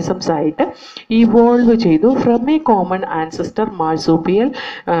ഓർഗാനിസംസ് ആയിട്ട് ഇവോൾവ് ചെയ്തു from A common ancestor മാർസൂപ്പിയൽ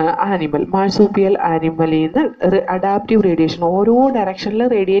animal. മാർസൂപ്പിയൽ ആനിമലിൽ നിന്ന് അഡാപ്റ്റീവ് റേഡിയേഷൻ ഓരോ ഡയറക്ഷനിൽ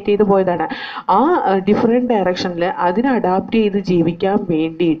റേഡിയേറ്റ് ചെയ്ത് പോയതാണ്. ആ ഡിഫറെൻറ്റ് ഡയറക്ഷനിൽ അതിനെ അഡാപ്റ്റ് ചെയ്ത് ജീവിക്കാൻ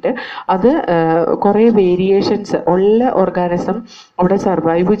വേണ്ടിയിട്ട് അത് കുറേ വേരിയേഷൻസ് ഉള്ള ഓർഗാനിസം അവിടെ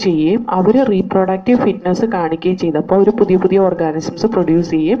സർവൈവ് ചെയ്യുകയും അവർ റീപ്രൊഡക്റ്റീവ് ഫിറ്റ്നസ് കാണിക്കുകയും ചെയ്തപ്പോൾ അവർ പുതിയ പുതിയ ഓർഗാനിസംസ്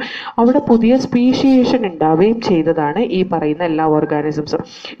പ്രൊഡ്യൂസ് ചെയ്യുകയും അവിടെ പുതിയ സ്പീഷിയേഷൻ ഉണ്ടാവുകയും ചെയ്തതാണ് ഈ പറയുന്ന എല്ലാ ഓർഗാനിസംസും.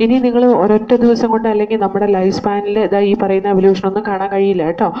 ഇനി നിങ്ങൾ ഒരൊറ്റ ദിവസം കൊണ്ട് അല്ലെങ്കിൽ നമ്മുടെ ലൈഫ് സ്പാനിൽ ഇതാ ഈ പറയുന്ന എവല്യൂഷൻ ഒന്നും കാണാൻ കഴിയില്ല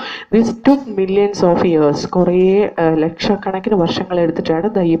കേട്ടോ. This took millions of years, കുറേ ലക്ഷക്കണക്കിന് വർഷങ്ങൾ എടുത്തിട്ടാണ്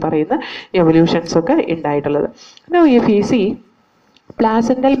ഇതാ ഈ പറയുന്ന എവല്യൂഷൻസ് ഒക്കെ ഉണ്ടായിട്ടുള്ളത്. if you see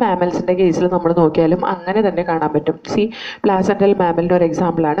പ്ലാസെൻ്റൽ മാമൽസിൻ്റെ കേസിൽ നമ്മൾ നോക്കിയാലും അങ്ങനെ തന്നെ കാണാൻ പറ്റും. പ്ലാസെൻ്റൽ മാമലിൻ്റെ ഒരു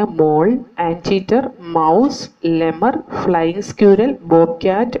എക്സാമ്പിളാണ് മോൾ, ആൻറ്റീറ്റർ, mouse, lemur, flying squirrel,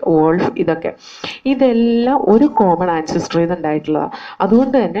 ബോബ്ക്യാറ്റ്, wolf. ഇതെല്ലാം ഒരു കോമൺ ആൻസിസ്റ്ററിൽ നിന്ന് ഉണ്ടായിട്ടുള്ളതാണ്.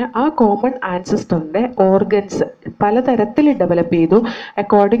 അതുകൊണ്ട് തന്നെ ആ കോമൺ ആൻസിസ്റ്ററിൻ്റെ ഓർഗൻസ് പലതരത്തിൽ ഡെവലപ്പ് ചെയ്തു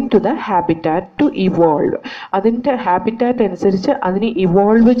according to the habitat to evolve. അതിൻ്റെ ഹാബിറ്റാറ്റ് അനുസരിച്ച് അതിന്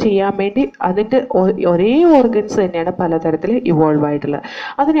ഇവോൾവ് ചെയ്യാൻ വേണ്ടി അതിൻ്റെ ഒരേ ഓർഗൻസ് തന്നെയാണ് പലതരത്തിൽ ഇവോൾവ് ആയിട്ടുള്ളത്.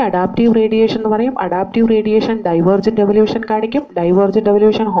 അതിന് അഡാപ്റ്റീവ് റേഡിയേഷൻ എന്ന് പറയും. അഡാപ്റ്റീവ് റേഡിയേഷൻ ഡൈവേർജന്റ് എവല്യൂഷൻ കാണിക്കും, ഡൈവേർജന്റ്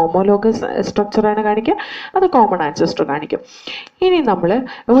എവല്യൂഷൻ ഹോമോലോഗസ് സ്ട്രക്ചറാണ് കാണിക്കുക, അത് കോമൺ ആൻസസ്റ്റർ കാണിക്കും. ഇനി നമ്മൾ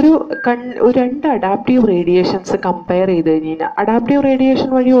ഒരു രണ്ട് അഡാപ്റ്റീവ് റേഡിയേഷൻസ് കമ്പയർ ചെയ്ത് കഴിഞ്ഞ് കഴിഞ്ഞാൽ, അഡാപ്റ്റീവ് റേഡിയേഷൻ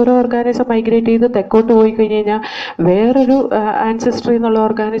വഴി ഓരോ ഓർഗാനിസം മൈഗ്രേറ്റ് ചെയ്ത് തെക്കോട്ട് പോയി കഴിഞ്ഞ് കഴിഞ്ഞാൽ വേറൊരു ആൻസസ്ട്രിയിൽ നിന്നുള്ള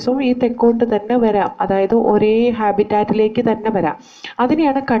ഓർഗാനിസവും ഈ തെക്കോട്ട് തന്നെ വരാം, അതായത് ഒരേ ഹാബിറ്റാറ്റിലേക്ക് തന്നെ വരാം.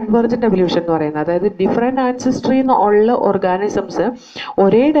 അതിനെയാണ് കൺവെർജന്റ് എവല്യൂഷൻ എന്ന് പറയുന്നത്. അതായത് ഡിഫറെൻറ്റ് ആൻസസ്ട്രിയിൽ നിന്നുള്ള ഓർഗാനിസംസ്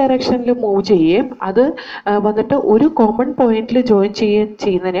ഒരേ ഡയറക്ഷനിൽ മൂവ് ചെയ്യുകയും അത് വന്നിട്ട് ഒരു കോമൺ പോയിന്റിൽ ജോയിൻ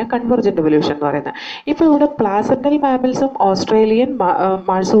ചെയ്യുന്നതിനെയാണ് കൺവെർജന്റ് എവല്യൂഷൻ എന്ന് പറയുന്നത്. ഇപ്പോൾ ഇവിടെ പ്ലാസെന്റൽ മാമൽസും ഓസ്ട്രേലിയൻ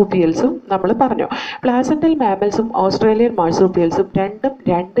മാർസൂപ്പിയൽസും നമ്മൾ പറഞ്ഞു. പ്ലാസെന്റൽ മാമൽസും ഓസ്ട്രേലിയൻ മാർസൂപ്പിയൽസും രണ്ടും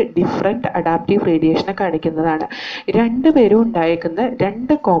രണ്ട് ഡിഫറെൻറ്റ് അഡാപ്റ്റീവ് റേഡിയേഷനെ കാണിക്കുന്നതാണ്. രണ്ടുപേരും ഉണ്ടായേക്കുന്ന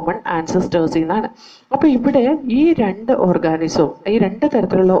രണ്ട് കോമൺ ആൻസസ്റ്റേഴ്സിൽ നിന്നാണ്. അപ്പോൾ ഇവിടെ ഈ രണ്ട് ഓർഗാനിസവും ഈ രണ്ട്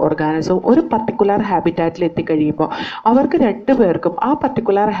തരത്തിലുള്ള ഓർഗാനിസവും ഒരു പർട്ടിക്കുലർ ഹാബിറ്റാറ്റിൽ എത്തിക്കഴിയുമ്പോൾ അവർക്ക് രണ്ടുപേർക്കും ആ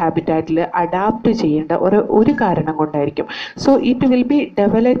പർട്ടിക്കുലർ ഹാബിറ്റാറ്റിൽ അഡാപ്റ്റ് ചെയ്യേണ്ട ഒരു കാരണം കൊണ്ടായിരിക്കും. So it will be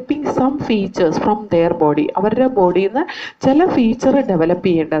developing some features from there body. അവരുടെ ബോഡിയിൽ നിന്ന് ചില ഫീച്ചർ ഡെവലപ്പ്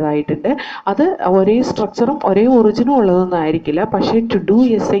ചെയ്യേണ്ടതായിട്ടുണ്ട്. അത് ഒരേ സ്ട്രക്ചറും ഒരേ ഒറിജിനും ഉള്ളതൊന്നും ആയിരിക്കില്ല. പക്ഷേ to do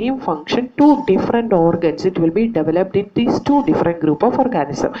A same function to different organs it will be developed in these two different group of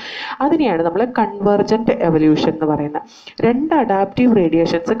organism. അതിനെയാണ് നമ്മൾ കൺവെർജന്റ് എവല്യൂഷൻ എന്ന് പറയുന്നത്. രണ്ട് അഡാപ്റ്റീവ്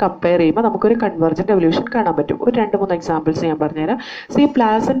റേഡിയേഷൻസ് കമ്പയർ ചെയ്യുമ്പോൾ നമുക്കൊരു കൺവെർജന്റ് എവല്യൂഷൻ കാണാൻ പറ്റും. ഒരു 2-3 എക്സാമ്പിൾസ് ഞാൻ പറഞ്ഞുതരാം.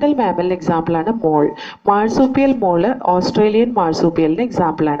 പ്ലാസെന്റൽ മാമലിൻ്റെ എക്സാമ്പിളാണ് മോൾ. മാർസൂപ്പിയൽ മോള് ഓസ്ട്രേലിയൻ മാർസൂപ്പിയലിൻ്റെ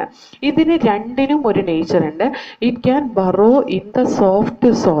എക്സാമ്പിളാണ്. ഇതിന് രണ്ടിനും ഒരു നേച്ചർ ഉണ്ട്. It can Burrow in the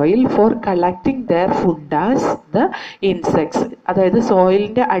soft soil for collecting there food as the insects. അതായത്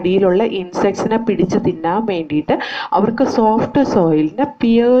സോയിലിൻ്റെ അടിയിലുള്ള ഇൻസെക്ട്സിനെ പിടിച്ച് തിന്നാൻ വേണ്ടിയിട്ട് അവർക്ക് സോഫ്റ്റ് സോയിലിനെ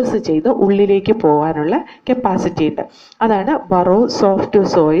പിയേഴ്സ് ചെയ്ത് ഉള്ളിലേക്ക് പോകാനുള്ള കപ്പാസിറ്റി ഉണ്ട്. അതാണ് ബറോ സോഫ്റ്റ്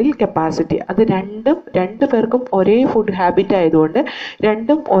സോയിൽ കപ്പാസിറ്റി. അത് രണ്ടു പേർക്കും ഒരേ ഫുഡ് ഹാബിറ്റ് ആയതുകൊണ്ട്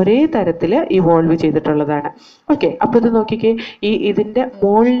രണ്ടും ഒരേ തരത്തിൽ ഇവോൾവ് ചെയ്തിട്ടുള്ളതാണ്. ഓക്കെ, അപ്പോൾ ഇത് നോക്കിക്കേ, ഇതിൻ്റെ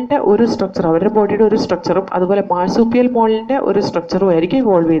മോളിൻ്റെ ഒരു സ്ട്രക്ചർ, അവരുടെ ബോഡിയുടെ ഒരു സ്ട്രക്ചറും അതുപോലെ മാർസൂപ്പിയൽ മോളിൻ്റെ ഒരു സ്ട്രക്ചറും ആയിരിക്കും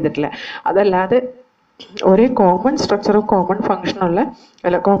ഇവോൾവ് ചെയ്തിട്ടുള്ളത്. അതല്ലാതെ ഒരേ കോമൺ സ്ട്രക്ചറും കോമൺ ഫംഗ്ഷനുള്ള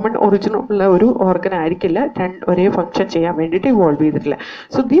അല്ല കോമൺ ഒറിജിനുള്ള ഒരു ഓർഗൻ ആയിരിക്കില്ല ഒരേ ഫംഗ്ഷൻ ചെയ്യാൻ വേണ്ടിയിട്ട് ഇവോൾവ് ചെയ്തിട്ടില്ല.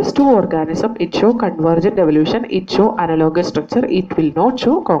 So these two organism it show convergent evolution, it show analogous structure, it will not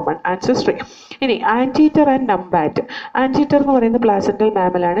show common ancestry. ഇനി ആൻറ്റീറ്റർ ആൻഡ് നംബാറ്റ്. ആൻറ്റീറ്റർ എന്ന് പറയുന്നത് പ്ലാസന്റൽ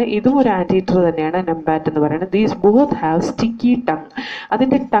മാമലാണ്, ഇതും ഒരു ആൻറ്റീറ്റർ തന്നെയാണ്. നംബാറ്റ് എന്ന് പറയുന്നത് these both have sticky tongue.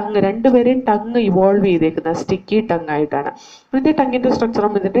 അതിൻ്റെ ടങ് രണ്ടുപേരെയും ടങ് ഇവോൾവ് ചെയ്തേക്കുന്ന സ്റ്റിക്കി ടങ് ആയിട്ടാണ്. ഇതിൻ്റെ ടങ്ങിൻ്റെ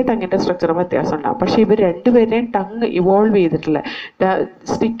സ്ട്രക്ചറും ഇതിൻ്റെ ടങ്ങിൻ്റെ സ്ട്രക്ചറും വ്യത്യാസം ഉണ്ടാകും. പക്ഷേ ഇവർ രണ്ടുപേരെയും ടങ് ഇവോൾവ് ചെയ്തിട്ടില്ല,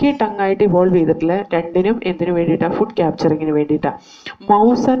 സ്റ്റിക്കി ടങ് ആയിട്ട് ഇവോൾവ് ചെയ്തിട്ടില്ല. രണ്ടിനും എന്തിനു വേണ്ടിയിട്ടാണ്? ഫുഡ് ക്യാപ്ചറിങ്ങിന് വേണ്ടിയിട്ടാണ്.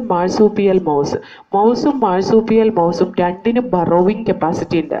 Mouse and മാഴ്സൂപ്പിയൽ mouse. മൗസും മാഴ്സൂപ്പിയൽ മൗസും രണ്ടിനും ബറോവിങ്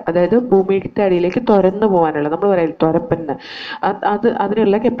കപ്പാസിറ്റി ഉണ്ട്. അതായത് ഭൂമിയുടെ അടിയിലേക്ക് തുരന്നു പോകാനുള്ള, നമ്മൾ പറയുന്നത് തുരപ്പന്,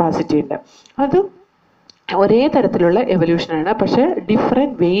 അതിനുള്ള കപ്പാസിറ്റി ഉണ്ട്. അത് ഒരേ തരത്തിലുള്ള എവല്യൂഷനാണ്, പക്ഷേ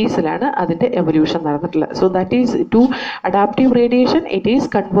ഡിഫറെൻറ്റ് വേസിലാണ് അതിൻ്റെ എവല്യൂഷൻ നടന്നിട്ടുള്ളത്. So that is to adaptive radiation, it is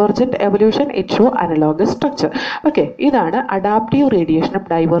convergent evolution, it show analogous structure. Okay, ഇതാണ് അഡാപ്റ്റീവ് റേഡിയേഷനും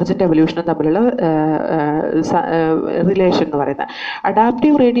ഡൈവേർജൻറ്റ് എവല്യൂഷനും തമ്മിലുള്ള റിലേഷൻ എന്ന് പറയുന്നത്.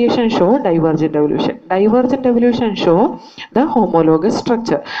 Adaptive radiation show divergent evolution, divergent evolution show the homologous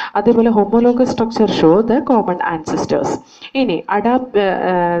structure, അതേപോലെ homologous structure show the common ancestors. ഇനി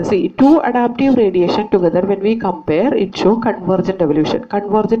to adaptive radiation together when we compare, it show convergent evolution.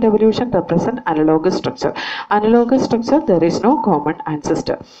 Convergent evolution represent analogous structure. Analogous structure, there is no common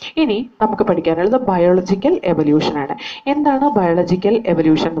ancestor. ഇനി നമുക്ക് പഠിക്കാനുള്ളത് biological evolution ആണ്. എന്താണ് biological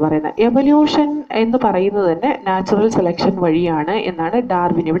evolution എന്ന് പറയുന്നത്? Evolution എന്ന് പറയുന്നത് തന്നെ നാച്ചുറൽ സെലക്ഷൻ വഴിയാണ് എന്നാണ്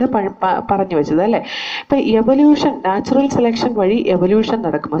ഡാർവിൻ ഇവിടെ പറഞ്ഞു വെച്ചത്, അല്ലേ? ഇപ്പം എവല്യൂഷൻ, നാച്ചുറൽ സെലക്ഷൻ വഴി എവല്യൂഷൻ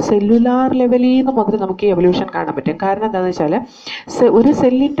നടക്കുമ്പോൾ സെല്ലുലാർ ലെവലിൽ നിന്ന് മുതൽ നമുക്ക് എവല്യൂഷൻ കാണാൻ പറ്റും. കാരണം എന്താണെന്ന് വെച്ചാൽ ഒരു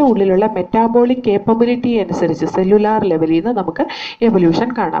സെല്ലിൻ്റെ ഉള്ളിലുള്ള മെറ്റാബോളിക് കേപ്പബിലിറ്റി അനുസരിച്ച് സെല്ലുലാർ ലെവലിൽ നിന്ന് നമുക്ക് എവല്യൂഷൻ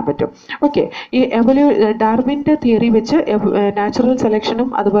കാണാൻ പറ്റും. ഓക്കെ, ഈ ഡാർവിൻ്റെ തിയറി വെച്ച് നാച്ചുറൽ സെലക്ഷനും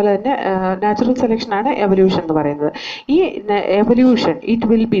അതുപോലെ തന്നെ നാച്ചുറൽ സെലക്ഷനാണ് എവല്യൂഷൻ എന്ന് പറയുന്നത്. ഈ evolution it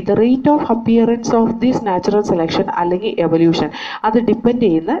will be the rate of appearance of this natural selection അല്ലെങ്കിൽ എവല്യൂഷൻ, അത് ഡിപ്പെൻഡ്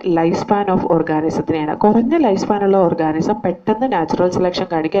ചെയ്യുന്ന ലൈഫ് സ്പാൻ ഓഫ് ഓർഗാനിസത്തിനെയാണ്. കുറഞ്ഞ ലൈഫ് സ്പാനുള്ള ഓർഗാനിസം പെട്ടെന്ന് നാച്ചുറൽ സെലക്ഷൻ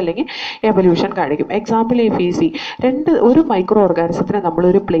കാണിക്കും അല്ലെങ്കിൽ എവല്യൂഷൻ കാണിക്കും. എക്സാമ്പിൾ FEC, ഒരു മൈക്രോ ഓർഗാനിസത്തിനെ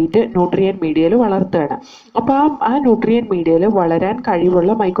നമ്മളൊരു പ്ലേറ്റ് ന്യൂട്രിയൻ മീഡിയയിൽ വളർത്തുകയാണ്. അപ്പോൾ ആ ന്യൂട്രിയൻ മീഡിയയിൽ വളരാൻ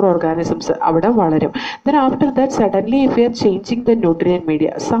കഴിവുള്ള മൈക്രോ ഓർഗാനിസംസ് അവിടെ വളരും. Then after that suddenly if you are changing the nutrient media,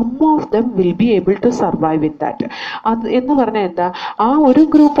 some of them will be able to survive in that. അത് എന്ന് പറഞ്ഞാൽ എന്താ, ആ ഒരു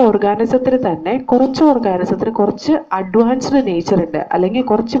ഗ്രൂപ്പ് ഓർഗാനിസത്തിന് തന്നെ കുറച്ച് ഓർഗാനിസത്തിന് കുറച്ച് അഡ്വാൻസ്ഡ് നേച്ചർ ഉണ്ട്, അല്ലെങ്കിൽ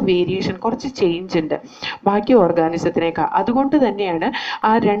കുറച്ച് വേരിയേഷൻ, കുറച്ച് ചേഞ്ച് ഉണ്ട് ബാക്കി ഓർഗാനിസത്തിനേക്കാൾ. അതുകൊണ്ട് തന്നെയാണ്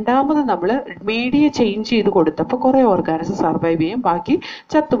ആ രണ്ടാമത് നമ്മൾ മീഡിയ ചേഞ്ച് ചെയ്ത് കൊടുത്തപ്പോൾ കുറേ ഓർഗാനിസം സർവൈവ് ചെയ്യും, ബാക്കി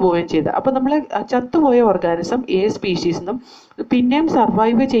ചത്തുപോവുകയും ചെയ്ത്. അപ്പോൾ നമ്മൾ ചത്തുപോയ ഓർഗാനിസം A സ്പീഷീസ് എന്നും പിന്നെയും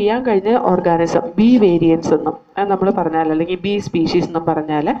സർവൈവ് ചെയ്യാൻ കഴിഞ്ഞ ഓർഗാനിസം B വേരിയൻസ് എന്നും നമ്മൾ പറഞ്ഞാൽ, അല്ലെങ്കിൽ B സ്പീഷീസ് എന്നും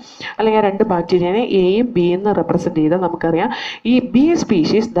പറഞ്ഞാൽ, അല്ലെങ്കിൽ രണ്ട് ബാക്ടീരിയനെ എയും ബി എന്ന് റെപ്രസെൻറ്റ് ചെയ്താൽ നമുക്കറിയാം ഈ B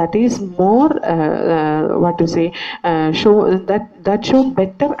species that is more what to say show that show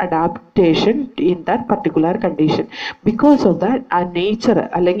better adaptation in that particular condition because of that a nature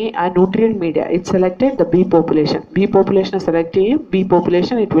അല്ലെങ്കിൽ ആ nutrient media it selected the bee population select ചെയ്യും. Bee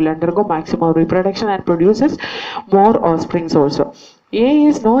population it will undergo maximum reproduction and produces more offsprings also. A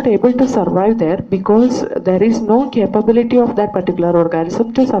is not able to survive there because there is no capability of that particular organism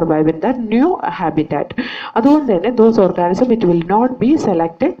to survive in that new habitat. അതുകൊണ്ട് തന്നെ those organism it will not be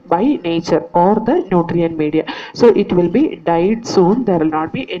selected by nature or the nutrient media, so it will be died soon, there will not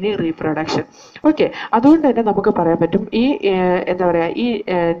be any reproduction. Okay, അതുകൊണ്ട് തന്നെ നമുക്ക് പറയാൻ പറ്റും ഈ എന്താ പറയുക, ഈ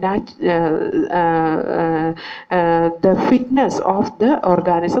the fitness of the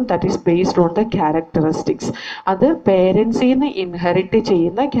organism that is based on the characteristics, അത് പേരൻസിൽ നിന്ന് ഇൻഹെറിറ്റ്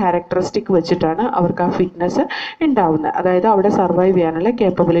ചെയ്യുന്ന ക്യാരക്ടറിസ്റ്റിക് വെച്ചിട്ടാണ് അവർക്ക് ആ ഫിറ്റ്നസ് ഉണ്ടാവുന്നത്, അതായത് അവിടെ സർവൈവ് ചെയ്യാനുള്ള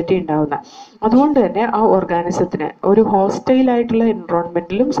കേപ്പബിലിറ്റി ഉണ്ടാവുന്നത്. അതുകൊണ്ട് തന്നെ ആ ഓർഗാനിസത്തിന് ഒരു ഹോസ്റ്റൈൽ ആയിട്ടുള്ള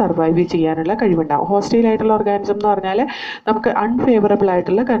എൻവറോൺമെന്റിലും സർവൈവ് ചെയ്യാനുള്ള കഴിവുണ്ടാവും. ഹോസ്റ്റൈൽ ആയിട്ടുള്ള ഓർഗാനിസം എന്ന് പറഞ്ഞാൽ നമുക്ക് അൺഫേവറബിൾ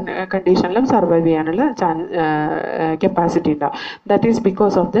ആയിട്ടുള്ള കണ്ടീഷനിലും സർവൈവ് ചെയ്യാനുള്ള കപ്പാസിറ്റി ഉണ്ടാവും. That is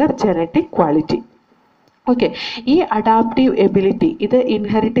because of there genetic quality. Okay, ഈ അഡാപ്റ്റീവ് എബിലിറ്റി ഇത്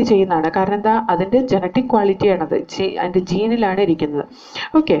ഇൻഹെറിറ്റ് ചെയ്യുന്നതാണ്. കാരണം എന്താ, അതിൻ്റെ ജനറ്റിക് ക്വാളിറ്റിയാണത്, അതിൻ്റെ ജീനിലാണ് ഇരിക്കുന്നത്.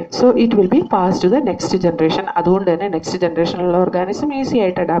 Okay, so it will be pass to the next generation. അതുകൊണ്ട് തന്നെ നെക്സ്റ്റ് ജനറേഷനിലുള്ള ഓർഗാനിസം ഈസി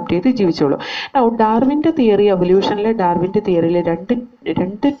ആയിട്ട് അഡാപ്റ്റ് ചെയ്ത് ജീവിച്ചോളൂ. ഡാർവിൻ്റെ തിയറി, എവല്യൂഷനിലെ ഡാർവിൻ്റെ തിയറിയിൽ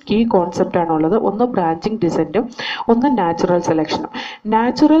രണ്ട് കീ കോൺസെപ്റ്റാണുള്ളത്. ഒന്ന് ബ്രാഞ്ചിങ് ഡിസെൻറ്റും ഒന്ന് നാച്ചുറൽ സെലക്ഷനും.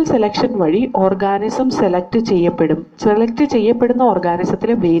 നാച്ചുറൽ സെലക്ഷൻ വഴി ഓർഗാനിസം സെലക്ട് ചെയ്യപ്പെടുന്ന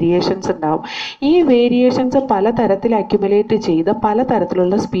ഓർഗാനിസത്തിലെ വേരിയേഷൻസ് ഉണ്ടാവും. ഈ വേരിയേഷൻ പോപ്പുലേഷൻസ് പലതരത്തിൽ അക്യുമുലേറ്റ് ചെയ്ത്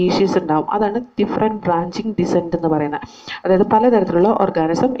പലതരത്തിലുള്ള സ്പീഷീസ് ഉണ്ടാവും. അതാണ് ഡിഫറെൻറ്റ് ബ്രാഞ്ചിങ് ഡിസെൻറ്റ് എന്ന് പറയുന്നത്. അതായത് പലതരത്തിലുള്ള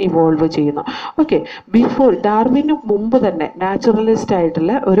ഓർഗാനിസം ഇവോൾവ് ചെയ്യുന്നു. ഓക്കെ, ബിഫോർ ഡാർവിന് മുമ്പ് തന്നെ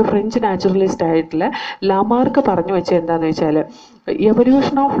ഒരു ഫ്രഞ്ച് നാച്ചുറലിസ്റ്റ് ആയിട്ടുള്ള ലാമാർക്ക് പറഞ്ഞു വെച്ചത് എന്താണെന്ന് വെച്ചാൽ,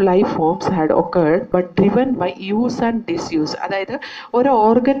 evolution of life forms had occurred but driven by use and disuse. അതായത് ഒരു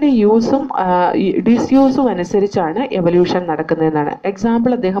ഓർഗൻ്റെ യൂസും ഡിസ്യൂസും അനുസരിച്ചാണ് എവല്യൂഷൻ നടക്കുന്നതെന്നാണ്.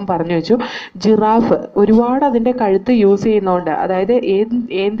 എക്സാമ്പിൾ അദ്ദേഹം പറഞ്ഞു വെച്ചു, ജിറാഫ് ഒരുപാട് അതിൻ്റെ കഴുത്ത് യൂസ് ചെയ്യുന്നതുകൊണ്ട്, അതായത്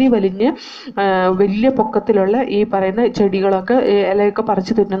ഏന്തി വലിഞ്ഞ് വലിയ പൊക്കത്തിലുള്ള ഈ പറയുന്ന ചെടികളൊക്കെ ഇലയൊക്കെ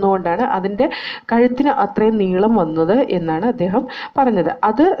പറിച്ചു തിന്നുന്നതുകൊണ്ടാണ് അതിൻ്റെ കഴുത്തിന് അത്രയും നീളം വന്നത് എന്നാണ് അദ്ദേഹം പറഞ്ഞത്.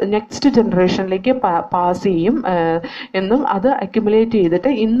 അത് നെക്സ്റ്റ് ജനറേഷനിലേക്ക് പാസ് ചെയ്യും എന്നും അത് അക്യുമുലേറ്റ് ചെയ്തിട്ട്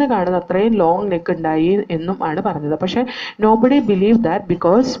ഇന്ന് കാണുന്ന അത്രയും ലോങ് നെക്ക് ഉണ്ടായി എന്നും ആണ് പറഞ്ഞത്. പക്ഷേ nobody believe that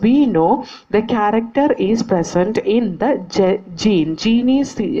because we know the character is present in the gene.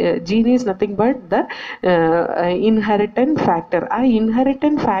 Gene is nothing but the ഇൻഹെറിറ്റൻറ്റ് factor. ആ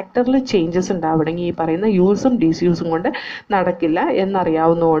ഇൻഹെറിറ്റൻറ്റ് ഫാക്ടറിൽ ചേഞ്ചസ് ഉണ്ടാവണമെങ്കിൽ ഈ പറയുന്ന യൂസും ഡിസ്യൂസും കൊണ്ട് നടക്കില്ല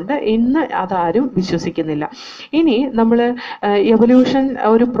എന്നറിയാവുന്നതുകൊണ്ട് ഇന്ന് അതാരും വിശ്വസിക്കുന്നില്ല. ഇനി നമ്മൾ എവല്യൂഷൻ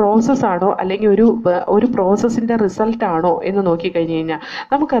ഒരു പ്രോസസ്സാണോ അല്ലെങ്കിൽ ഒരു പ്രോസസ്സിൻ്റെ റിസൾട്ടാണോ എന്ന് നോക്കിക്കഴിഞ്ഞ് കഴിഞ്ഞാൽ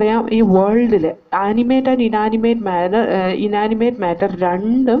നമുക്കറിയാം, ഈ വേൾഡിൽ ആനിമേറ്റ് ആൻഡ് ഇനാനിമേറ്റ് മാറ്റർ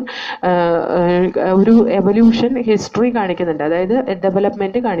രണ്ടും ഒരു എവല്യൂഷൻ ഹിസ്റ്ററി കാണിക്കുന്നുണ്ട്, അതായത്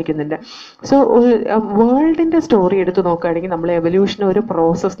ഡെവലപ്മെൻറ്റ് കാണിക്കുന്നുണ്ട്. സോ വേൾഡിൻ്റെ സ്റ്റോറി എടുത്ത് നോക്കുകയാണെങ്കിൽ നമ്മൾ എവല്യൂഷൻ ഒരു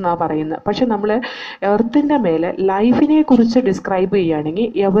പ്രോസസ് എന്നാണ് പറയുന്നത്. പക്ഷെ നമ്മൾ എർത്തിൻ്റെ മേലെ ലൈഫിനെ കുറിച്ച് ഡിസ്ക്രൈബ് ചെയ്യുകയാണെങ്കിൽ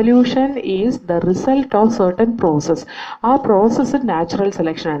evolution is the result of certain process. ആ process natural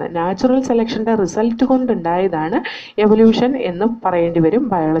സെലക്ഷനാണ്. Natural സെലക്ഷൻ്റെ result കൊണ്ടുണ്ടായതാണ് evolution എന്ന് പറയേണ്ടി വരും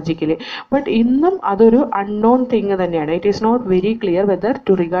ബയോളജിക്കലി. ബട്ട് ഇന്നും അതൊരു അൺനോൺ തിങ് തന്നെയാണ്. It is not very clear whether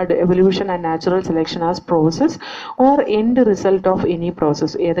to regard evolution and natural selection as process or end result of any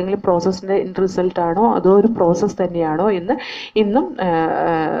process. ഏതെങ്കിലും പ്രോസസ്സിൻ്റെ end result ആണോ അതോ ഒരു പ്രോസസ്സ് തന്നെയാണോ എന്ന് ഇന്നും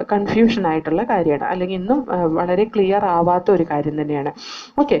കൺഫ്യൂഷൻ ആയിട്ടുള്ള കാര്യമാണ്, അല്ലെങ്കിൽ ഇന്നും വളരെ ക്ലിയർ ആവാത്ത ഒരു കാര്യം തന്നെയാണ്.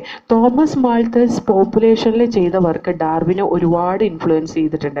 ഓക്കെ, തോമസ് മാൾത്തേഴ്സ് പോപ്പുലേഷനിൽ ചെയ്ത വർക്ക് ഡാർവിനെ ഒരുപാട് ഇൻഫ്ലുവൻസ്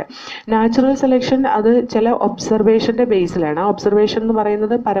ചെയ്തിട്ടുണ്ട്. നാച്ചുറൽ സെലക്ഷൻ അത് ചില ഒബ്സർവേഷൻ്റെ ബേസിലാണ്. ആ ഒബ്സർവേഷൻ എന്ന്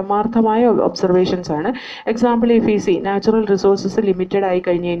പറയുന്നത് പരമാർത്ഥമായ ഒബ്സർവേഷൻസ് ആണ്. എക്സാമ്പിൾ ഇഫ് ഈ സി നാച്ചുറൽ റിസോഴ്സസ് ലിമിറ്റഡ് ആയി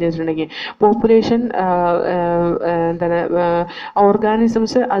കഴിഞ്ഞ് കഴിഞ്ഞിട്ടുണ്ടെങ്കിൽ പോപ്പുലേഷൻ എന്താണ്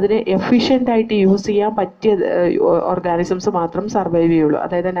ഓർഗാനിസംസ് അതിനെ എഫിഷ്യൻ്റ് ആയിട്ട് യൂസ് ചെയ്യാൻ പറ്റിയ ഓർഗാനിസംസ് മാത്രം സർവൈവ് ചെയ്യുള്ളൂ.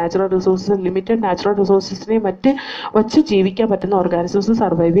 അതായത് നാച്ചുറൽ റിസോഴ്സസ് ലിമിറ്റഡ് നാച്ചുറൽ റിസോഴ്സസിനെ വച്ച് ജീവിക്കാൻ പറ്റുന്ന ഓർഗാനിസംസ്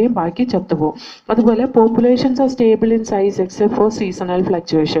സർവൈവ് ചെയ്യും, ബാക്കി ചത്തുപോകും. അതുപോലെ populations R stable in size except for seasonal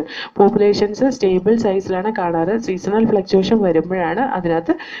fluctuation. Populations stable സൈസിലാണ് കാണാറ്, സീസണൽ ഫ്ലക്ച്വേഷൻ വരുമ്പോഴാണ്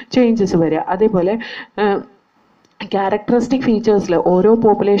അതിനകത്ത് ചേഞ്ചസ് വരിക. അതേപോലെ ക്യാരക്ടറിസ്റ്റിക് ഫീച്ചേഴ്സിൽ ഓരോ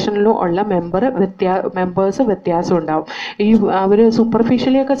പോപ്പുലേഷനിലും ഉള്ള മെമ്പേഴ്സ് വ്യത്യാസം ഉണ്ടാവും. അവർ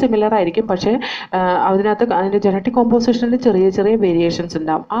സൂപ്പർഫിഷ്യലിയൊക്കെ സിമിലർ ആയിരിക്കും, പക്ഷേ അതിൻ്റെ ജനറ്റിക് കോമ്പോസിഷനിൽ ചെറിയ ചെറിയ വേരിയേഷൻസ്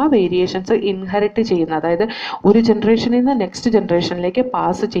ഉണ്ടാവും. ആ വേരിയേഷൻസ് ഇൻഹെറിറ്റ് ചെയ്യുന്ന, അതായത് ഒരു ജനറേഷനിൽ നിന്ന് നെക്സ്റ്റ് ജനറേഷനിലേക്ക്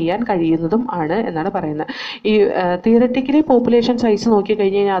പാസ് ചെയ്യാൻ കഴിയുന്നതും ആണ് എന്നാണ് പറയുന്നത്. ഈ തിയററ്റിക്കലി പോപ്പുലേഷൻ സൈസ്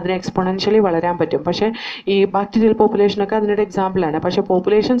നോക്കിക്കഴിഞ്ഞ് കഴിഞ്ഞാൽ അതിന് എക്സ്പൊണൻഷ്യലി വളരാൻ പറ്റും. പക്ഷേ ഈ ബാക്ടീരിയൽ പോപ്പുലേഷനൊക്കെ അതിനൊരു എക്സാമ്പിളാണ്. പക്ഷേ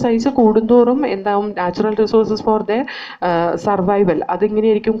പോപ്പുലേഷൻ സൈസ് കൂടുന്തോറും എന്താവും, നാച്ചുറൽ റിസോഴ്സസ് ഫോർ സർവൈവൽ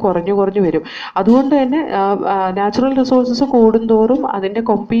അതിങ്ങനെയായിരിക്കും കുറഞ്ഞു വരും. അതുകൊണ്ട് തന്നെ നാച്ചുറൽ റിസോഴ്സസ് കൂടുന്തോറും അതിൻ്റെ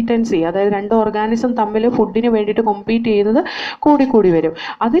കോമ്പീറ്റൻസി, അതായത് രണ്ട് ഓർഗാനിസം തമ്മിൽ ഫുഡിന് വേണ്ടിയിട്ട് കോമ്പീറ്റ് ചെയ്യുന്നത് കൂടി വരും.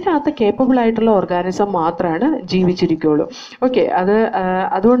 അതിനകത്ത് കേപ്പബിൾ ആയിട്ടുള്ള ഓർഗാനിസം മാത്രമാണ് ജീവിച്ചിരിക്കുകയുള്ളൂ. ഓക്കെ,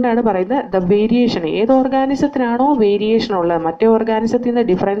 അതുകൊണ്ടാണ് പറയുന്നത് ദ വേരിയേഷൻ, ഏത് ഓർഗാനിസത്തിനാണോ വേരിയേഷൻ ഉള്ളത്, മറ്റേ ഓർഗാനിസത്തിൽ നിന്ന്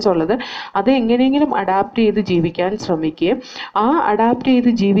ഡിഫറൻസ് ഉള്ളത്, അത് എങ്ങനെയെങ്കിലും അഡാപ്റ്റ് ചെയ്ത് ജീവിക്കാൻ ശ്രമിക്കുകയും ആ അഡാപ്റ്റ് ചെയ്ത്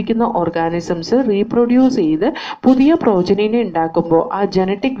ജീവിക്കുന്ന ഓർഗാനിസംസ് റീപ്രൊഡ്യൂസ് ചെയ്ത് പുതിയ പ്രോജനിനെ ഉണ്ടാക്കുമ്പോൾ ആ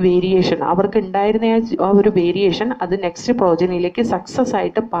ജനറ്റിക് വേരിയേഷൻ, അവർക്ക് ഉണ്ടായിരുന്ന ആ ഒരു വേരിയേഷൻ അത് നെക്സ്റ്റ് പ്രോജനിയിലേക്ക് സക്സസ്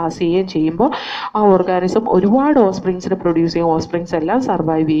ആയിട്ട് പാസ് ചെയ്യുകയും ചെയ്യുമ്പോൾ ആ ഓർഗാനിസം ഒരുപാട് ഓസ്പ്രിങ്സിനെ പ്രൊഡ്യൂസ് ചെയ്യും, ഓസ്പ്രിങ്സ് എല്ലാം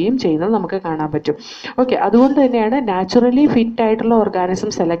സർവൈവ് ചെയ്യുകയും ചെയ്യുന്നത് നമുക്ക് കാണാൻ പറ്റും. ഓക്കെ, അതുകൊണ്ട് തന്നെയാണ് നാച്ചുറലി ഫിറ്റ് ആയിട്ടുള്ള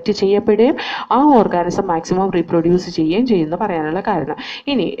ഓർഗാനിസം സെലക്ട് ചെയ്യപ്പെടുകയും ആ ഓർഗാനിസം മാക്സിമം റീപ്രൊഡ്യൂസ് ചെയ്യുകയും ചെയ്യുന്നു പറയാനുള്ള കാരണം.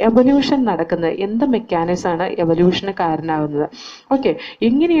 ഇനി എവല്യൂഷൻ നടക്കുന്നത് എന്ത് മെക്കാനിസമാണ് എവല്യൂഷന് കാരണമാകുന്നത്? ഓക്കെ,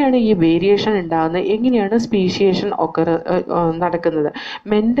 എങ്ങനെയാണ് ഈ വേരിയേഷൻ ഉണ്ടാകുന്നത്, എങ്ങനെയാണ് സ്പീഷിയേഷൻ ഒക്കെ നടക്കുന്നത്?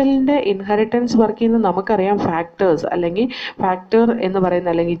 മെൻ്റലിൻ്റെ ഇൻഹെറിറ്റൻസ് വർക്ക് ചെയ്യുന്നത് നമുക്കറിയാം ഫാക്ടേഴ്സ്, അല്ലെങ്കിൽ ഫാക്ടർ എന്ന് പറയുന്ന,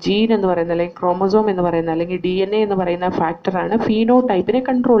 അല്ലെങ്കിൽ ജീൻ എന്ന് പറയുന്ന, അല്ലെങ്കിൽ ക്രോമസോം എന്ന് പറയുന്ന, അല്ലെങ്കിൽ DNA എന്ന് പറയുന്ന ഫാക്ടറാണ് ഫീനോ ടൈപ്പിനെ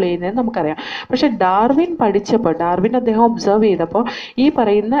കൺട്രോൾ ചെയ്യുന്നത് നമുക്കറിയാം. പക്ഷെ ഡാർവിൻ അദ്ദേഹം ഒബ്സർവ് ചെയ്തപ്പോൾ ഈ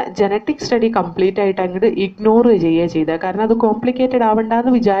പറയുന്ന ജനറ്റിക് സ്റ്റഡി കംപ്ലീറ്റ് ആയിട്ട് അങ്ങോട്ട് ഇഗ്നോർ ചെയ്യുക ചെയ്തത്. കാരണം അത് complicated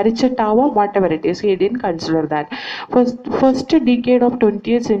ആവണ്ടെന്ന് വിചാരിച്ചിട്ടാവാം, what ever it is, he didn't consider that. First decade of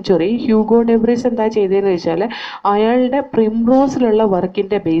 20th century Hugo debris എന്താ ചെയ്തതെന്ന് വെച്ചാൽ അയാളുടെ പ്രിംറോസിലുള്ള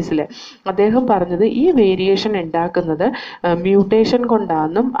വർക്കിൻ്റെ ബേസിൽ അദ്ദേഹം പറഞ്ഞത് ഈ വേരിയേഷൻ ഉണ്ടാക്കുന്നത് മ്യൂട്ടേഷൻ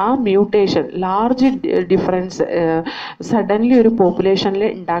കൊണ്ടാണെന്നും ആ മ്യൂട്ടേഷൻ ലാർജ് ഡിഫറൻസ് സഡൻലി ഒരു പോപ്പുലേഷനിൽ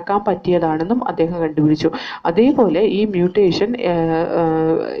ഉണ്ടാക്കാൻ പറ്റിയതാണെന്നും അദ്ദേഹം കണ്ടുപിടിച്ചു. അതേപോലെ ഈ മ്യൂട്ടേഷൻ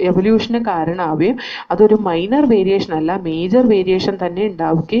എവല്യൂഷന് കാരണമാവുകയും അതൊരു മൈനർ വേരിയേഷൻ അല്ല, മേജർ വേരിയേഷൻ തന്നെ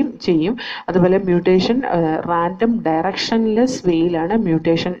ഉണ്ടാവുകയും ചെയ്യും. അതുപോലെ മ്യൂട്ടേഷൻ റാൻഡം ഡയറക്ഷൻലെസ് വേയിലാണ്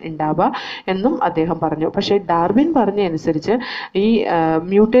മ്യൂട്ടേഷൻ ഉണ്ടാവുക എന്നും അദ്ദേഹം പറഞ്ഞു. പക്ഷേ ഡാർവിൻ പറഞ്ഞ അനുസരിച്ച് ഈ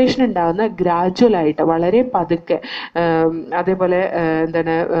മ്യൂട്ടേഷൻ ഉണ്ടാകുന്ന ഗ്രാജുവലായിട്ട് വളരെ പതുക്കെ, അതേപോലെ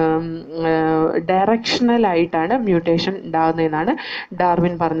എന്താണ് ഡയറക്ഷണലായിട്ടാണ് മ്യൂട്ടേഷൻ ഉണ്ടാകുന്നതെന്നാണ്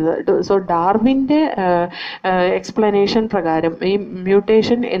ഡാർവിൻ പറഞ്ഞത്. സോ ഡാർവിൻ്റെ എക്സ്പ്ലനേഷൻ പ്രകാരം ഈ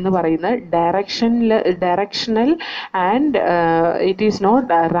മ്യൂട്ടേഷൻ എന്ന് പറയുന്നത് directional and it is not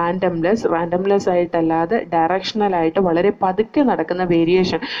റാൻഡംലെസ് ആയിട്ടല്ലാതെ directional ആയിട്ട് വളരെ പതുക്കെ നടക്കുന്ന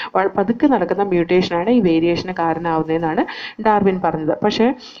വേരിയേഷൻ, പതുക്കെ നടക്കുന്ന മ്യൂട്ടേഷനാണ് ഈ വേരിയേഷന് കാരണമാവുന്നതെന്നാണ് ഡാർവിൻ പറഞ്ഞത്. പക്ഷേ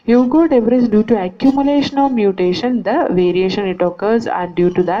Hugo de വ്രിസ് due to accumulation of mutation the variation it occurs and dew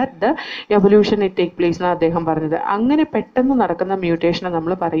to that the evolution it take place എന്നാണ് അദ്ദേഹം പറഞ്ഞത്. അങ്ങനെ പെട്ടെന്ന് നടക്കുന്ന മ്യൂട്ടേഷനെ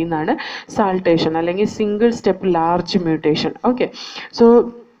നമ്മൾ പറയുന്നതാണ് സാൾട്ടേഷൻ അല്ലെങ്കിൽ single step large mutation. Okay, so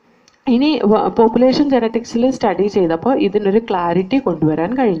ഇനി പോപ്പുലേഷൻ ജെനറ്റിക്സിൽ സ്റ്റഡി ചെയ്തപ്പോൾ ഇതിനൊരു ക്ലാരിറ്റി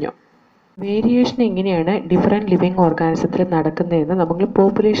കൊണ്ടുവരാൻ കഴിഞ്ഞു. വേരിയേഷൻ എങ്ങനെയാണ് ഡിഫറെൻറ്റ് ലിവിങ് ഓർഗാനിസത്തിൽ നടക്കുന്നതെന്ന് നമ്മൾ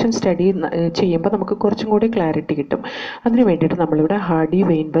പോപ്പുലേഷൻ സ്റ്റഡി ചെയ്യുമ്പോൾ നമുക്ക് കുറച്ചും കൂടി ക്ലാരിറ്റി കിട്ടും. അതിന് വേണ്ടിയിട്ട് നമ്മളിവിടെ ഹാർഡി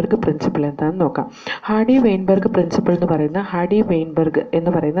വെയിൻബർഗ് പ്രിൻസിപ്പിൾ എന്താണെന്ന് നോക്കാം. ഹാർഡി വെയിൻബർഗ് പ്രിൻസിപ്പിൾ എന്ന് പറയുന്ന ഹാർഡി വെയിൻബർഗ്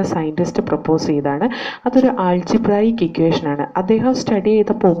എന്ന് പറയുന്ന സയൻറ്റിസ്റ്റ് പ്രപ്പോസ് ചെയ്താണ്. അതൊരു ആൾജിബ്രായിക് ഇക്വേഷനാണ്. അദ്ദേഹം സ്റ്റഡി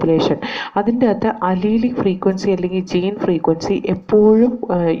ചെയ്ത പോപ്പുലേഷൻ, അതിൻ്റെ അകത്ത് അലീലിക് ഫ്രീക്വൻസി അല്ലെങ്കിൽ ജീൻ ഫ്രീക്വൻസി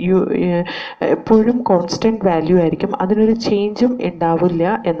എപ്പോഴും കോൺസ്റ്റൻറ്റ് വാല്യൂ ആയിരിക്കും, അതിനൊരു ചേഞ്ചും ഉണ്ടാവില്ല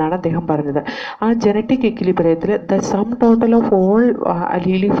എന്നാണ് അദ്ദേഹം പറഞ്ഞത്. ആ genetic ഇക്വിലിബ്രിയത്തിൽ the sum total of all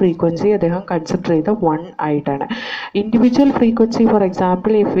അലീലി frequency അദ്ദേഹം കൺസിഡർ ചെയ്ത 1 ആയിട്ടാണ്. Individual frequency for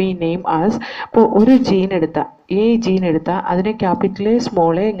example if we name as, ഇപ്പോൾ ഒരു ജീൻ എടുത്താൽ അതിന് ക്യാപിറ്റൽ എ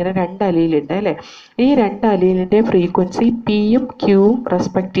സ്മോൾ എ ഇങ്ങനെ 2 അലീലുണ്ട് അല്ലേ. ഈ 2 അലീലിൻ്റെ ഫ്രീക്വൻസി പിയും ക്യൂവും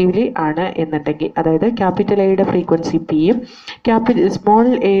റെസ്പെക്റ്റീവ്ലി ആണ് എന്നുണ്ടെങ്കിൽ, അതായത് ക്യാപിറ്റൽ എയുടെ ഫ്രീക്വൻസി പിയും സ്മോൾ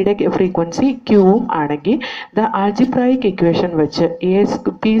എയുടെ ഫ്രീക്വൻസി ക്യൂവും ആണെങ്കിൽ ദ ആൾജിബ്രായിക് ഇക്വേഷൻ വെച്ച്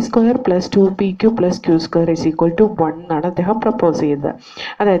P square plus 2pq plus Q square is equal to 1 എന്നാണ് അദ്ദേഹം പ്രപ്പോസ് ചെയ്തത്.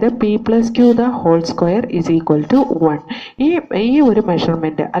 അതായത് P plus Q the whole square is equal to 1. ഈ ഒരു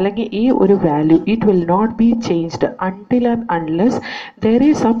മെഷർമെൻറ്റ് അല്ലെങ്കിൽ ഈ ഒരു value it will not be changed until and unless there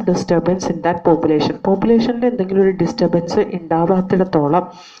is some disturbance in that population. പോപ്പുലേഷനിൽ എന്തെങ്കിലും ഒരു disturbance ഉണ്ടാവാത്തിടത്തോളം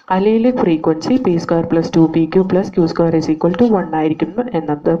അലീലിക് frequency P square plus 2pq plus Q square is equal to 1 ആയിരിക്കും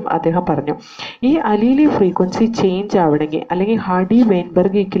എന്നതും അദ്ദേഹം പറഞ്ഞു. ഈ അലീലിക് ഫ്രീക്വൻസി ചേഞ്ച് ആവണമെങ്കിൽ അല്ലെങ്കിൽ ഹാർഡി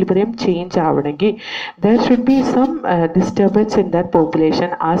വെയിൻബർഗ് ഇക്വിലിബ്രിയം ചേഞ്ച് ആവണമെങ്കിൽ there should be some disturbance in that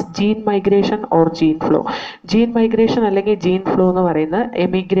population as gene migration or gene flow. Gene migration അല്ലെങ്കിൽ gene flow എന്ന് പറയുന്നത്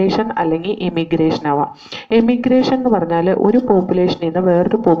എമിഗ്രേഷൻ അല്ലെങ്കിൽ ഇമിഗ്രേഷൻ ആവാം. എമിഗ്രേഷൻ എന്ന് പറഞ്ഞാൽ ഒരു പോപ്പുലേഷനിൽ നിന്ന്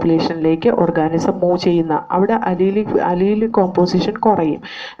വേറൊരു പോപ്പുലേഷനിലേക്ക് ഓർഗാനിസം മൂവ് ചെയ്യുന്ന, അവിടെ അലീലിക് കോമ്പോസിഷൻ കുറയും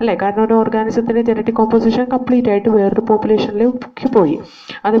അല്ലേ, കാരണം ഒരു ഓർഗാനിസത്തിൻ്റെ ജനറ്റിക് കോമ്പോസിഷൻ കംപ്ലീറ്റ് ആയിട്ട് വേറൊരു പോപ്പുലേഷനിലേക്ക് പോയി.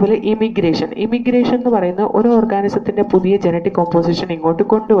 അതുപോലെ ഇമിഗ്രേഷൻ എന്ന് പറയുന്ന ഒരു ഓർഗാനിസത്തിൻ്റെ പുതിയ ജനറ്റിക് കോമ്പോസിഷൻ ഇങ്ങോട്ട്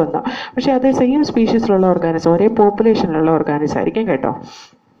കൊണ്ടുവന്നു, പക്ഷേ അത് സെയിം സ്പീഷീസിലുള്ള ഓർഗാനിസം, ഒരേ പോപ്പുലേഷനിലുള്ള ഓർഗാനിസം ആയിരിക്കും കേട്ടോ.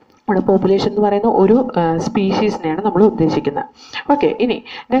 നമ്മുടെ പോപ്പുലേഷൻ എന്ന് പറയുന്ന ഒരു സ്പീഷീസിനെയാണ് നമ്മൾ ഉദ്ദേശിക്കുന്നത്. ഓക്കെ, ഇനി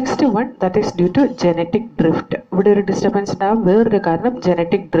next one that is due to genetic drift. ഇവിടെ ഒരു ഡിസ്റ്റർബൻസ് ഉണ്ടാകും, വേറൊരു കാരണം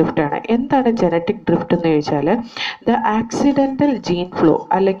ജനറ്റിക് ഡ്രിഫ്റ്റ് ആണ്. എന്താണ് ജനറ്റിക് ഡ്രിഫ്റ്റ് എന്ന് ചോദിച്ചാൽ ദ ആക്സിഡൻ്റൽ ജീൻ ഫ്ലോ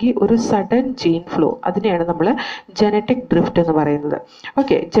അല്ലെങ്കിൽ ഒരു സഡൻ ജീൻ ഫ്ലോ, അതിനെയാണ് നമ്മൾ ജനറ്റിക് ഡ്രിഫ്റ്റ് എന്ന് പറയുന്നത്.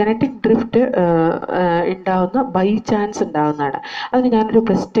 ഓക്കെ, ജനറ്റിക് ഡ്രിഫ്റ്റ് ഉണ്ടാവുന്ന ബൈ ചാൻസ് ഉണ്ടാകുന്നതാണ്. അതിന് ഞാനൊരു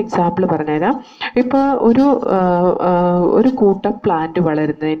ബെസ്റ്റ് എക്സാമ്പിൾ പറഞ്ഞുതരാം. ഇപ്പോൾ ഒരു കൂട്ടം പ്ലാന്റ്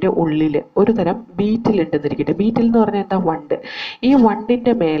വളരുന്നതിൻ്റെ ഉള്ളിൽ ഒരു തരം ബീറ്റിൽ ഉണ്ടെന്നിരിക്കട്ടെ. ബീറ്റിൽ എന്ന് പറഞ്ഞാൽ എന്താ, വണ്ട്. ഈ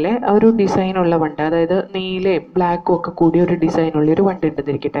വണ്ടിൻ്റെ മേലെ ഒരു ഡിസൈനുള്ള വണ്ട്, അതായത് നീലയും ബ്ലാക്കും ഒക്കെ കൂടിയ ഒരു ഡിസൈനുള്ള ഒരു വണ്ട്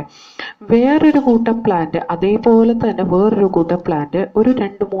ഉണ്ടെന്നിരിക്കട്ടെ. വേറൊരു കൂട്ടം പ്ലാന്റ്, അതേപോലെ തന്നെ വേറൊരു കൂട്ടം പ്ലാന്റ് ഒരു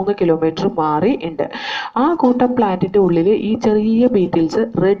 2-3 കിലോമീറ്റർ മാറി ഉണ്ട്. ആ കൂട്ടം പ്ലാന്റിൻ്റെ ഉള്ളിൽ ഈ ചെറിയ ബീറ്റിൽസ്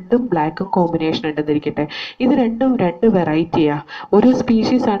റെഡും ബ്ലാക്കും കോമ്പിനേഷൻ ഉണ്ടെന്നിരിക്കട്ടെ. ഇത് രണ്ടും 2 വെറൈറ്റിയാണ്. ഒരു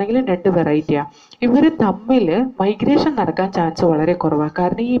സ്പീഷീസ് ആണെങ്കിലും 2 വെറൈറ്റിയാണ്. ഇവർ തമ്മിൽ മൈഗ്രേഷൻ നടക്കാൻ ചാൻസ് വളരെ കുറവാണ്,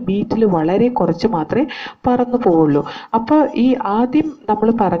 കാരണം ഈ ബീറ്റിൽ വളരെ കുറച്ച് മാത്രമേ പറന്നു പോവുള്ളൂ. അപ്പോൾ ഈ ആദ്യം നമ്മൾ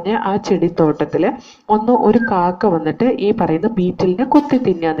പറഞ്ഞ ആ ചെടിത്തോട്ടത്തിൽ ഒരു കാക്ക വന്നിട്ട് ഈ പറയുന്ന ബീറ്റിലിനെ കൊത്തി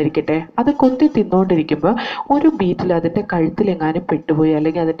തിന്നാന്നിരിക്കട്ടെ. അത് കൊത്തി തിന്നുകൊണ്ടിരിക്കുമ്പോൾ ഒരു ബീറ്റിൽ അതിൻ്റെ കഴുത്തിലെങ്ങാനും പെട്ടുപോയി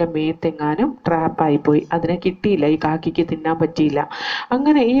അല്ലെങ്കിൽ അതിൻ്റെ മേത്തെങ്ങാനും ട്രാപ്പായിപ്പോയി, അതിനെ കിട്ടിയില്ല, ഈ കാക്കയ്ക്ക് തിന്നാൻ പറ്റിയില്ല.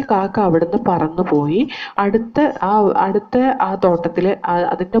 അങ്ങനെ ഈ കാക്ക അവിടുന്ന് പറന്നു പോയി അടുത്ത ആ തോട്ടത്തിൽ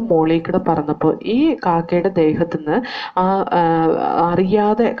അതിൻ്റെ മുകളിൽ കൂടെ പറന്നപ്പോൾ ഈ ഈ കാക്കയുടെ ദേഹത്തു നിന്ന്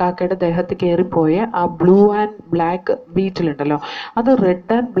അറിയാതെ കാക്കയുടെ ദേഹത്ത് കയറിപ്പോയ ആ ബ്ലൂ ആൻഡ് ബ്ലാക്ക് ബീറ്റിലുണ്ടല്ലോ, അത്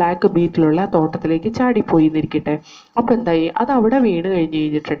റെഡ് ആൻഡ് ബ്ലാക്ക് ബീറ്റിലുള്ള തോട്ടത്തിലേക്ക് ചാടിപ്പോയി എന്നിരിക്കട്ടെ. അപ്പോൾ എന്തായി, അത് അവിടെ വീണ്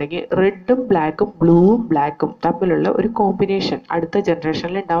കഴിഞ്ഞിട്ടുണ്ടെങ്കിൽ റെഡും ബ്ലാക്കും ബ്ലൂവും ബ്ലാക്കും തമ്മിലുള്ള ഒരു കോമ്പിനേഷൻ അടുത്ത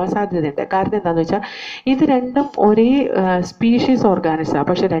ജനറേഷനിൽ ഉണ്ടാവാൻ സാധ്യതയുണ്ട്. കാരണം എന്താണെന്ന് വെച്ചാൽ ഇത് രണ്ടും ഒരേ സ്പീഷീസ് ഓർഗാനിസാണ്,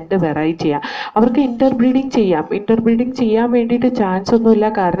 പക്ഷെ രണ്ട് വെറൈറ്റിയാണ്. അവർക്ക് ഇന്റർബ്രീഡിങ് ചെയ്യാൻ വേണ്ടിയിട്ട് ചാൻസ് ഒന്നുമില്ല.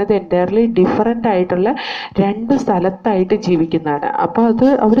 കാരണം ഇത് എൻറ്റയർലി ഡിഫറെൻ്റ് ആയിട്ടുള്ള രണ്ട് സ്ഥലത്തായിട്ട് ജീവിക്കുന്നതാണ്. അപ്പോൾ അത്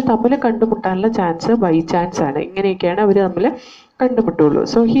അവർ തമ്മിൽ കണ്ടുമുട്ടാനുള്ള ചാൻസ് ബൈ ചാൻസ് ആണ്. ഇങ്ങനെയൊക്കെയാണ് അവർ തമ്മിൽ കണ്ടുമുട്ടുള്ളൂ.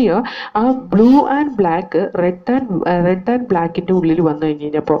 സോ ഹിയർ ആ blue and black red and ബ്ലാക്കിൻ്റെ ഉള്ളിൽ വന്നു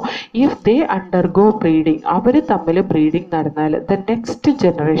കഴിഞ്ഞപ്പോൾ ഇഫ് ദേ അണ്ടർഗോ ബ്രീഡിങ്, അവർ തമ്മിൽ ബ്രീഡിങ് നടന്നാൽ the next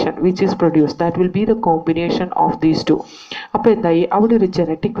generation which is produce that will be the combination of these two. അപ്പോൾ എന്തായി, അവിടെ ഒരു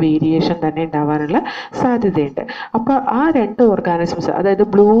ജനറ്റിക് വേരിയേഷൻ തന്നെ ഉണ്ടാവാനുള്ള സാധ്യതയുണ്ട്. അപ്പോൾ ആ രണ്ട് ഓർഗാനിസംസ്, അതായത്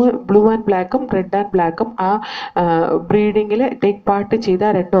ബ്ലൂ ആൻഡ് ബ്ലാക്കും റെഡ് ആൻഡ് ബ്ലാക്കും ആ ബ്രീഡിങ്ങിൽ ടേക്ക് പാർട്ട് ചെയ്ത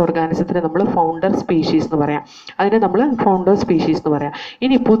രണ്ട് ഓർഗാനിസത്തിന് നമ്മൾ ഫൗണ്ടർ സ്പീഷീസ് എന്ന് പറയാം. അതിനെ നമ്മൾ ഫൗണ്ടർ സ്പീഷീസ് എന്ന് പറയാം.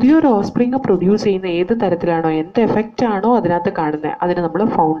 ഇനി പുതിയൊരു ഓസ്പ്രിങ് പ്രൊഡ്യൂസ് ചെയ്യുന്ന ഏത് തരത്തിലാണോ, എന്ത് എഫക്റ്റ് ആണോ അതിനകത്ത് കാണുന്നത്, അതിന് നമ്മൾ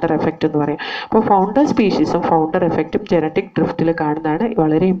ഫൗണ്ടർ എഫക്റ്റ് എന്ന് പറയും. അപ്പോൾ ഫൗണ്ടർ സ്പീഷീസും ഫൗണ്ടർ എഫക്റ്റും ജനറ്റിക് ഡ്രിഫ്റ്റിൽ കാണുന്നതാണ്.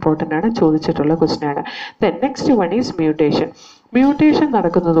 വളരെ ഇമ്പോർട്ടൻ്റ് ആണ്, ചോദിച്ചിട്ടുള്ള ക്വസ്റ്റ്യൻ ആണ്. Then next one is mutation. Mutation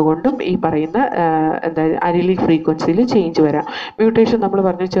നടക്കുന്നത് കൊണ്ടും ഈ പറയുന്ന അലിലിക് ഫ്രീക്വൻസിയിൽ ചേഞ്ച് വരാം. മ്യൂട്ടേഷൻ നമ്മൾ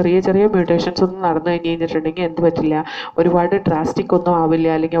പറഞ്ഞു, ചെറിയ മ്യൂട്ടേഷൻസ് ഒന്നും നടന്നു കഴിഞ്ഞിട്ടുണ്ടെങ്കിൽ എന്ത് പറ്റില്ല, ഒരുപാട് ഡ്രാസ്റ്റിക് ഒന്നും ആവില്ല,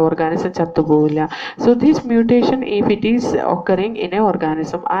 അല്ലെങ്കിൽ organism ചത്തുപോവില്ല. So this mutation if it is occurring in a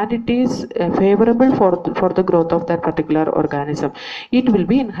organism and it is favorable for the growth of that particular organism, it will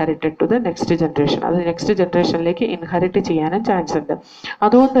be inherited to the next generation. അത് next ജനറേഷനിലേക്ക് inherit ചെയ്യാനും chance ഉണ്ട്.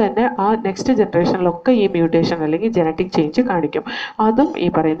 അതുകൊണ്ട് തന്നെ ആ next ജനറേഷനിലൊക്കെ ഈ mutation അല്ലെങ്കിൽ genetic change കാണിക്കും. അതും ഈ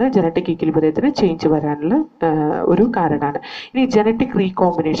പറയുന്ന ജനറ്റിക് ഇക്വിലിബ്രിയത്തിന് ചേഞ്ച് വരാനുള്ള ഒരു കാരണമാണ്. ഇനി ജനറ്റിക്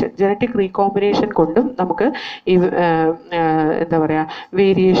റീകോമ്പിനേഷൻ കൊണ്ടും നമുക്ക് ഈ എന്താ പറയുക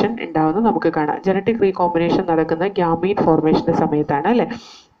വേരിയേഷൻ ഉണ്ടാവുന്നത് നമുക്ക് കാണാം. ജനറ്റിക് റീകോമ്പിനേഷൻ നടക്കുന്ന ഗ്യാമീറ്റ് ഫോർമേഷൻ്റെ സമയത്താണ് അല്ലേ,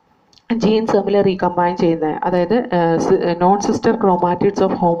 ജീൻസ് തമ്മിൽ റീകമ്പൈൻ ചെയ്യുന്നത്. അതായത് non sister chromatids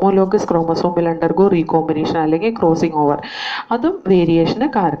of homologous chromosome will undergo recombination അല്ലെങ്കിൽ ക്രോസിംഗ് ഓവർ. അതും വേരിയേഷന്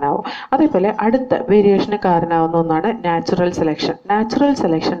കാരണമാവും. അതേപോലെ അടുത്ത വേരിയേഷന് കാരണമാവുന്ന ഒന്നാണ് നാച്ചുറൽ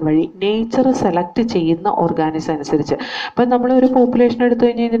സെലക്ഷൻ വഴി നേച്ചർ സെലക്ട് ചെയ്യുന്ന ഓർഗാനിസം അനുസരിച്ച്. അപ്പം നമ്മൾ ഒരു പോപ്പുലേഷൻ എടുത്തു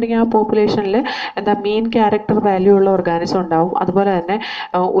കഴിഞ്ഞിട്ടുണ്ടെങ്കിൽ ആ പോപ്പുലേഷനിൽ മെയിൻ ക്യാരക്ടർ വാല്യൂ ഉള്ള ഓർഗാനിസം ഉണ്ടാവും. അതുപോലെ തന്നെ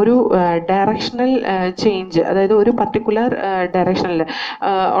ഒരു ഡയറക്ഷണൽ ചേഞ്ച്, അതായത് ഒരു പർട്ടിക്കുലർ ഡയറക്ഷനിൽ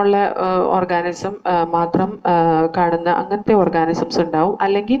ഉള്ള ഓർഗാനിസം മാത്രം കാണുന്ന അങ്ങനത്തെ ഓർഗാനിസംസ് ഉണ്ടാവും.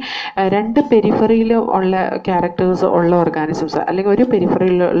 അല്ലെങ്കിൽ രണ്ട് പെരിഫറിയിൽ ഉള്ള ക്യാരക്ടേഴ്സ് ഉള്ള ഓർഗാനിസംസ്, അല്ലെങ്കിൽ ഒരു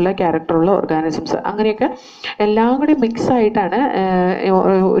പെരിഫറിയിലുള്ള ക്യാരക്ടർ ഉള്ള ഓർഗാനിസംസ്, അങ്ങനെയൊക്കെ എല്ലാം കൂടി മിക്സ് ആയിട്ടാണ്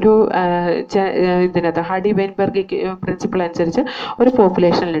ഒരു ഇതിനകത്ത് ഹാർഡി വെയിൻബെർഗ് പ്രിൻസിപ്പിൾ അനുസരിച്ച് ഒരു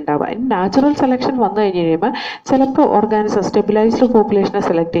പോപ്പുലേഷനിൽ ഉണ്ടാവുക. നാച്ചുറൽ സെലക്ഷൻ വന്നു കഴിഞ്ഞ് കഴിയുമ്പോൾ ചിലപ്പോൾ ഓർഗാനിസം സ്റ്റെബിലൈസ്ഡ് പോപ്പുലേഷനെ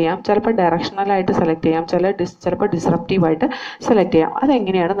സെലക്ട് ചെയ്യാം, ചിലപ്പോൾ ഡയറക്ഷണലായിട്ട് സെലക്ട് ചെയ്യാം, ചിലപ്പോൾ ഡിസ്റപ്റ്റീവായിട്ട് സെലക്ട് ചെയ്യാം.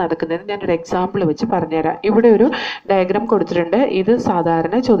 അതെങ്ങനെയാണ് നടക്കുന്നത് ഞാനൊരു എക്സാമ്പിൾ വെച്ച് പറഞ്ഞുതരാം. ഇവിടെ ഒരു ഡയഗ്രാം കൊടുത്തിട്ടുണ്ട്. ഇത്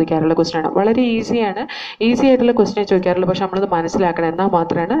സാധാരണ ചോദിക്കാറുള്ള ക്വസ്റ്റ്യൻ ആണ്. വളരെ ഈസി ആയിട്ടുള്ള ക്വസ്റ്റ്യൻ ചോദിക്കാറുള്ളൂ. പക്ഷെ നമ്മളത് മനസ്സിലാക്കണം, എന്നാൽ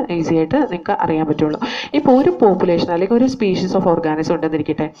മാത്രമാണ് ഈസി ആയിട്ട് നിങ്ങൾക്ക് അറിയാൻ പറ്റുള്ളൂ. ഇപ്പോൾ ഒരു പോപ്പുലേഷൻ അല്ലെങ്കിൽ ഒരു സ്പീഷീസ് ഓഫ് ഓർഗാനിസം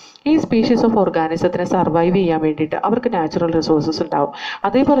ഉണ്ടെന്നിരിക്കട്ടെ. ഈ സ്പീഷീസ് ഓഫ് ഓർഗാനിസത്തിനെ സർവൈവ് ചെയ്യാൻ വേണ്ടിയിട്ട് അവർക്ക് നാച്ചുറൽ റിസോഴ്സസ് ഉണ്ടാവും.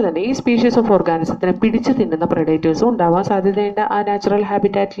 അതേപോലെ തന്നെ ഈ സ്പീഷീസ് ഓഫ് ഓർഗാനിസത്തിനെ പിടിച്ച് തിന്നുന്ന പ്രെഡേറ്റേഴ്സും ഉണ്ടാവാൻ സാധ്യതയുണ്ട് ആ നാച്ചുറൽ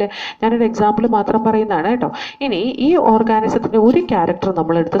ഹാബിറ്റാറ്റിൽ. ഞാനൊരു എക്സാമ്പിൾ മാത്രം പറയുന്നതാണ് കേട്ടോ. ഇനി ഈ ഓർഗാനിസത്തിൻ്റെ ഒരു ക്യാരക്ടർ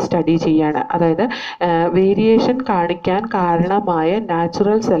നമ്മളെടുത്ത് സ്റ്റഡി ചെയ്യാണ്, അതായത് വേരിയേഷൻ കാണിക്കാൻ കാരണമായ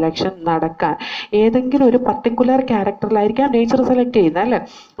നാച്ചുറൽ സെലക്ഷൻ നടക്കാൻ ഏതെങ്കിലും ഒരു പർട്ടിക്കുലർ ക്യാരക്ടറിലായിരിക്കാം നേച്ചർ സെലക്ട് ചെയ്യുന്നത് അല്ലേ.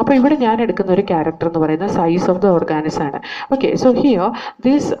 അപ്പോൾ ഇവിടെ ഞാൻ എടുക്കുന്ന ഒരു ക്യാരക്ടർ എന്ന് പറയുന്നത് സൈസ് ഓഫ് ദ ഓർഗാനിസം ആണ്. Okay, so here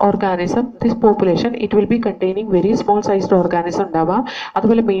this population it will be containing very small sized organism ഉണ്ടാവാം,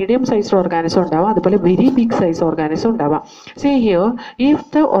 അതുപോലെ മീഡിയം സൈസ്ഡ് ഓർഗാനിസം ഉണ്ടാവാം, അതുപോലെ വെരി ബിഗ് സൈസ് ഓർഗാനിസം ഉണ്ടാവാം. Say here if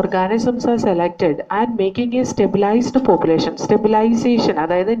the organisms are selected and making A stabilised population, stabilisation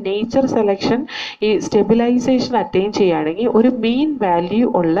അതായത് nature selection ഈ stabilisation attain ചെയ്യുകയാണെങ്കിൽ ഒരു main value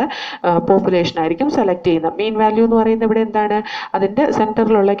ഉള്ള പോപ്പുലേഷൻ ആയിരിക്കും സെലക്ട് ചെയ്യുന്നത്. മെയിൻ വാല്യൂ എന്ന് പറയുന്നത് ഇവിടെ എന്താണ്, അതിൻ്റെ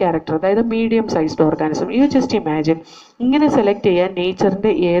സെൻറ്ററിലുള്ള ക്യാരക്ടർ, അതായത് medium sized organism. You just imagine ഇങ്ങനെ സെലക്ട് ചെയ്യാൻ നേച്ചറിൻ്റെ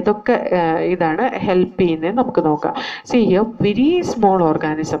ഏതൊക്കെ ഇതാണ് ഹെൽപ്പ് ചെയ്യുന്നത് നമുക്ക് നോക്കാം. C here very small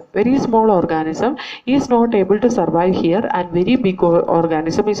organism is not able to survive here and very big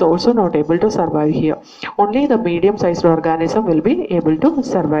organism is also not able to survive here. Only the medium sized organism will be able to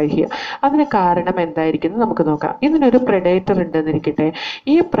survive here. അതിന് കാരണം എന്തായിരിക്കും നമുക്ക് നോക്കാം. ഇതിനൊരു predator ഉണ്ടെന്നിരിക്കട്ടെ.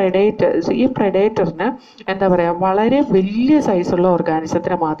 ഈ പ്രെഡേറ്ററിന് എന്താ പറയുക, വളരെ വലിയ സൈസുള്ള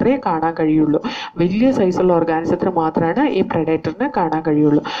ഓർഗാനിസത്തിന് മാത്രമേ കാണാൻ കഴിയുള്ളൂ. വലിയ സൈസുള്ള ഓർഗാനിസത്തിന് മാത്രമാണ് മാത്രമാണ് ഈ predatorനെ കാണാൻ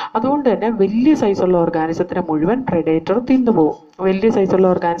കഴിയുള്ളൂ. അതുകൊണ്ട് തന്നെ വലിയ സൈസുള്ള ഓർഗാനിസത്തിനെ മുഴുവൻ predator തിന്നുപോകും. വലിയ സൈസുള്ള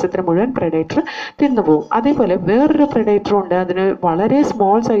ഓർഗാനിസത്തിനെ മുഴുവൻ predator തിന്നുപോകും. അതേപോലെ വേറൊരു predator ഉണ്ട്, അതിന് വളരെ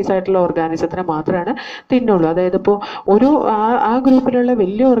സ്മോൾ സൈസായിട്ടുള്ള ഓർഗാനിസത്തിനെ മാത്രമാണ് തിന്നുള്ളൂ. അതായത് ഇപ്പോൾ ഒരു ആ ഗ്രൂപ്പിലുള്ള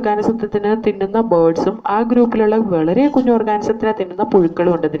വലിയ ഓർഗാനിസത്തിനെ തിന്നുന്ന ബേർഡ്സും ആ ഗ്രൂപ്പിലുള്ള വളരെ കുഞ്ഞു ഓർഗാനിസത്തിനെ തിന്നുന്ന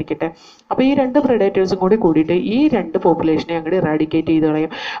പുഴുക്കളും ഉണ്ടെന്നിരിക്കട്ടെ. അപ്പോൾ ഈ രണ്ട് predators കൂടി കൂടിയിട്ട് ഈ രണ്ട് പോപ്പുലേഷനെ അങ്ങോട്ട് ഇറാഡിക്കേറ്റ് ചെയ്ത്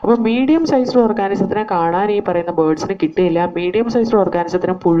കളയും. അപ്പോൾ മീഡിയം സൈസ്ഡ് ഓർഗാനിസത്തിനെ കാണാൻ ഈ പറയുന്ന ബേർഡ്സിന് കിട്ടിയില്ല, മീഡിയം സൈസ്ഡ്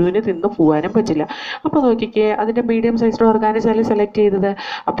ഓർഗാനിസത്തിനെ പുഴുവിന് തിന്ന് പോകാനും പറ്റില്ല. അപ്പോൾ നോക്കിക്കേ, അതിൻ്റെ മീഡിയം സൈസ്ഡ് ഓർഗാനിസം സെലക്ട് ചെയ്തത്.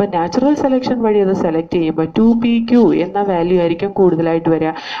 അപ്പോൾ നാച്ചുറൽ സെലക്ഷൻ വഴി അത് സെലക്ട് ചെയ്യുമ്പോൾ 2pq എന്ന വാല്യൂ ആയിരിക്കും കൂടുതലായിട്ട്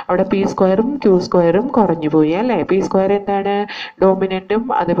വരിക. അവിടെ p² q² കുറഞ്ഞു പോയി അല്ലേ. p² എന്താണ്, ഡോമിനൻറ്റും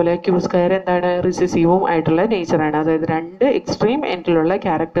അതേപോലെ q² എന്താണ്, റിസസീവും ആയിട്ടുള്ള നേച്ചറാണ്. അതായത് രണ്ട് എക്സ്ട്രീം എൻഡിലുള്ള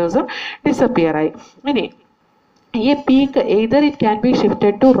ക്യാരക്ടേഴ്സും ഡിസപ്പിയർ ആയി. ഇനി ഈ peak either it can be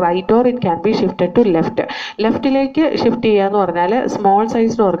shifted to right or it can be shifted to left. ലെഫ്റ്റിലേക്ക് ഷിഫ്റ്റ് ചെയ്യുക എന്ന് പറഞ്ഞാൽ സ്മോൾ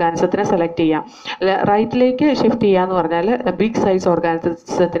സൈസ്ഡ് ഓർഗാനിസത്തിനെ സെലക്ട് ചെയ്യാം. റൈറ്റിലേക്ക് ഷിഫ്റ്റ് ചെയ്യുക എന്ന് പറഞ്ഞാൽ ബിഗ് സൈസ്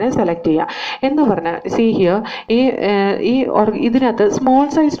ഓർഗാനിസത്തിനെ സെലക്ട് ചെയ്യാം എന്ന് പറഞ്ഞാൽ സി ഹിയർ ഇതിനകത്ത് സ്മോൾ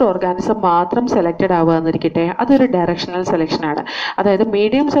സൈസ്ഡ് ഓർഗാനിസം മാത്രം സെലക്റ്റഡ് ആവുക എന്നിരിക്കട്ടെ, അതൊരു ഡയറക്ഷണൽ സെലക്ഷനാണ്. അതായത്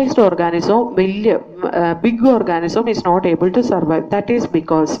മീഡിയം സൈസ്ഡ് ഓർഗാനിസവും വലിയ big ഓർഗാനിസവും is not able to survive. That is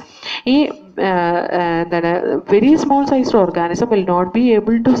because ഈ എന്താണ് very small sized organism will not be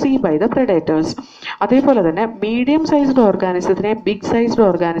able to see by the predators. അതേപോലെ തന്നെ മീഡിയം സൈസ്ഡ് ഓർഗാനിസത്തിനെ ബിഗ് സൈസ്ഡ്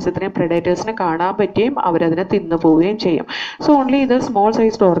ഓർഗാനിസത്തിനെ പ്രെഡേറ്റേഴ്സിനെ കാണാൻ പറ്റുകയും അവരതിനെ തിന്നു പോവുകയും ചെയ്യും. So only the small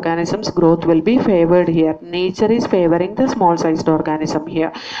sized organisms growth will be favoured here. Nature is favouring the small sized organism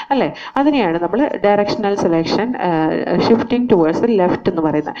here അല്ലേ. അതിനെയാണ് നമ്മൾ directional selection shifting towards the left എന്ന്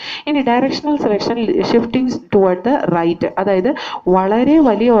പറയുന്നത്. ഇനി directional selection shifting toward the right, അതായത് വളരെ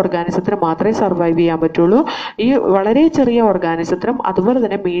വലിയ ഓർഗാനിസത്തിന് മാത്രമേ സർവൈവ് ചെയ്യാൻ പറ്റുള്ളൂ. ഈ വളരെ ചെറിയ ഓർഗാനിസത്തിനും അതുപോലെ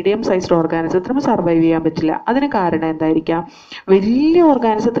തന്നെ മീഡിയം സൈസ്ഡ് ഓർഗാനിസത്തിനും സർവൈവ് ചെയ്യാൻ പറ്റില്ല. അതിന് കാരണം എന്തായിരിക്കാം? വലിയ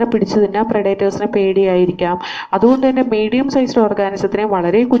ഓർഗാനിസത്തിനെ പിടിച്ചു തിന്നാൻ പ്രെഡേറ്റേഴ്സിനെ പേടിയായിരിക്കാം. അതുകൊണ്ട് തന്നെ മീഡിയം സൈസ്ഡ് ഓർഗാനിസത്തിനെ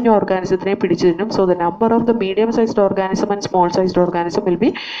വളരെ കുഞ്ഞു ഓർഗാനിസത്തിനെ പിടിച്ചു തിന്നും. So the number of the medium sized organism and small sized organism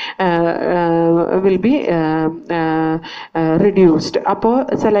will be reduced. അപ്പോൾ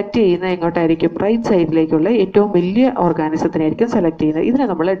സെലക്ട് ചെയ്യുന്നത് എങ്ങോട്ടായിരിക്കും? റൈറ്റ് സൈഡിലേക്കുള്ള ഏറ്റവും വലിയ ഓർഗാനിസത്തിനായിരിക്കും സെലക്ട് ചെയ്യുന്നത്. ഇതിനെ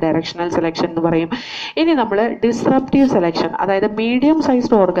നമ്മൾ ഡയറക്ഷണൽ സെലക്ഷൻ എന്ന് പറയും. ഇനി നമ്മൾ ഡിസ്റപ്റ്റീവ് സെലക്ഷൻ, അതായത് മീഡിയം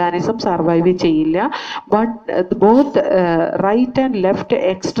സൈസ്ഡ് ഓർഗാനിസം സർവൈവ് ചെയ്യില്ല, but both right and left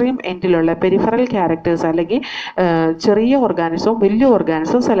extreme എൻഡിലുള്ള peripheral characters അല്ലെങ്കിൽ ചെറിയ ഓർഗാനിസവും വലിയ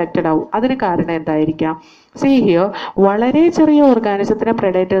ഓർഗാനിസവും സെലക്റ്റഡ് ആവും. അതിന് കാരണം എന്തായിരിക്കാം? സീ ഹിയർ, വളരെ ചെറിയ ഓർഗാനിസത്തിനെ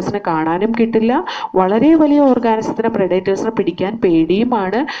പ്രെഡേറ്റേഴ്സിനെ കാണാനും കിട്ടില്ല, വളരെ വലിയ ഓർഗാനിസത്തിനെ പ്രെഡേറ്റേഴ്സിനെ പിടിക്കാൻ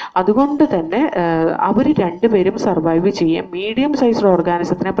പേടിയുമാണ്. അതുകൊണ്ട് തന്നെ അവർ രണ്ടുപേരും സർവൈവ് ചെയ്യും. മീഡിയം സൈസ്ഡ്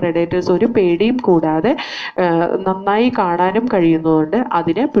ഓർഗാനിസത്തിനെ പ്രെഡേറ്റേഴ്സ് ഒരു പേടിയും കൂടാതെ നന്നായി കാണാനും കഴിയുന്നതുകൊണ്ട്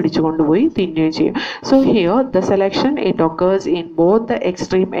അതിനെ പിടിച്ചുകൊണ്ടുപോയി തിന്നുകയും ചെയ്യും. So here the selection it occurs in both the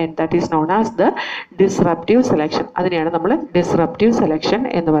extreme end, that is known as the disruptive selection. അതിനെയാണ് നമ്മൾ ഡിസ്റപ്റ്റീവ് സെലക്ഷൻ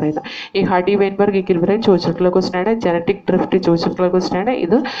എന്ന് പറയുന്നത്. ഈ ഹഡി വെയിൻബർഗ് ഇക്വിലിബ്രിയം ചോദിച്ചിട്ടുള്ള ക്വസ്റ്റ്യൻ ആണ്, ജനറ്റിക് ഡ്രിഫ്റ്റ് ചോദിച്ചിട്ടുള്ള ക്വസ്റ്റ്യൻ ആണ്.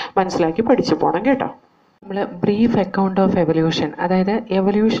 ഇത് മനസ്സിലാക്കി പഠിച്ചു പോകണം കേട്ടോ. നമ്മൾ ബ്രീഫ് അക്കൗണ്ട് ഓഫ് എവല്യൂഷൻ, അതായത്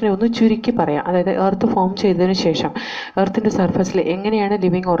എവല്യൂഷനെ ഒന്ന് ചുരുക്കി പറയാം. അതായത് എർത്ത് ഫോം ചെയ്തതിന് ശേഷം എർത്തിൻ്റെ സർഫസിൽ എങ്ങനെയാണ്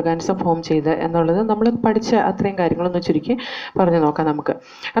ലിവിങ് ഓർഗാനിസം ഫോം ചെയ്തത് എന്നുള്ളത് നമ്മൾ പഠിച്ച അത്രയും കാര്യങ്ങളൊന്ന് ചുരുക്കി പറഞ്ഞു നോക്കാം നമുക്ക്.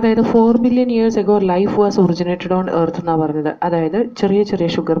 അതായത് 4 billion years ago life was originated on earth എന്നാണ് പറഞ്ഞത്. അതായത് ചെറിയ ചെറിയ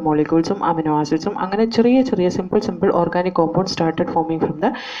ഷുഗർ മോളിക്യൂൾസും അമിനോ ആസിഡ്സും അങ്ങനെ ചെറിയ ചെറിയ simple organic compound started forming from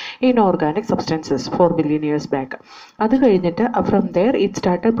the inorganic substances 4 billion years back. അത് കഴിഞ്ഞിട്ട് from there it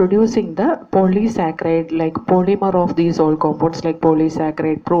started producing the polysaccharide like polymer of these all compounds like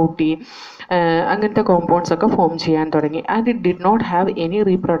polysaccharide, protein, അങ്ങനത്തെ കോമ്പൗണ്ട്സ് ഒക്കെ form ചെയ്യാൻ തുടങ്ങി. And it did not have any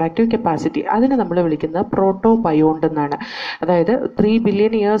reproductive capacity. അതിനെ നമ്മൾ വിളിക്കുന്നത് പ്രോട്ടോബയോണ്ട് എന്നാണ്. അതായത് 3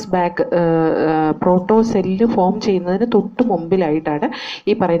 billion years back proto cell form ചെയ്യുന്നതിന് തൊട്ട് മുമ്പിലായിട്ടാണ്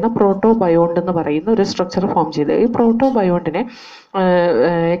ഈ പറയുന്ന പ്രോട്ടോബയോണ്ട് എന്ന് പറയുന്ന ഒരു സ്ട്രക്ചർ ഫോം ചെയ്തത്. ഈ പ്രോട്ടോബയോണ്ടിനെ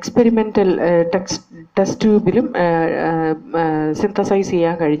എക്സ്പെരിമെൻ്റൽ ടെസ്റ്റ് ട്യൂബിലും സിന്തസൈസ്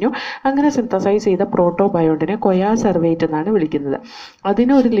ചെയ്യാൻ കഴിഞ്ഞു. അങ്ങനെ സിന്തസൈസ് ചെയ്ത പ്രോട്ടോബയോണ്ടിനെ കൊയാസെർവേറ്റ് എന്നാണ് വിളിക്കുന്നത്.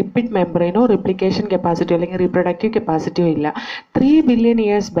 അതിനൊരു ലിപ്പിഡ് മെംബ്രെയിനോ റിപ്ലിക്കേഷൻ കപ്പാസിറ്റിയോ അല്ലെങ്കിൽ റീപ്രൊഡക്റ്റീവ് കപ്പാസിറ്റിയോ ഇല്ല. 3 billion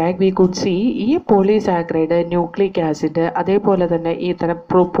years back we could C ഈ പോളിസാക്രൈഡ്, ന്യൂക്ലിക് ആസിഡ്, അതേപോലെ തന്നെ ഈ തരം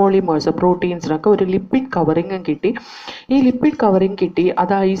പോളിമേഴ്സ്, പ്രോട്ടീൻസിനൊക്കെ ഒരു ലിപ്പിഡ് കവറിങ്ങും കിട്ടി. ഈ ലിപ്പിഡ് കവറിങ് കിട്ടി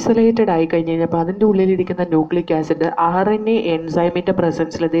അത് ഐസൊലേറ്റഡ് ആയി കഴിഞ്ഞ് കഴിഞ്ഞപ്പോൾ അതിൻ്റെ ഉള്ളിലിരിക്കുന്ന nucleic acid RNA എൻസൈമിൻ്റെ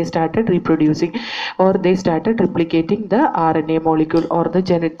പ്രസൻസിൽ they started reproducing. or they started replicating the RNA molecule or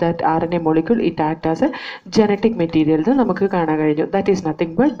that RNA molecule, it acts as a genetic material എന്ന് നമുക്ക് കാണാൻ കഴിഞ്ഞു. That is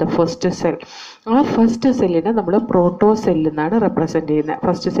nothing but the first cell. ആ ഫസ്റ്റ് സെല്ലിനെ നമ്മൾ proto cell എന്നാണ് represent ചെയ്യുന്നത്.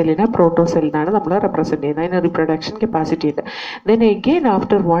 First സെല്ലിനെ പ്രോട്ടോ സെൽ എന്നാണ് നമ്മൾ റെപ്രസെൻറ്റ് ചെയ്യുന്നത്. അതിന് റിപ്രൊഡക്ഷൻ കപ്പാസിറ്റി ഉണ്ട്. Then again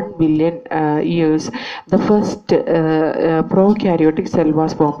after 1 billion years the first prokaryotic cell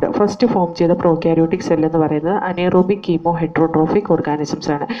was formed. First form ചെയ്ത പ്രോകാരിയോട്ടിക് സെൽ എന്ന് പറയുന്നത് അനേറോബിക് കീമോ ഹെട്രോട്രോഫിക്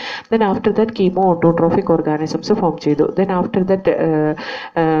ഓർഗാനിസംസ് ആണ്. Then after that chemo autotrophic organisms form ചെയ്തു. Then after that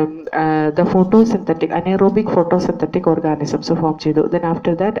the photosynthetic anaerobic photosynthetic organisms form ചെയ്തു. Then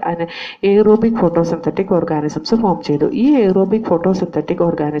after that aerobic photosynthetic organisms form ചെയ്തു. ഈ aerobic photosynthetic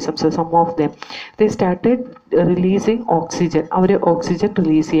organisms, some of them, they started releasing oxygen. Our oxygen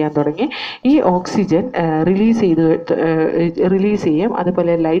release ചെയ്യാൻ തുടങ്ങി. ഈ oxygen release ചെയ്യും.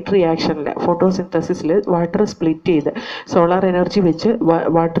 അതുപോലെ light റിയാക്ഷനിൽ ഫോട്ടോസിന്തസിസിൽ water split ചെയ്ത് solar energy വെച്ച്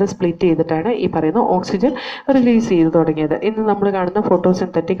വാട്ടർ സ്പ്ലിറ്റ് ചെയ്തിട്ടാണ് ഈ പറയുന്ന ഓക്സിജൻ റിലീസ് ചെയ്ത് തുടങ്ങിയത്. ഇന്ന് നമ്മൾ കാണുന്ന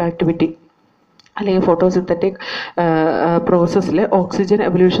ഫോട്ടോസിന്തറ്റിക് ആക്ടിവിറ്റി അല്ലെങ്കിൽ ഫോട്ടോസിന്തറ്റിക് പ്രോസസ്സിൽ ഓക്സിജൻ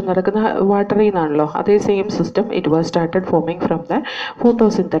എവല്യൂഷൻ നടക്കുന്ന വാട്ടറിൽ നിന്നാണല്ലോ. അതേ same system it was started forming from the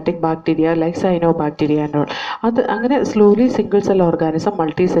photosynthetic bacteria like സൈനോ bacteria and all. അത് അങ്ങനെ slowly single cell organism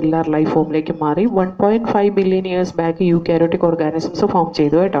multi cellular life ഫോമിലേക്ക് മാറി. 1.5 billion years back eukaryotic organisms form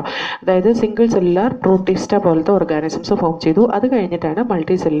ചെയ്തു കേട്ടോ. അതായത് സിംഗിൾ സെല്ലുലാർ പ്രോട്ടിസ്റ്റ പോലത്തെ ഓർഗാനിസംസ് ഫോം ചെയ്തു. അത് കഴിഞ്ഞിട്ടാണ്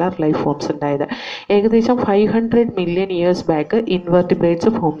മൾട്ടി സെല്ലുലാർ ലൈഫ് ഫോംസ് ഉണ്ടായത്. ഏകദേശം 500 million years back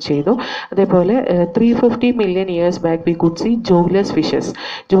invertebrates form ചെയ്തു. അതേപോലെ 350 million years back we could see jawless fishes.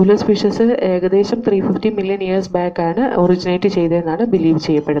 Jawless fishes ഏകദേശം 350 million years back ആണ് ഒറിജിനേറ്റ് ചെയ്തതെന്നാണ് ബിലീവ്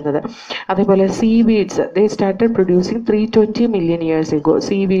ചെയ്യപ്പെടുന്നത്. അതേപോലെ seaweeds they started producing 320 million years ago.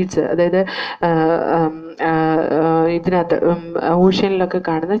 Seaweeds അതായത് ഇതിനകത്ത് ഓഷ്യനിലൊക്കെ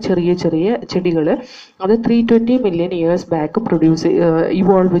കാണുന്ന ചെറിയ ചെറിയ ചെടികൾ അത് 320 million years ബാക്ക്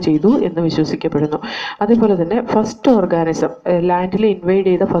ഇവോൾവ് ചെയ്തു എന്ന് വിശ്വസിക്കപ്പെടുന്നു. അതേപോലെ തന്നെ ഫസ്റ്റ് ഓർഗാനിസം ലാൻഡിൽ ഇൻവൈഡ്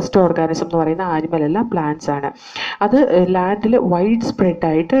ചെയ്ത ഫസ്റ്റ് ഓർഗാനിസം എന്ന് പറയുന്ന ആനിമൽ അല്ല, പ്ലാന്റ്സ് ആണ്. അത് ലാൻഡിൽ വൈഡ് സ്പ്രെഡ്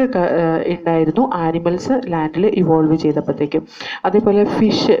ആയിട്ട് ഉണ്ടായിരുന്നു ആനിമൽസ് ലാൻഡിൽ ഇവോൾവ് ചെയ്തപ്പോഴത്തേക്കും. അതേപോലെ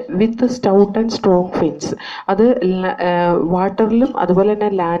fish with stout and strong fins, അത് വാട്ടറിലും അതുപോലെ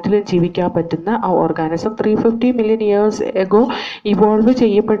തന്നെ ലാൻഡിലും ജീവിക്കാൻ പറ്റുന്ന ആ organism 350 million years ago evolve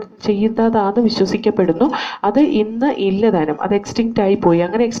ചെയ്യുന്നതാണെന്ന് വിശ്വസിക്കപ്പെടുന്നു. അത് ഇന്ന് ഇല്ലതാനും, അത് എക്സ്റ്റിങ്ക്റ്റ് ആയി പോയി.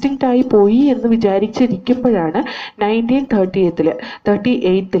 അങ്ങനെ എക്സ്റ്റിങ്ക്റ്റ് ആയി പോയി എന്ന് വിചാരിച്ചിരിക്കുമ്പോഴാണ്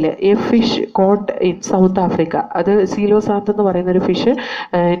 1938 A fish coat in south Africa, അത് സീലോസാന്ത് എന്ന് പറയുന്ന ഒരു ഫിഷ്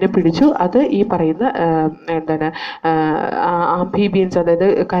പിടിച്ചു. അത് ഈ പറയുന്ന ആംഫീബിയൻസ്, അതായത്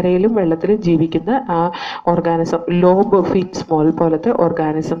കരയിലും വെള്ളത്തിലും ജീവിക്കുന്ന ഓർഗാനിസം ലോബ് ഫിൻസ് മോൾ പോലത്തെ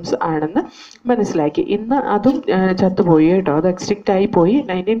ഓർഗാനിസംസ് ആണെന്ന് മനസ്സിലാക്കി. ഇന്ന് അതും ചത്തുപോയി കേട്ടോ, അത് എക്സ്റ്റിങ്ക്റ്റ് ആയി പോയി.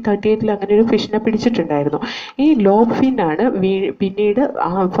 1938 അങ്ങനെ ഒരു ഫിഷിനെ പിടിച്ചിട്ടുണ്ടായിരുന്നു. ഈ ലോബ് ഫിൻ ആണ് പിന്നീട്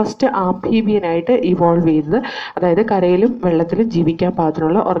ഫസ്റ്റ് ആംഫീബിയൻ ആയിട്ട് ഇവോൾവ് ചെയ്തത്, അതായത് കരയിലും വെള്ളത്തിലും ജീവിക്കാൻ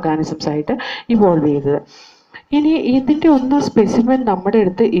പാകത്തിനുള്ള ഓർഗാനിസംസ് ആയിട്ട് ഇവോൾവ് ചെയ്തത്. ഇനി ഇതിൻ്റെ ഒന്നും സ്പെസിമെൻ നമ്മുടെ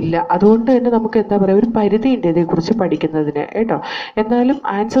അടുത്ത് ഇല്ല. അതുകൊണ്ട് തന്നെ നമുക്ക് എന്താ പറയുക, ഒരു പരിധിയുണ്ട് ഇതേക്കുറിച്ച് പഠിക്കുന്നതിന് കേട്ടോ. എന്നാലും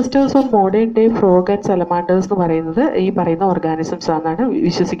ancestors of modern day frog and സലമാൻഡേഴ്സ് എന്ന് പറയുന്നത് ഈ പറയുന്ന ഓർഗാനിസംസ് ആണെന്നാണ്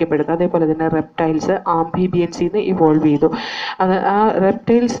വിശ്വസിക്കപ്പെടുന്നത്. അതേപോലെ തന്നെ റെപ്റ്റൈൽസ് ആംഫീബിയൻസിൽ നിന്ന് ഇവോൾവ് ചെയ്തു. ആ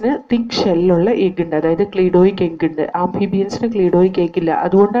റെപ്റ്റൈൽസിന് തിക്ക് ഷെല്ലുള്ള എഗ് ഉണ്ട്, അതായത് ക്ലീഡോയിക് എഗ് ഉണ്ട്. ആംഫീബിയൻസിന് ക്ലീഡോയിക് എഗ് ഇല്ല.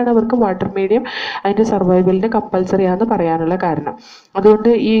 അതുകൊണ്ടാണ് അവർക്ക് വാട്ടർ മീഡിയം അതിൻ്റെ സർവൈവലിന് കമ്പൽസറി ആണെന്ന് പറയാനുള്ള കാരണം.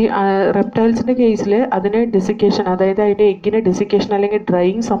 അതുകൊണ്ട് ഈ റെപ്റ്റൈൽസിൻ്റെ കേസിൽ അതിന് ഡെസിക്കേഷൻ, അതായത് അതിൻ്റെ എഗ്ഗിന് ഡെസിക്കേഷൻ അല്ലെങ്കിൽ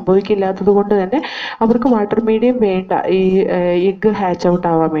ഡ്രൈയിങ് സംഭവിക്കില്ലാത്തത് കൊണ്ട് തന്നെ അവർക്ക് വാട്ടർ മീഡിയം വേണ്ട ഈ എഗ്ഗ് ഹാച്ച് ഔട്ട്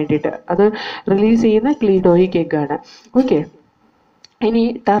ആവാൻ വേണ്ടിയിട്ട്. അത് റിലീസ് ചെയ്യുന്ന ക്ലീഡോയിക് എഗ്ഗാണ്. ഓക്കെ, ഇനി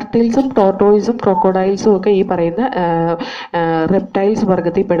ടർട്ടിൽസും ടോർട്ടോയിസും ക്രോക്കോഡൈൽസും ഒക്കെ ഈ പറയുന്ന റെപ്റ്റൈൽസ്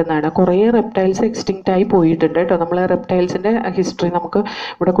വർഗത്തിൽ പെടുന്നതാണ്. കുറേ റെപ്റ്റൈൽസ് എക്സ്റ്റിങ്ക്റ്റ് ആയി പോയിട്ടുണ്ട് കേട്ടോ. നമ്മൾ റെപ്റ്റൈൽസിൻ്റെ ഹിസ്റ്ററി നമുക്ക്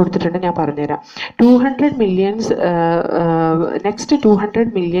ഇവിടെ കൊടുത്തിട്ടുണ്ട്, ഞാൻ പറഞ്ഞുതരാം. 200 million next 200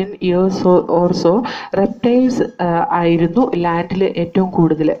 million years or so reptiles ആയിരുന്നു ലാൻഡിൽ ഏറ്റവും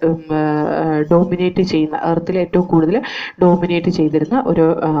കൂടുതൽ ഡോമിനേറ്റ് ചെയ്യുന്ന, എർത്തിൽ ഏറ്റവും കൂടുതൽ ഡോമിനേറ്റ് ചെയ്തിരുന്ന ഒരു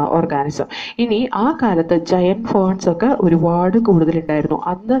ഓർഗാനിസം. ഇനി ആ കാലത്ത് ജയന്റ് ഫേൺസ് ഒക്കെ ഒരുപാട് കൂടുതലുണ്ട്.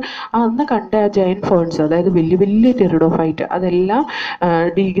 അന്ന് കണ്ട ജയൻ ഫേൺസ്, അതായത് വലിയ വലിയ ടെറിഡോഫൈറ്റ്, അതെല്ലാം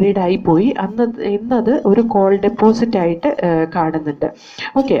ഡീഗ്രേഡ് ആയി പോയി. ഇന്നത് ഒരു കോൾ ഡെപ്പോസിറ്റ് ആയിട്ട് കാണുന്നുണ്ട്.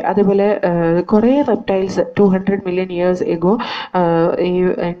 ഓക്കെ, അതേപോലെ കുറേ റെപ്റ്റൈൽസ് 200 million years ago ഈ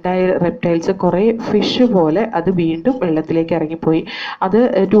ഉണ്ടായ റെപ്റ്റൈൽസ് കുറേ ഫിഷ് പോലെ അത് വീണ്ടും വെള്ളത്തിലേക്ക് ഇറങ്ങിപ്പോയി. അത്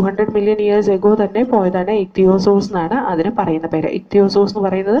 200 million years ago തന്നെ പോയതാണ്. ഇക്തിയോസോസ് എന്നാണ് അതിന് പറയുന്ന പേര്. ഇക്തിയോസോസ് എന്ന്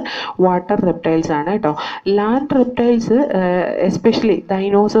പറയുന്നത് വാട്ടർ റെപ്റ്റൈൽസ് ആണ് കേട്ടോ. Land reptiles especially especially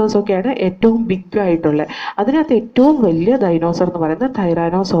dinosaurs ഒക്കെയാണ് ഏറ്റവും ബിഗ് ആയിട്ടുള്ളത്. അതിനകത്ത് ഏറ്റവും വലിയ ഡൈനോസർ എന്ന് പറയുന്നത്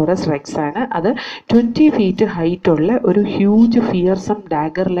ടൈറാനോസോറസ് റെക്സ് ആണ്. അത് 20 feet ഹൈറ്റ് ഉള്ള ഒരു ഹ്യൂജ് ഫിയർസം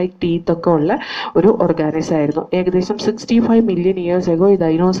ഡാഗർ ലൈക്ക് ടീത്ത് ഒക്കെ ഉള്ള ഒരു ഓർഗാനിസം ആയിരുന്നു. ഏകദേശം 65 million years ago ഈ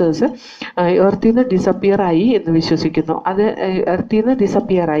ഡൈനോസേഴ്സ് എർത്തിൽ നിന്ന് ഡിസപ്പിയർ ആയി എന്ന് വിശ്വസിക്കുന്നു. അത് എർത്തിൽ നിന്ന്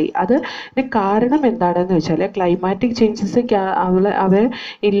ഡിസപ്പിയർ ആയി. അതിന് കാരണം എന്താണെന്ന് വെച്ചാൽ ക്ലൈമാറ്റിക് ചേഞ്ചസ് അവർ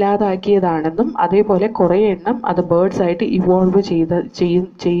ഇല്ലാതാക്കിയതാണെന്നും അതേപോലെ കുറേ എണ്ണം അത് ബേർഡ്സ് ആയിട്ട് ഇവോൾവ്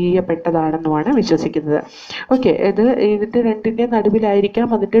ചെയ്യപ്പെട്ടതാണെന്നുമാണ് വിശ്വസിക്കുന്നത്. ഓക്കെ, ഇതിൻ്റെ രണ്ടിൻ്റെ നടുവിലായിരിക്കാം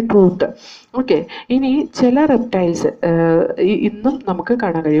അതിൻ്റെ ട്രൂത്ത്. ഓക്കെ, ഇനി ചില റെപ്റ്റൈൽസ് ഇന്നും നമുക്ക്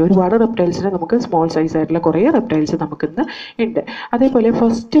കാണാൻ കഴിയും. ഒരുപാട് റെപ്റ്റൈൽസിനെ നമുക്ക് സ്മോൾ സൈസ് ആയിട്ടുള്ള കുറേ റെപ്റ്റൈൽസ് നമുക്കിന്ന് ഉണ്ട്. അതേപോലെ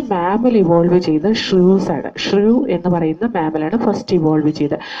ഫസ്റ്റ് മാമൽ ഇവോൾവ് ചെയ്ത് ഷ്രൂസ് ആണ്. ഷ്രൂ എന്ന് പറയുന്ന മാമലാണ് ഫസ്റ്റ് ഇവോൾവ്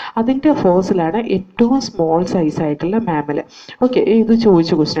ചെയ്ത്. അതിൻ്റെ ഫോസിലാണ് ഏറ്റവും സ്മോൾ സൈസ് ആയിട്ടുള്ള മാമൽ. ഓക്കെ, ഇത്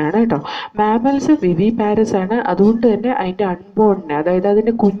ചോദിച്ച ക്വസ്റ്റ്യൻ ആണ് കേട്ടോ. മാമൽസ് വിവി പാരസ് ആണ്. അതുകൊണ്ട് തന്നെ അതിൻ്റെ അൺബോർണിനെ, അതായത്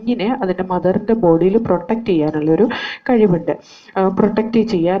അതിൻ്റെ കുഞ്ഞിനെ അതിൻ്റെ മദറിൻ്റെ ബോഡിയിൽ പ്രൊട്ടക്റ്റ് ചെയ്യാനുള്ളൊരു കഴിവുണ്ട്, പ്രൊട്ടക്റ്റ്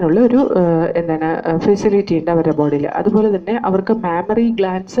ചെയ്യാനുള്ള ഒരു ഫെസിലിറ്റി ഉണ്ട് അവരുടെ ബോഡിയിൽ. അതുപോലെ തന്നെ അവർക്ക് മാമറി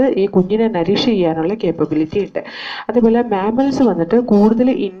ഗ്ലാൻസ് ഈ കുഞ്ഞിനെ നരിഷ് ചെയ്യാനുള്ള കേപ്പബിലിറ്റി ഉണ്ട്. അതേപോലെ മാമൽസ് വന്നിട്ട് കൂടുതൽ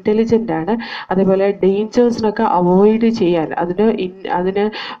ഇൻ്റലിജൻ്റ് ആണ്. അതേപോലെ ഡേഞ്ചേഴ്സിനൊക്കെ അവോയ്ഡ് ചെയ്യാൻ അതിന്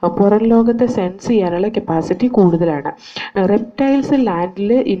പുറം ലോകത്തെ സെൻസ് ചെയ്യാനുള്ള കപ്പാസിറ്റി കൂടുതലാണ്. റെപ്റ്റൈൽസ്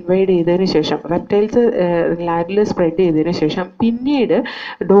ലാൻഡിൽ ഇൻവൈഡ് ചെയ്തതിന് ശേഷം, റെപ്റ്റൈൽസ് ലാൻഡിൽ സ്പ്രെഡ് ചെയ്തതിന് ശേഷം പിന്നീട്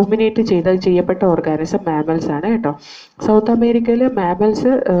ഡോമിനേറ്റ് ചെയ്യപ്പെട്ട ഓർഗാനിസം മാമൽസ് ആണ് കേട്ടോ. സൗത്ത് അമേരിക്കയിൽ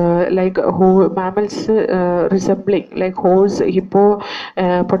mammals resembling like horse,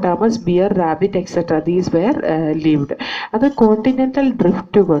 hippopotamus, bear, rabbit, etc. These were lived. അത് കോണ്ടിനെൻ്റൽ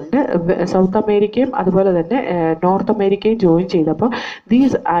ഡ്രിഫ്റ്റ് കൊണ്ട് സൗത്ത് അമേരിക്കയും അതുപോലെ തന്നെ നോർത്ത് അമേരിക്കയും ജോയിൻ ചെയ്തപ്പോൾ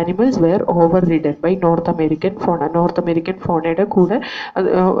these animals wear over ridden by north American ഫോണ. നോർത്ത് അമേരിക്കൻ ഫോണയുടെ കൂടെ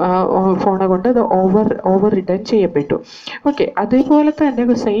ഫോണ കൊണ്ട് അത് ഓവർ റിഡൻ ചെയ്യപ്പെട്ടു. ഓക്കെ, അതേപോലെ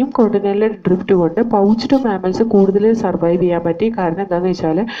തന്നെ സെയിം കോണ്ടിനെൻ്റൽ ഡ്രിഫ്റ്റ് കൊണ്ട് പൗച്ച്ഡ് മാമൽസ് കൂടുതൽ സർവൈവ് ചെയ്യാൻ പറ്റി. കാരണം എന്താണെന്ന്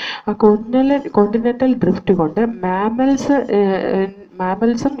വെച്ചാൽ കോണ്ടിനെൻ്റൽ ഡ്രിഫ്റ്റ് കൊണ്ട്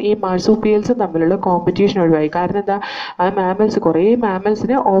മാമൽസും ഈ മാർസൂപ്പിയൽസും തമ്മിലുള്ള കോമ്പറ്റീഷൻ ഒഴിവായി. കാരണം എന്താ, ആ കുറേ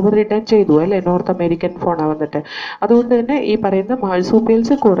മാമൽസിനെ ഓവർ റിട്ടേൺ ചെയ്തു അല്ലേ നോർത്ത് അമേരിക്കൻ ഫോണ വന്നിട്ട്. അതുകൊണ്ട് തന്നെ ഈ പറയുന്ന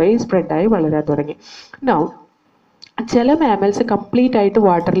മാർസൂപ്പിയൽസ് കുറേ സ്പ്രെഡായി വളരാൻ തുടങ്ങി. നൗ ചില മാമൽസ് കംപ്ലീറ്റ് ആയിട്ട്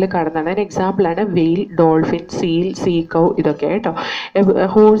വാട്ടറിൽ കാണുന്നതാണ്. അതിന് എക്സാമ്പിളാണ് വെയിൽ, ഡോൾഫിൻ, സീൽ, സീ കൗ, ഇതൊക്കെ കേട്ടോ.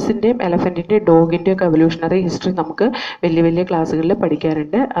 ഹോഴ്സിൻ്റെയും എലഫൻറ്റിൻ്റെയും ഡോഗിൻ്റെയും ഒക്കെ എവല്യൂഷണറി ഹിസ്റ്ററി നമുക്ക് വലിയ വലിയ ക്ലാസ്സുകളിൽ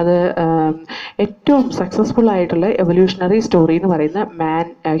പഠിക്കാറുണ്ട്. അത് ഏറ്റവും സക്സസ്ഫുൾ ആയിട്ടുള്ള എവല്യൂഷണറി സ്റ്റോറി എന്ന് പറയുന്ന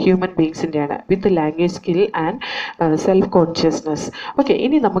human ബീങ്സിൻ്റെയാണ്, with language skill and self consciousness. Okay,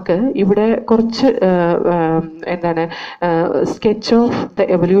 ഇനി നമുക്ക് ഇവിടെ കുറച്ച് sketch of the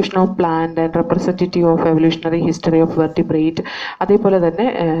evolution of plant and representative of evolutionary history of vertebrate, അതേപോലെ തന്നെ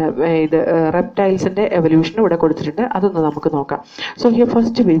ഇത് റെപ്റ്റൈൽസിൻ്റെ എവല്യൂഷൻ ഇവിടെ കൊടുത്തിട്ടുണ്ട്. അതൊന്ന് നമുക്ക് നോക്കാം. So here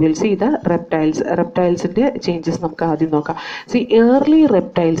first we will see the റെപ്റ്റൈൽസിൻ്റെ changes നമുക്ക് ആദ്യം നോക്കാം. സി ഏർലി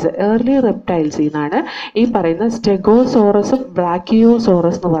റെപ്റ്റൈൽസ് എന്നാണ് ഈ പറയുന്ന സ്റ്റെഗോസോറസും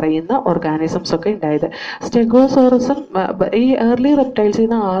ബ്രാക്കിയോസോറസ് എന്ന് പറയുന്ന ഓർഗാനിസംസ് ഒക്കെ ഉണ്ടായത്. സ്റ്റെഗോസോറസും ഈ ഏർലി റെപ്റ്റൈൽസിൽ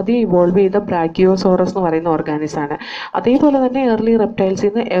നിന്ന് ആദ്യം ഇവോൾവ് ചെയ്ത ബ്രാക്കിയോസോറസ് എന്ന് പറയുന്ന ഓർഗാനിസാണ്. അതേപോലെ തന്നെ ഏർലി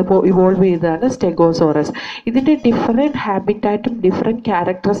റെപ്റ്റൈൽസിൽ നിന്ന് ഇവോൾവ് ചെയ്തതാണ് സ്റ്റെഗോസോറസ്. ഇതിൻ്റെ ഡിഫറെൻറ്റ് ഹാബിറ്റാറ്റും ഡിഫറെൻറ്റ്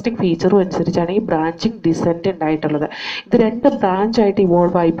ക്യാരക്ടറിസ്റ്റിക് ഫീച്ചറും അനുസരിച്ചാണ് ഈ ബ്രാഞ്ചിങ് ഡിസെൻഡ് ഉണ്ടായിട്ടുള്ളത്. ഇത് രണ്ട് ബ്രാഞ്ചായിട്ട്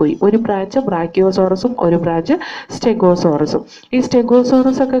ഇവോൾവ് ആയിപ്പോയി. ഒരു ബ്രാഞ്ച് ബ്രാക്കിയോസോറസും ഒരു ബ്രാഞ്ച് സ്റ്റെഗോസോറസും. ഈ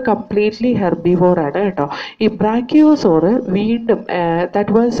സ്റ്റെഗോസോറസ് ഒക്കെ കംപ്ലീറ്റ്ലി ഹെർബിവോർ ആണ് കേട്ടോ. ഈ ബ്രാക്കിയോസോറ് വീണ്ടും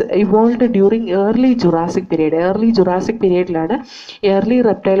that was evolve during early Jurassic പീരീഡിലാണ് early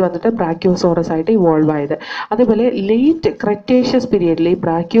reptile വന്നിട്ട് ബ്രാക്കിയോസോറസ് ആയിട്ട് ഇവോൾവ് ആയത്. അതേപോലെ ലേറ്റ് ക്രെറ്റേഷ്യസ് പീരീഡിൽ ഈ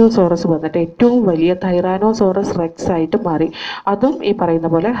ബ്രാക്കിയോസോറസ് വന്നിട്ട് ഏറ്റവും വലിയ ടൈറാനോസോറസ് റെക്സ് ആയിട്ട് മാറി. അതും ഈ പറയുന്ന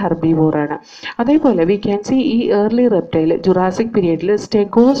പോലെ ഹെർബിവോർ ആണ്. അതേപോലെ വി ക്യാൻ സി ഈ ഏർലി റെപ്റ്റൈൽ ജുറാസിക് പീരീഡിൽ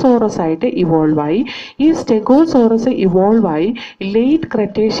സ്റ്റെഗോസോറസ് ആയിട്ട് ഇവോൾവ് ആയി. ഈ സ്റ്റെഗോസോറസ് ഇവോൾവ് ആയി ലേറ്റ്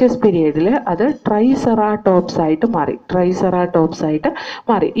ക്രെറ്റേഷ്യസ് പീരീഡിൽ അത് ട്രൈസെറാടോപ്സ് ആയിട്ട്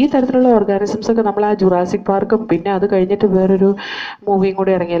മാറി. ഈ തരത്തിലുള്ള ഓർഗാനിസംസ് ഒക്കെ നമ്മൾ ആ ജുറാസിക് പാർക്കും പിന്നെ അത് കഴിഞ്ഞിട്ട് വേറൊരു മൂവിയും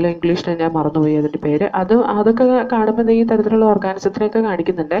കൂടി ഇറങ്ങിയല്ലോ, ഇംഗ്ലീഷിൽ ഞാൻ മറന്നുപോയി അതിൻ്റെ പേര്. അതൊക്കെ കാണുമ്പോൾ ഈ തരത്തിലുള്ള ഓർഗാനിസത്തിനെയൊക്കെ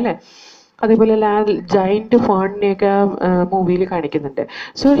കാണിക്കുന്നുണ്ട് അല്ലേ. അതേപോലെ ജൈൻറ്റ് ഫേണിനെയൊക്കെ മൂവിയിൽ കാണിക്കുന്നുണ്ട്.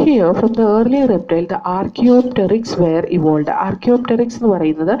 So here from the early reptile the Archaeopteryx wear evolve. Archaeopteryx എന്ന്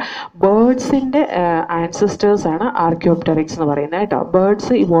പറയുന്നത് ബേർഡ്സിൻ്റെ ആൻസിസ്റ്റേഴ്സ് ആണ് ആർക്കിയോപ്റ്റെറിക്സ് എന്ന് പറയുന്നത് കേട്ടോ.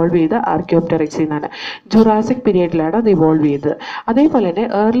 ബേർഡ്സ് ഇവോൾവ് ചെയ്ത ആർക്കിയോപ്റ്റെറിക്സിൽ നിന്നാണ്. ജുറാസിക് പീരീഡിലാണ് അത് ഇവോൾവ് ചെയ്തത്. അതേപോലെ തന്നെ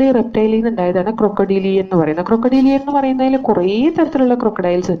ഏർലി റെപ്റ്റൈലിൽ നിന്നുണ്ടായതാണ് ക്രൊക്കഡീലിയൻ എന്ന് പറയുന്നത്. ക്രൊക്കഡീലിയൻ എന്ന് പറയുന്നതിൽ കുറേ തരത്തിലുള്ള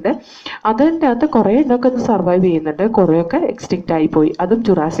ക്രൊക്കഡൈൽസ് ഉണ്ട്. അതിൻ്റെ അകത്ത് കുറേ എണ്ണമൊക്കെ ഒന്ന് സർവൈവ് ചെയ്യുന്നുണ്ട്, കുറേയൊക്കെ എക്സ്റ്റിങ്ക്റ്റ് ആയിപ്പോയി. അതും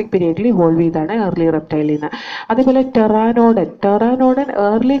ജുറാസിക് പീരീഡിൽ ഇവോൾവ് ഇവോൾവ് ചെയ്താണ് ഏർലി റെപ്റ്റൈലിൽ നിന്ന്. അതേപോലെ ടെറാനോഡൻ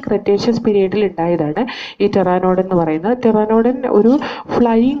ഏർലി ക്രെറ്റേഷ്യസ് പീരീഡിൽ ഉണ്ടായതാണ് ഈ ടെറാനോഡൻ എന്ന് പറയുന്നത്. ടെറാനോഡൻ ഒരു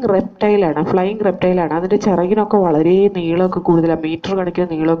ഫ്ലൈയിങ് റെപ്റ്റൈലാണ്. അതിൻ്റെ ചിറകിനൊക്കെ വളരെ നീളമൊക്കെ കൂടുതലാണ്, മീറ്റർ കണക്കിന്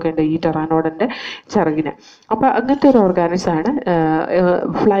നീളമൊക്കെ ഉണ്ട് ഈ ടെറാനോഡൻ്റെ ചിറകിന്. അപ്പോൾ അങ്ങനത്തെ ഒരു ഓർഗാനിസം ആണ്,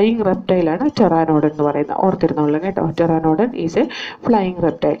 ഫ്ലൈയിങ് റെപ്റ്റൈലാണ് ടെറാനോഡൻ എന്ന് പറയുന്നത്. ഓർത്തിരുന്നോളൂ കേട്ടോ, ടെറാനോഡൻ ഈസ് എ ഫ്ലൈയിങ്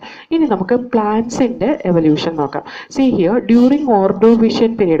റെപ്റ്റൈൽ. ഇനി നമുക്ക് പ്ലാന്റ്സിൻ്റെ എവല്യൂഷൻ നോക്കാം. See here during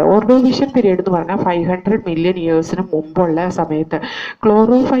Ordovician period എന്ന് പറഞ്ഞാൽ 500 മില്യൺ ഇയേഴ്സിന് മുമ്പുള്ള സമയത്ത്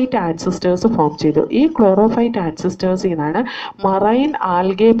ക്ലോറോഫൈറ്റ് ആൻസിസ്റ്റേഴ്സ് ഫോം ചെയ്തു. ഈ ക്ലോറോഫൈറ്റ് ആൻസിസ്റ്റേഴ്സിൽ നിന്നാണ് മറൈൻ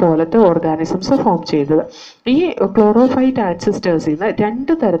ആൽഗെ പോലത്തെ ഓർഗാനിസംസ് ഫോം ചെയ്തത്. ഈ ക്ലോറോഫൈറ്റ് ആൻസിസ്റ്റേഴ്സിൽ നിന്ന്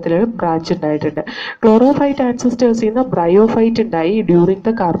 2 തരത്തിലുള്ള ബ്രാഞ്ച് ഉണ്ടായിട്ടുണ്ട്. ക്ലോറോഫൈറ്റ് ആൻസിസ്റ്റേഴ്സിൽ നിന്ന് ബ്രയോഫൈറ്റ് ഉണ്ടായി ഡ്യൂറിങ്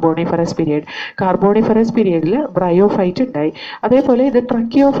ദ കാർബോണിഫറസ് പീരീഡിൽ ബ്രയോഫൈറ്റ് ഉണ്ടായി. അതേപോലെ ഇത്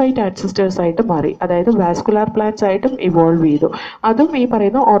ട്രക്കിയോഫൈറ്റ് ആൻസിസ്റ്റേഴ്സ് ആയിട്ട് മാറി, അതായത് വാസ്കുലാർ പ്ലാന്റ്സ് ആയിട്ടും ഇവോൾവ് ചെയ്തു. അതും ഈ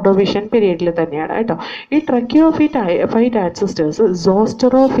പറയുന്ന ഓർഡോവിഷ്യൻ പീരീഡിൽ തന്നെയാണ് കേട്ടോ. ഈ ട്രക്കിയോഫൈറ്റ് ആൻസിസ്റ്റേഴ്സ്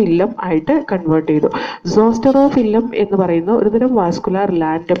സോസ്റ്ററോഫില്ലം ആയിട്ട് കൺവേർട്ട് ചെയ്തു. സോസ്റ്ററോഫില്ലം എന്ന് പറയുന്ന ഒരുതരം വാസ്കുലാർ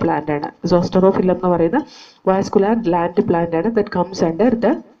ലാൻഡ് പ്ലാന്റ് ആണ്. സോസ്റ്ററോഫില്ലം എന്ന് പറയുന്ന വാസ്കുലാർ ലാൻഡ് പ്ലാന്റ് ആണ്. That comes under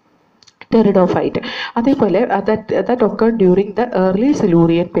the pteridophyte. അതേപോലെ that occurred during the early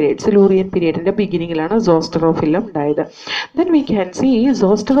Silurian പീരീഡിൻ്റെ ബിഗിനിങ്ങിലാണ് സോസ്റ്ററോഫില്ലം ഉണ്ടായത്. Then we can see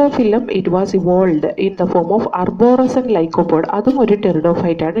സോസ്റ്ററോഫില്ലം it was evolved in the form of arborescent lycopod. അതും ഒരു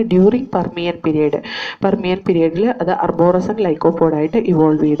ടെറിഡോഫൈറ്റ് ആണ്. During Permian പീരീഡിൽ അത് arborescent lycopod ആയിട്ട്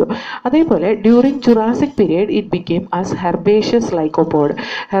evolve ചെയ്തു. അതേപോലെ during Jurassic period it became as herbaceous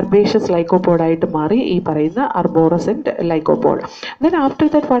lycopod ആയിട്ട് മാറി ഈ പറയുന്ന arborescent lycopod. Then after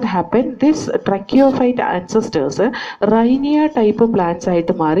that what happened, this tracheophyte ancestors Rhynia type plants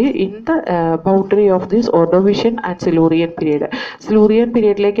ആയിട്ട് മാറി in the boundary of this Ordovician and Silurian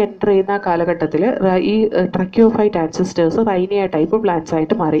പീരീഡിലേക്ക് enter ചെയ്യുന്ന കാലഘട്ടത്തിൽ ഈ tracheophyte ancestors Rhynia type plants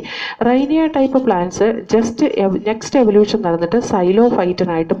ആയിട്ട് മാറി. Rhynia type plants just next evolution നടന്നിട്ട്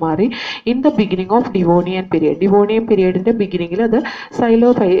സൈലോഫൈറ്റനായിട്ട് മാറി in the beginning of Devonian പീരീഡിൻ്റെ ബിഗിനിങ്ങിൽ അത്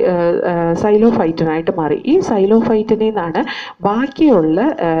സൈലോഫൈറ്റനായിട്ട് മാറി. ഈ സൈലോഫൈറ്റിൽ നിന്നാണ് ബാക്കിയുള്ള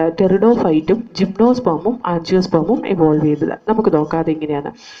ടെറിഡോഫൈറ്റും ജിംനോസ്പെർമും ആൻജിയോസ്പെർമും ഇവോൾവ് ചെയ്തത്. നമുക്ക് നോക്കാതെ എങ്ങനെയാണ്.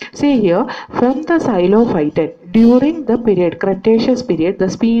 See here from the സൈലോഫൈറ്റൻ during the period Cretaceous period the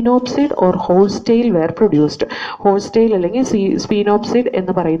സ്പീനോപ്സിഡ് or ഹോൾസ്റ്റെയിൽ wear produced. ഹോൾസ്റ്റെയിൽ അല്ലെങ്കിൽ സ്പീനോപ്സിഡ്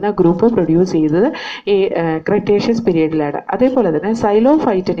എന്ന് പറയുന്ന ഗ്രൂപ്പ് പ്രൊഡ്യൂസ് ചെയ്തത് ഈ ക്രെറ്റേഷ്യസ് പീരീഡിലാണ്. അതേപോലെ തന്നെ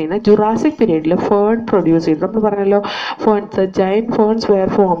സൈലോഫൈറ്റിൽ നിന്ന് ജുറാസിക് പീരീഡിൽ ഫേൺ പ്രൊഡ്യൂസ് ചെയ്തു. നമ്മൾ പറഞ്ഞല്ലോ ferns, giant ferns wear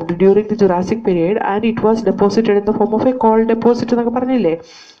formed during the Jurassic period and it was deposited in the form of A call deposit എന്നൊക്കെ പറഞ്ഞില്ലേ.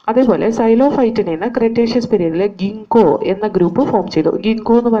 അതേപോലെ സൈലോഫൈറ്റിൽ നിന്ന് ക്രെറ്റേഷ്യസ് പീരീഡിൽ ഗിങ്കോ എന്ന ഗ്രൂപ്പ് ഫോം ചെയ്തു.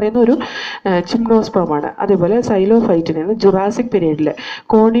 ഗിങ്കോ എന്ന് പറയുന്ന ഒരു ജിംനോസ്പെർമാണ്. അതേപോലെ സൈലോഫൈറ്റിൽ നിന്ന് ജുറാസിക് പീരീഡിൽ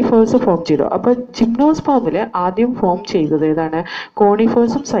കോണിഫേഴ്സ് ഫോം ചെയ്തു. അപ്പോൾ ജിംനോസ്പെർമിൽ ആദ്യം ഫോം ചെയ്തത് ഏതാണ്?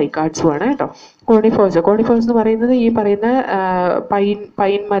 കോണിഫേഴ്സും സൈക്കാഡ്സും ആണ് കേട്ടോ. കോണിഫേഴ്സ് എന്ന് പറയുന്നത് ഈ പറയുന്ന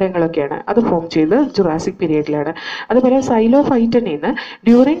പൈൻ മരങ്ങളൊക്കെയാണ്. അത് ഫോം ചെയ്ത് ജുറാസിക് പീരീഡിലാണ്. അതുപോലെ സൈലോഫൈറ്റിൽ നിന്ന്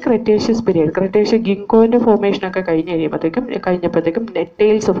ഡ്യൂറിങ് ക്രെറ്റേഷ്യസ് പീരീഡ് ഗിങ്കോന്റെ ഫോർമേഷനൊക്കെ കഴിഞ്ഞപ്പോഴത്തേക്കും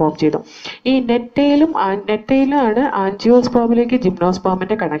നെറ്റെയിൽസ് ഫോം ചെയ്തു. ഈ നെറ്റെയിലാണ് ആൻജിയോസ്പേമിലേക്ക്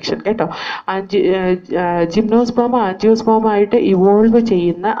ജിംനോസ്പേമിന്റെ കണക്ഷൻ കേട്ടോ. ആൻജിയോസ്പേമായിട്ട് ഇവോൾവ്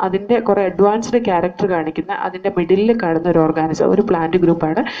ചെയ്യുന്ന അതിന്റെ കുറെ അഡ്വാൻസ്ഡ് ക്യാരക്ടർ കാണിക്കുന്ന അതിന്റെ മിഡിലിൽ കാണുന്ന ഒരു ഓർഗാനിസം, ഒരു പ്ലാന്റ്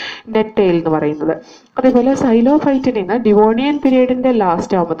ഗ്രൂപ്പാണ് നെറ്റെയിൽ എന്ന് പറയുന്നത്. അതേപോലെ സൈലോഫൈറ്റിൽ നിന്ന് ഡിവോണിയൻ പീരീഡിന്റെ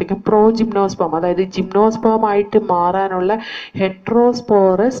ലാസ്റ്റ് ആകുമ്പോഴത്തേക്കും പ്രോജിംനോസ്പേം, അതായത് ജിംനോസ്പേം ആയിട്ട് മാറാനുള്ള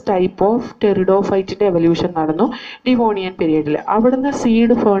ഹെട്രോസ്പോറസ് ടൈപ്പ് ഓഫ് ടെറിഡോഫൈറ്റിന്റെ എവല്യൂഷൻ നടന്നു ഡിവോണിയൻ പീരീഡിൽ. അവിടുന്ന്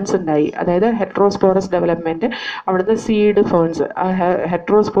സീഡ് ഫേൺസ് ഉണ്ടായി, അതായത് ഹെട്രോസ്പോറസ് ഡെവലപ്മെന്റ്. അവിടുന്ന് സീഡ് ഫേൺസ്,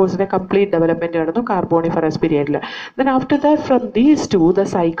 ഹെട്രോസ്പോർസിന്റെ കംപ്ലീറ്റ് ഡെവലപ്മെന്റ് നടന്നു കാർബോണിഫറസ് പീരീഡിൽ. Then after that from these two the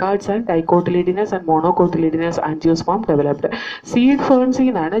സൈക്കാഡ്സ് and ഡൈക്കോട്ടിലിഡിനസ് and മോണോകോട്ടിലിഡിനസ് angiosperm developed. Seed ഫേൺസിൽ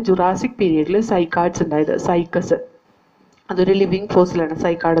നിന്നാണ് ജുറാസിക് പീരീഡിൽ സൈക്കാഡ്സ് ഉണ്ടായത്. സൈക്കസ് അതൊരു ലിവിങ് ഫോസിലാണ്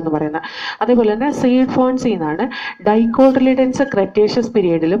സൈക്കാഡ് എന്ന് പറയുന്നത്. അതേപോലെ തന്നെ സീഡ് ഫോൺസിൽ നിന്നാണ് ഡൈക്കോട്ടിലിഡൻസ് ക്രെറ്റേഷ്യസ്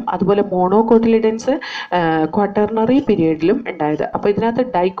പീരീഡിലും അതുപോലെ മോണോകോട്ടിലിഡൻസ് ക്വാട്ടർണറി പീരീഡിലും ഉണ്ടായത്. അപ്പോൾ ഇതിനകത്ത്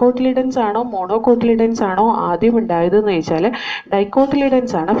ഡൈക്കോട്ടിലിഡൻസ് ആണോ മോണോകോട്ടിലിഡൻസ് ആണോ ആദ്യം ഉണ്ടായത് എന്ന് ചോദിച്ചാൽ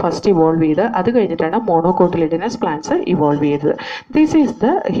ഡൈക്കോട്ടിലിഡൻസ് ആണ് ഫസ്റ്റ് ഇവോൾവ് ചെയ്ത്, അത് കഴിഞ്ഞിട്ടാണ് മോണോകോട്ടിലിഡനസ് പ്ലാന്റ്സ് ഇവോൾവ് ചെയ്തത്. This is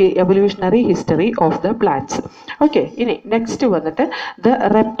the evolutionary history of the plants. Okay, ഇനി നെക്സ്റ്റ് വന്നിട്ട് the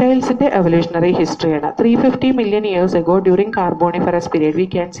റെപ്റ്റൈൽസിന്റെ evolutionary ഹിസ്റ്ററിയാണ്. 350 million years ago during during Carboniferous period. We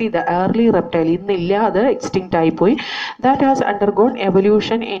can see the early reptile ഇന്നില്ല, അത് extinct ആയിപ്പോയി. That has undergone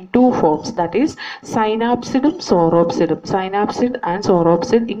evolution in two forms, that is synapsidum sauropsidum. Synapsid and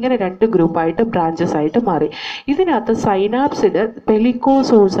sauropsid ഇങ്ങനെ രണ്ട് ഗ്രൂപ്പായിട്ട് branches ആയിട്ട് മാറി. ഇതിനകത്ത് സൈനാപ്സിഡ്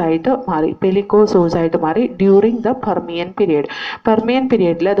പെലിക്കോസോഴ്സ് ആയിട്ട് മാറി ഡ്യൂറിങ് ദ പെർമിയൻ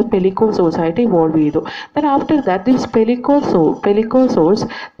പീരിയഡിൽ അത് പെലിക്കോസോഴ്സ് ആയിട്ട് ഇവോൾവ് ചെയ്തു. ദെൻ ആഫ്റ്റർ ദാറ്റ് ദിസ് പെലിക്കോസോഴ്സ്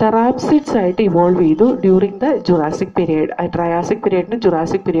തെറാപ്സിഡ്സ് ആയിട്ട് ഇവോൾവ് ചെയ്തു during the Jurassic period. Triassic പീരിയഡിനും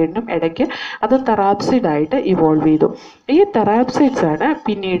Jurassic പീരിയഡിനും ഇടയ്ക്ക് അത് തെറാപ്സിഡ് ആയിട്ട് ഇവോൾവ് ചെയ്തു. ഈ തെറാപ്സിഡ്സ് ആണ്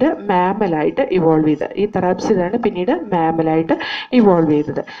പിന്നീട് മാമലായിട്ട് ഇവോൾവ്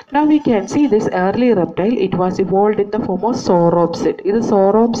ചെയ്തത്. Now we can see this early reptile, it was evolved in the form of sauropsid. ഇത്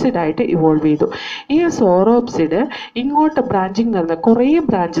sauropsid ആയിട്ട് ഇവോൾവ് ചെയ്തു. ഈ sauropsid ഇങ്ങോട്ട് ബ്രാഞ്ചിങ് നടന്ന കുറേ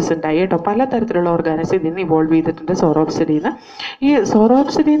ബ്രാഞ്ചസ് ഉണ്ടായി കേട്ടോ. പലതരത്തിലുള്ള ഓർഗാനിസം ഇതിന് ഇവോൾവ് ചെയ്തിട്ടുണ്ട് സോറോപ്സിഡിൽ നിന്ന്. ഈ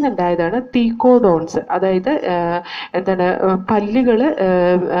സോറോപ്സിഡിൽ നിന്ന് ഉണ്ടായതാണ് തീക്കോഡോൺസ്. അതായത് എന്താണ്, പല്ലുകൾ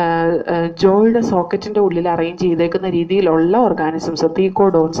ജോയുടെ സോക്കറ്റിൻ്റെ ഉള്ളിൽ അറേഞ്ച് ചെയ്തേക്കുന്ന രീതിയിലുള്ള ഓർഗാനിസംസ്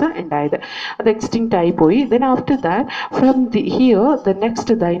തീക്കോഡോൺസ് ഉണ്ടായത്. അത് എക്സ്റ്റിങ്ക്റ്റ് ആയി പോയി. Then after that from here the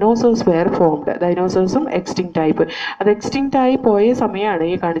next dinosaurs wear formed. ഡൈനോസേഴ്സും extinct ആയി പോയി. അത് എക്സ്റ്റിങ്ക്റ്റ് ആയി പോയ സമയമാണ്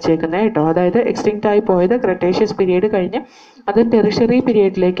ഈ കാണിച്ചേക്കുന്നത് കേട്ടോ. അതായത് എക്സ്റ്റിങ്ക്റ്റ് ആയി പോയത് ക്രെട്ടേഷ്യസ് പീരീഡ് കഴിഞ്ഞ് അത് ടെറിഷറി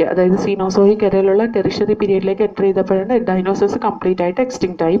പീരീഡിലേക്ക്, അതായത് സീനോസോയിക് എരയിലുള്ള ടെറിഷറി പീരീഡിലേക്ക് എൻ്റർ ചെയ്തപ്പോഴാണ് ഡൈനോസേഴ്സ് കംപ്ലീറ്റ് ആയിട്ട്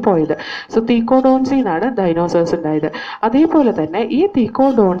എക്സ്റ്റിങ്ക്റ്റ് ആയി പോയത്. സോ തീക്കോഡോൺസിൽ നിന്നാണ് ഡൈനോസേഴ്സ് ഉണ്ടായത്. അതേപോലെ തന്നെ ഈ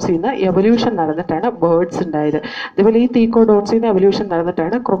തീക്കോഡോൺസിൽ നിന്ന് എവല്യൂഷൻ നടന്നിട്ടാണ് ബേർഡ്സ് ഉണ്ടായത്. അതേപോലെ ഈ തീക്കോഡോൺസിൽ നിന്ന് എവല്യൂഷൻ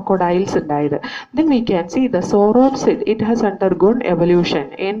നടന്നിട്ടാണ് ക്രൊക്കോഡൈൽസ് ഉണ്ടായത്. Then we can see the സോറോപ്സിഡ് it has undergone evolution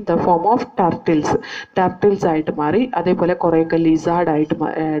in the form of turtles ആയിട്ട് മാറി. അതേപോലെ കുറേയൊക്കെ ലിസാർഡ് ആയിട്ട്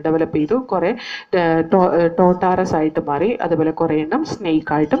ഡെവലപ്പ് ചെയ്തു, കുറേ ടോട്ടാറസ് ആയിട്ട് മാറി, അതേപോലെ കുറേ എണ്ണം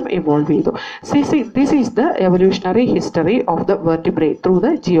സ്നേക്ക് ആയിട്ടും ഇവോൾവ് ചെയ്തു. This is the evolutionary history of the vertebrate through the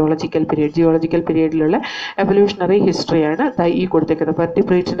geological പീരീഡിലുള്ള evolutionary ഹിസ്റ്ററിയാണ് ഈ കൊടുത്തേക്കുന്നത്.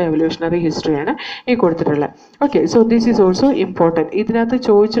 വെർട്ടിബ്രേറ്റിൻ്റെ എവല്യൂഷണറി ഹിസ്റ്ററിയാണ് ഈ കൊടുത്തിട്ടുള്ളത്. Okay, so this is also important. ഇതിനകത്ത്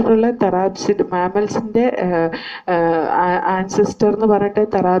ചോദിച്ചിട്ടുള്ള തെറാപ്സിഡ് മാമൽസിൻ്റെ ആൻസിസ്റ്റർ എന്ന് പറഞ്ഞിട്ട്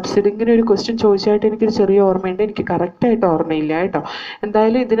തെറാപ്സിഡ് ഇങ്ങനെ ഒരു ക്വസ്റ്റ്യൻ ചോദിച്ചായിട്ട് എനിക്കൊരു ചെറിയ ഓർമ്മയുണ്ട്, എനിക്ക് കറക്റ്റായിട്ട് ഓർമ്മയില്ല കേട്ടോ.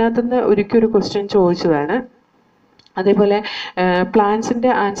 എന്തായാലും ഇതിനകത്തുനിന്ന് ഒരിക്കലൊരു ക്വസ്റ്റ്യൻ ചോദിച്ചതാണ്. അതേപോലെ പ്ലാന്റ്സിൻ്റെ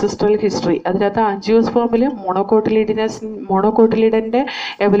ആൻസിസ്ട്രൽ ഹിസ്റ്ററി, അതിനകത്ത് ആൻജിയോസ്പോമിൽ മോണോകോട്ടിലിഡൻ്റെ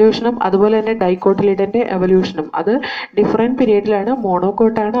എവല്യൂഷനും അതുപോലെ തന്നെ ഡൈക്കോട്ടിലിഡൻ്റെ എവല്യൂഷനും അത് ഡിഫറെൻറ്റ് പീരീഡിലാണ്.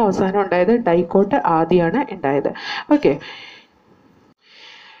 മോണോകോട്ടാണ് അവസാനം ഉണ്ടായത്, ഡൈക്കോട്ട് ആദ്യമാണ് ഉണ്ടായത്. Okay,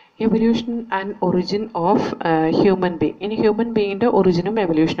 evolution and origin of human being. ഇനി ഹ്യൂമൻ ബീയിൻ്റെ ഒറിജിനും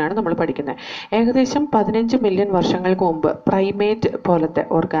എവല്യൂഷനാണ് നമ്മൾ പഠിക്കുന്നത്. ഏകദേശം 15 മില്യൺ വർഷങ്ങൾക്ക് മുമ്പ് പ്രൈമേറ്റ് പോലത്തെ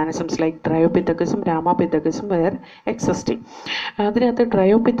ഓർഗാനിസംസ് ലൈക്ക് ഡ്രയോപിത്തക്കസും രാമാപിത്തക്കസും വെയർ എക്സിസ്റ്റിംഗ്. അതിനകത്ത്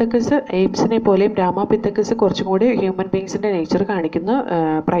ഡ്രയോപിത്തക്കസ് എയ്പ്സിനെ പോലെയും രാമാപിത്തക്കസ് കുറച്ചും കൂടി ഹ്യൂമൻ ബീങ്സിൻ്റെ നേച്ചർ കാണിക്കുന്ന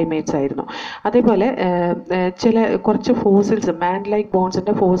പ്രൈമേറ്റ്സ് ആയിരുന്നു. അതേപോലെ കുറച്ച് ഫോസിൽസ്, മാൻ ലൈക്ക്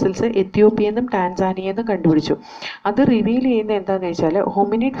ബോൺസിൻ്റെ ഫോസിൽസ് എത്യോപ്യയിൽ നിന്നും ടാൻസാനിയയിൽ നിന്നും കണ്ടുപിടിച്ചു. അത് റിവീൽ ചെയ്യുന്നത് എന്താണെന്ന് വെച്ചാൽ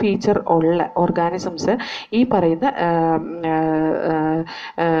ഹോമിനിഡ് ഫീച്ചർ ഉള്ള ഓർഗാനിസംസ് ഈ പറയുന്ന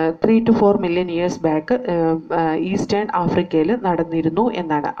 3 to 4 million years back eastern ആഫ്രിക്കയിൽ നടന്നിരുന്നു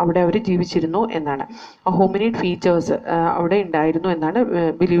എന്നാണ്, അവിടെ അവർ ജീവിച്ചിരുന്നു എന്നാണ്. ഹോമിനിഡ് ഫീച്ചേഴ്സ് അവിടെ ഉണ്ടായിരുന്നു എന്നാണ്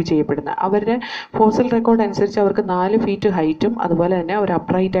ബിലീവ് ചെയ്യപ്പെടുന്നത്. അവരുടെ ഫോസിൽ റെക്കോർഡ് അനുസരിച്ച് അവർക്ക് 4 ഫീറ്റ് ഹൈറ്റും അതുപോലെ തന്നെ അവർ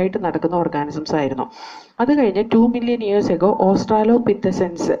അപ്രൈറ്റ് ആയിട്ട് നടക്കുന്ന ഓർഗാനിസംസ് ആയിരുന്നു. അത് കഴിഞ്ഞ് 2 million years ago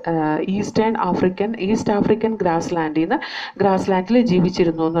ഓസ്ട്രാലോപിത്തസെൻസ് east African ഗ്രാസ്ലാൻഡിൽ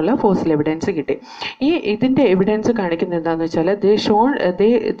ജീവിച്ചിരുന്നു എന്നുള്ള ഫോസിൽ എവിഡൻസ് കിട്ടി. ഇതിൻ്റെ എവിഡൻസ് കാണിക്കുന്നത് എന്താണെന്ന് വെച്ചാൽ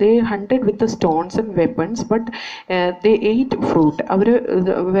ദേ haunted with stones and weapons but they eight fruit. Our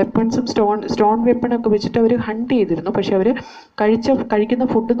വെപ്പൺസും stone വെപ്പണൊക്കെ വെച്ചിട്ട് അവർ ഹണ്ട് ചെയ്തിരുന്നു, പക്ഷെ അവർ കഴിക്കുന്ന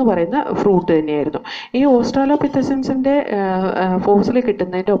ഫുഡ് എന്ന് പറയുന്ന ഫ്രൂട്ട് തന്നെയായിരുന്നു. ഈ ഓസ്ട്രാലോപിത്തസെൻസിൻ്റെ ഫോസിൽ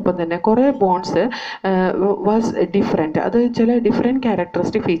കിട്ടുന്നതിൻ്റെ ഒപ്പം തന്നെ കുറേ ബോൺസ് വാസ് ഡിഫറെൻറ്റ്. അത് ചില ഡിഫറെൻറ്റ്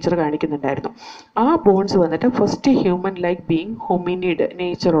ക്യാരക്ടറിസ്റ്റിക് ഫീച്ചർ കാണിക്കുന്നുണ്ടായിരുന്നു. ആ ബോൺസ് വന്നിട്ട് first human like being ഹൊമിനിഡ്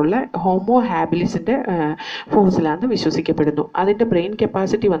നേച്ചറുള്ള homo ഹാബിലിസിൻ്റെ ഫോസിലാണെന്ന് വിശ്വസിക്കപ്പെടുന്നു. അതിൻ്റെ ബ്രെയിൻ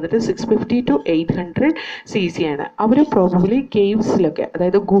കപ്പാസിറ്റി വന്നിട്ട് 650 to 800 cc ആണ്. അവർ പ്രോബബ്ലി കേവ്സിലൊക്കെ,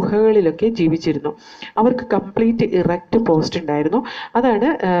 അതായത് ഗുഹകളിലൊക്കെ ജീവിച്ചിരുന്നു. അവർക്ക് കംപ്ലീറ്റ് ഇറക്റ്റ് പോസ്റ്റ് ഉണ്ടായിരുന്നു.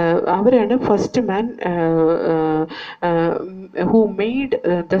 അവരാണ് first man who made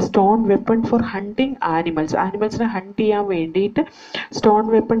the stone weapon four hunting ആനിമൽസിനെ hunt ചെയ്യാൻ വേണ്ടിയിട്ട് സ്റ്റോൺ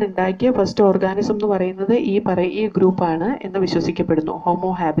വെപ്പൺ ഉണ്ടാക്കിയ ഫസ്റ്റ് ഓർഗാനിസം എന്ന് പറയുന്നത് ഈ ഗ്രൂപ്പാണ് എന്ന് വിശ്വസിക്കപ്പെടുന്നു. ഹോമോ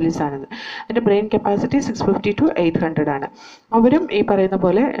ഹാബിലിസ് ആണെന്ന്. അതിൻ്റെ ബ്രെയിൻ കപ്പാസിറ്റി 650 to 800 ആണ്. അവരും ഈ പറയുന്ന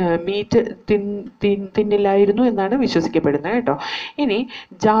പോലെ മീറ്റ് തിന്നില്ലായിരുന്നു എന്നാണ് വിശ്വസിക്കപ്പെടുന്നത് കേട്ടോ. ഇനി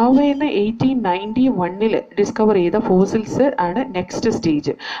ജാവയിൽ നിന്ന് 1891 ഡിസ്കവർ ചെയ്ത ഫോസിൽസ് ആണ് നെക്സ്റ്റ്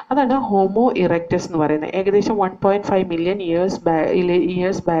സ്റ്റേജ്. അതാണ് ഹോമോ ഇറക്റ്റസ് എന്ന് പറയുന്നത്. ഏകദേശം 1.5 മില്യൺ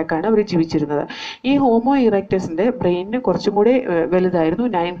ഇയേഴ്സ് ബാക്കാണ് അവർ ജീവിച്ചിരുന്നത്. ഈ ഹോമോ ഇറക്റ്റസിൻ്റെ ബ്രെയിനിന് കുറച്ചും കൂടി വലുതായിരുന്നു.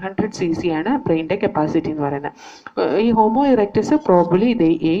 900 cc ആണ് ബ്രെയിനിൻ്റെ കപ്പാസിറ്റി എന്ന് പറയുന്നത്. ഈ ഹോമോ ഇറക്റ്റസ് പ്രോബബ്ലി ദേ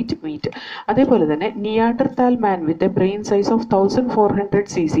എയ്റ്റ് മീറ്റ്. അതേപോലെ തന്നെ Neanderthal man with a brain size of 1400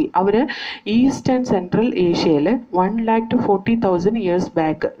 cc our east and central ഏഷ്യയിൽ 1,40,000 years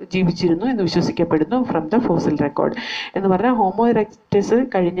ബാക്ക് ജീവിച്ചിരുന്നു എന്ന് വിശ്വസിക്കപ്പെടുന്നു ഫ്രം ദ ഫോസിൽ റെക്കോർഡ്. എന്ന് പറഞ്ഞാൽ ഹോമോ ഇറക്റ്റസ്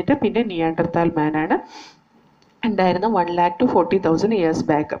കഴിഞ്ഞിട്ട് പിന്നെ നിയാണ്ടർതാൽ മാൻ ആണ് ഉണ്ടായിരുന്ന 1,40,000 years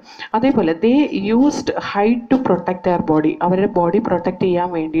ബാക്ക്. അതേപോലെ they used hide to protect there body. അവരുടെ ബോഡി പ്രൊട്ടക്റ്റ് ചെയ്യാൻ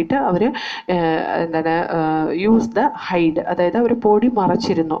വേണ്ടിയിട്ട് അവർ എന്താണ് യൂസ് ദ ഹൈഡ്, അതായത് അവർ ബോഡി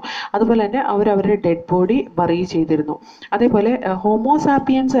മറച്ചിരുന്നു. അതുപോലെ തന്നെ അവർ അവരുടെ ഡെഡ് ബോഡി ബറി ചെയ്തിരുന്നു. അതേപോലെ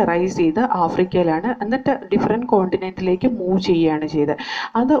ഹോമോസാപ്പിയൻസ് റൈസ് ചെയ്ത് ആഫ്രിക്കയിലാണ്, എന്നിട്ട് ഡിഫറെൻറ്റ് കോണ്ടിനെൻറ്റിലേക്ക് മൂവ് ചെയ്യുകയാണ് ചെയ്തത്.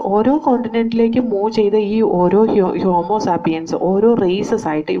 അത് ഓരോ കോണ്ടിനെൻറ്റിലേക്ക് മൂവ് ചെയ്ത ഈ ഓരോ ഹോമോസാപ്പിയൻസ് ഓരോ റേസസ്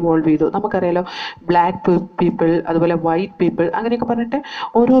ആയിട്ട് ഇവോൾവ് ചെയ്തു. നമുക്കറിയാലോ ബ്ലാക്ക് പീപ്പിൾ, അതുപോലെ വൈറ്റ് പീപ്പിൾ, അങ്ങനെയൊക്കെ പറഞ്ഞിട്ട്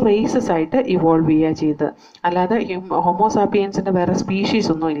ഓരോ റേസസ് ആയിട്ട് ഇവോൾവ് ചെയ്യുക ചെയ്തത്. അല്ലാതെ ഹോമോസാപ്പിയൻസിൻ്റെ വേറെ സ്പീഷീസ്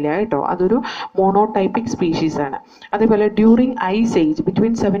ഒന്നും ഇല്ല കേട്ടോ, അതൊരു മോണോടൈപ്പിക് സ്പീഷീസ് ആണ്. അതേപോലെ during ice age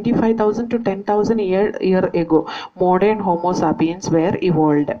between 75,000 to 10,000 year ago modern Homo sapiens wear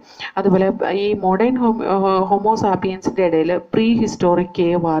evolve. അതുപോലെ ഈ മോഡേൺ ഹോമോസാപ്പിയൻസിൻ്റെ ഇടയിൽ പ്രീ ഹിസ്റ്റോറിക്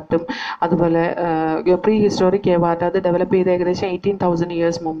കേവ് ആർട്ടും, അതുപോലെ പ്രീ ഹിസ്റ്റോറിക് കേവ് ആർട്ട് അത് ഡെവലപ്പ് ചെയ്ത് ഏകദേശം 18,000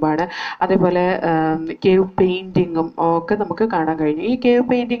 years മുമ്പാണ്. അതേപോലെ കേവ് പെയിൻറ്റിങ്ങും ഒക്കെ നമുക്ക് കാണാൻ കഴിഞ്ഞു. ഈ കേവ്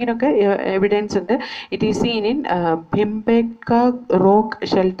പെയിൻറ്റിങ്ങിനൊക്കെ എവിഡൻസ് ഉണ്ട്. It is seen in ഭിംബേക്ക rock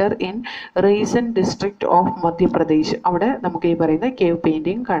shelter in reason district of Madhya Pradesh. അവിടെ നമുക്ക് ഈ പറയുന്ന കേവ്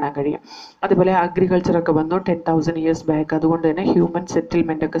പെയിൻറ്റിങ് കാണാൻ കഴിയും. അതുപോലെ അഗ്രികൾച്ചറൊക്കെ വന്നു 10,000 years ബാക്ക്. അതുകൊണ്ട് തന്നെ ഹ്യൂമൻ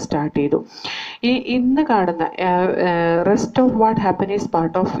സെറ്റിൽമെൻ്റ് ഒക്കെ സ്റ്റാർട്ട് ചെയ്തു. ഈ ഇന്ന് കാണുന്ന rest of what happen is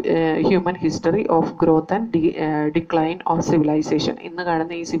part of human history of growth and decline of civilisation. ഇന്ന്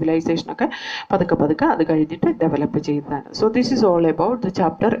കാണുന്ന ഈ സിവിലൈസേഷനൊക്കെ പതുക്കെ പതുക്കെ അത് കഴിഞ്ഞിട്ട് ഡെവലപ്പ് ചെയ്തതാണ്. So this is all about the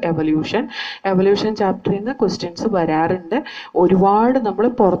chapter evolution. Evolution ചാപ്റ്ററിൽ നിന്ന് ക്വസ്റ്റ്യൻസ് വരാറുണ്ട്. ഒരുപാട് നമ്മൾ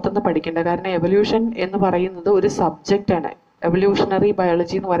പുറത്തുനിന്ന് പഠിക്കേണ്ട, കാരണം എവല്യൂഷൻ എന്ന് പറയുന്നത് ഒരു സബ്ജക്റ്റാണ്. എവല്യൂഷണറി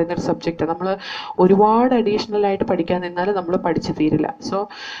ബയോളജി എന്ന് പറയുന്ന ഒരു സബ്ജക്റ്റ് നമ്മൾ ഒരുപാട് അഡീഷണൽ ആയിട്ട് പഠിക്കാൻ നിന്നാൽ നമ്മൾ പഠിച്ചു തീരില്ല. So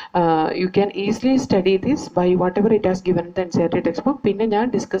you can easily study this by what ever it has given the NCERT text book. പിന്നെ ഞാൻ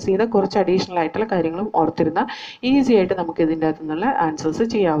ഡിസ്കസ് ചെയ്ത കുറച്ച് അഡീഷണൽ ആയിട്ടുള്ള കാര്യങ്ങളും ഓർത്തിരുന്നാൽ ഈസി ആയിട്ട് നമുക്ക് ഇതിൻ്റെ അകത്തു നിന്നുള്ള ആൻസേഴ്സ്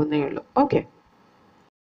ചെയ്യാവുന്നേ ഉള്ളൂ. ഓക്കെ.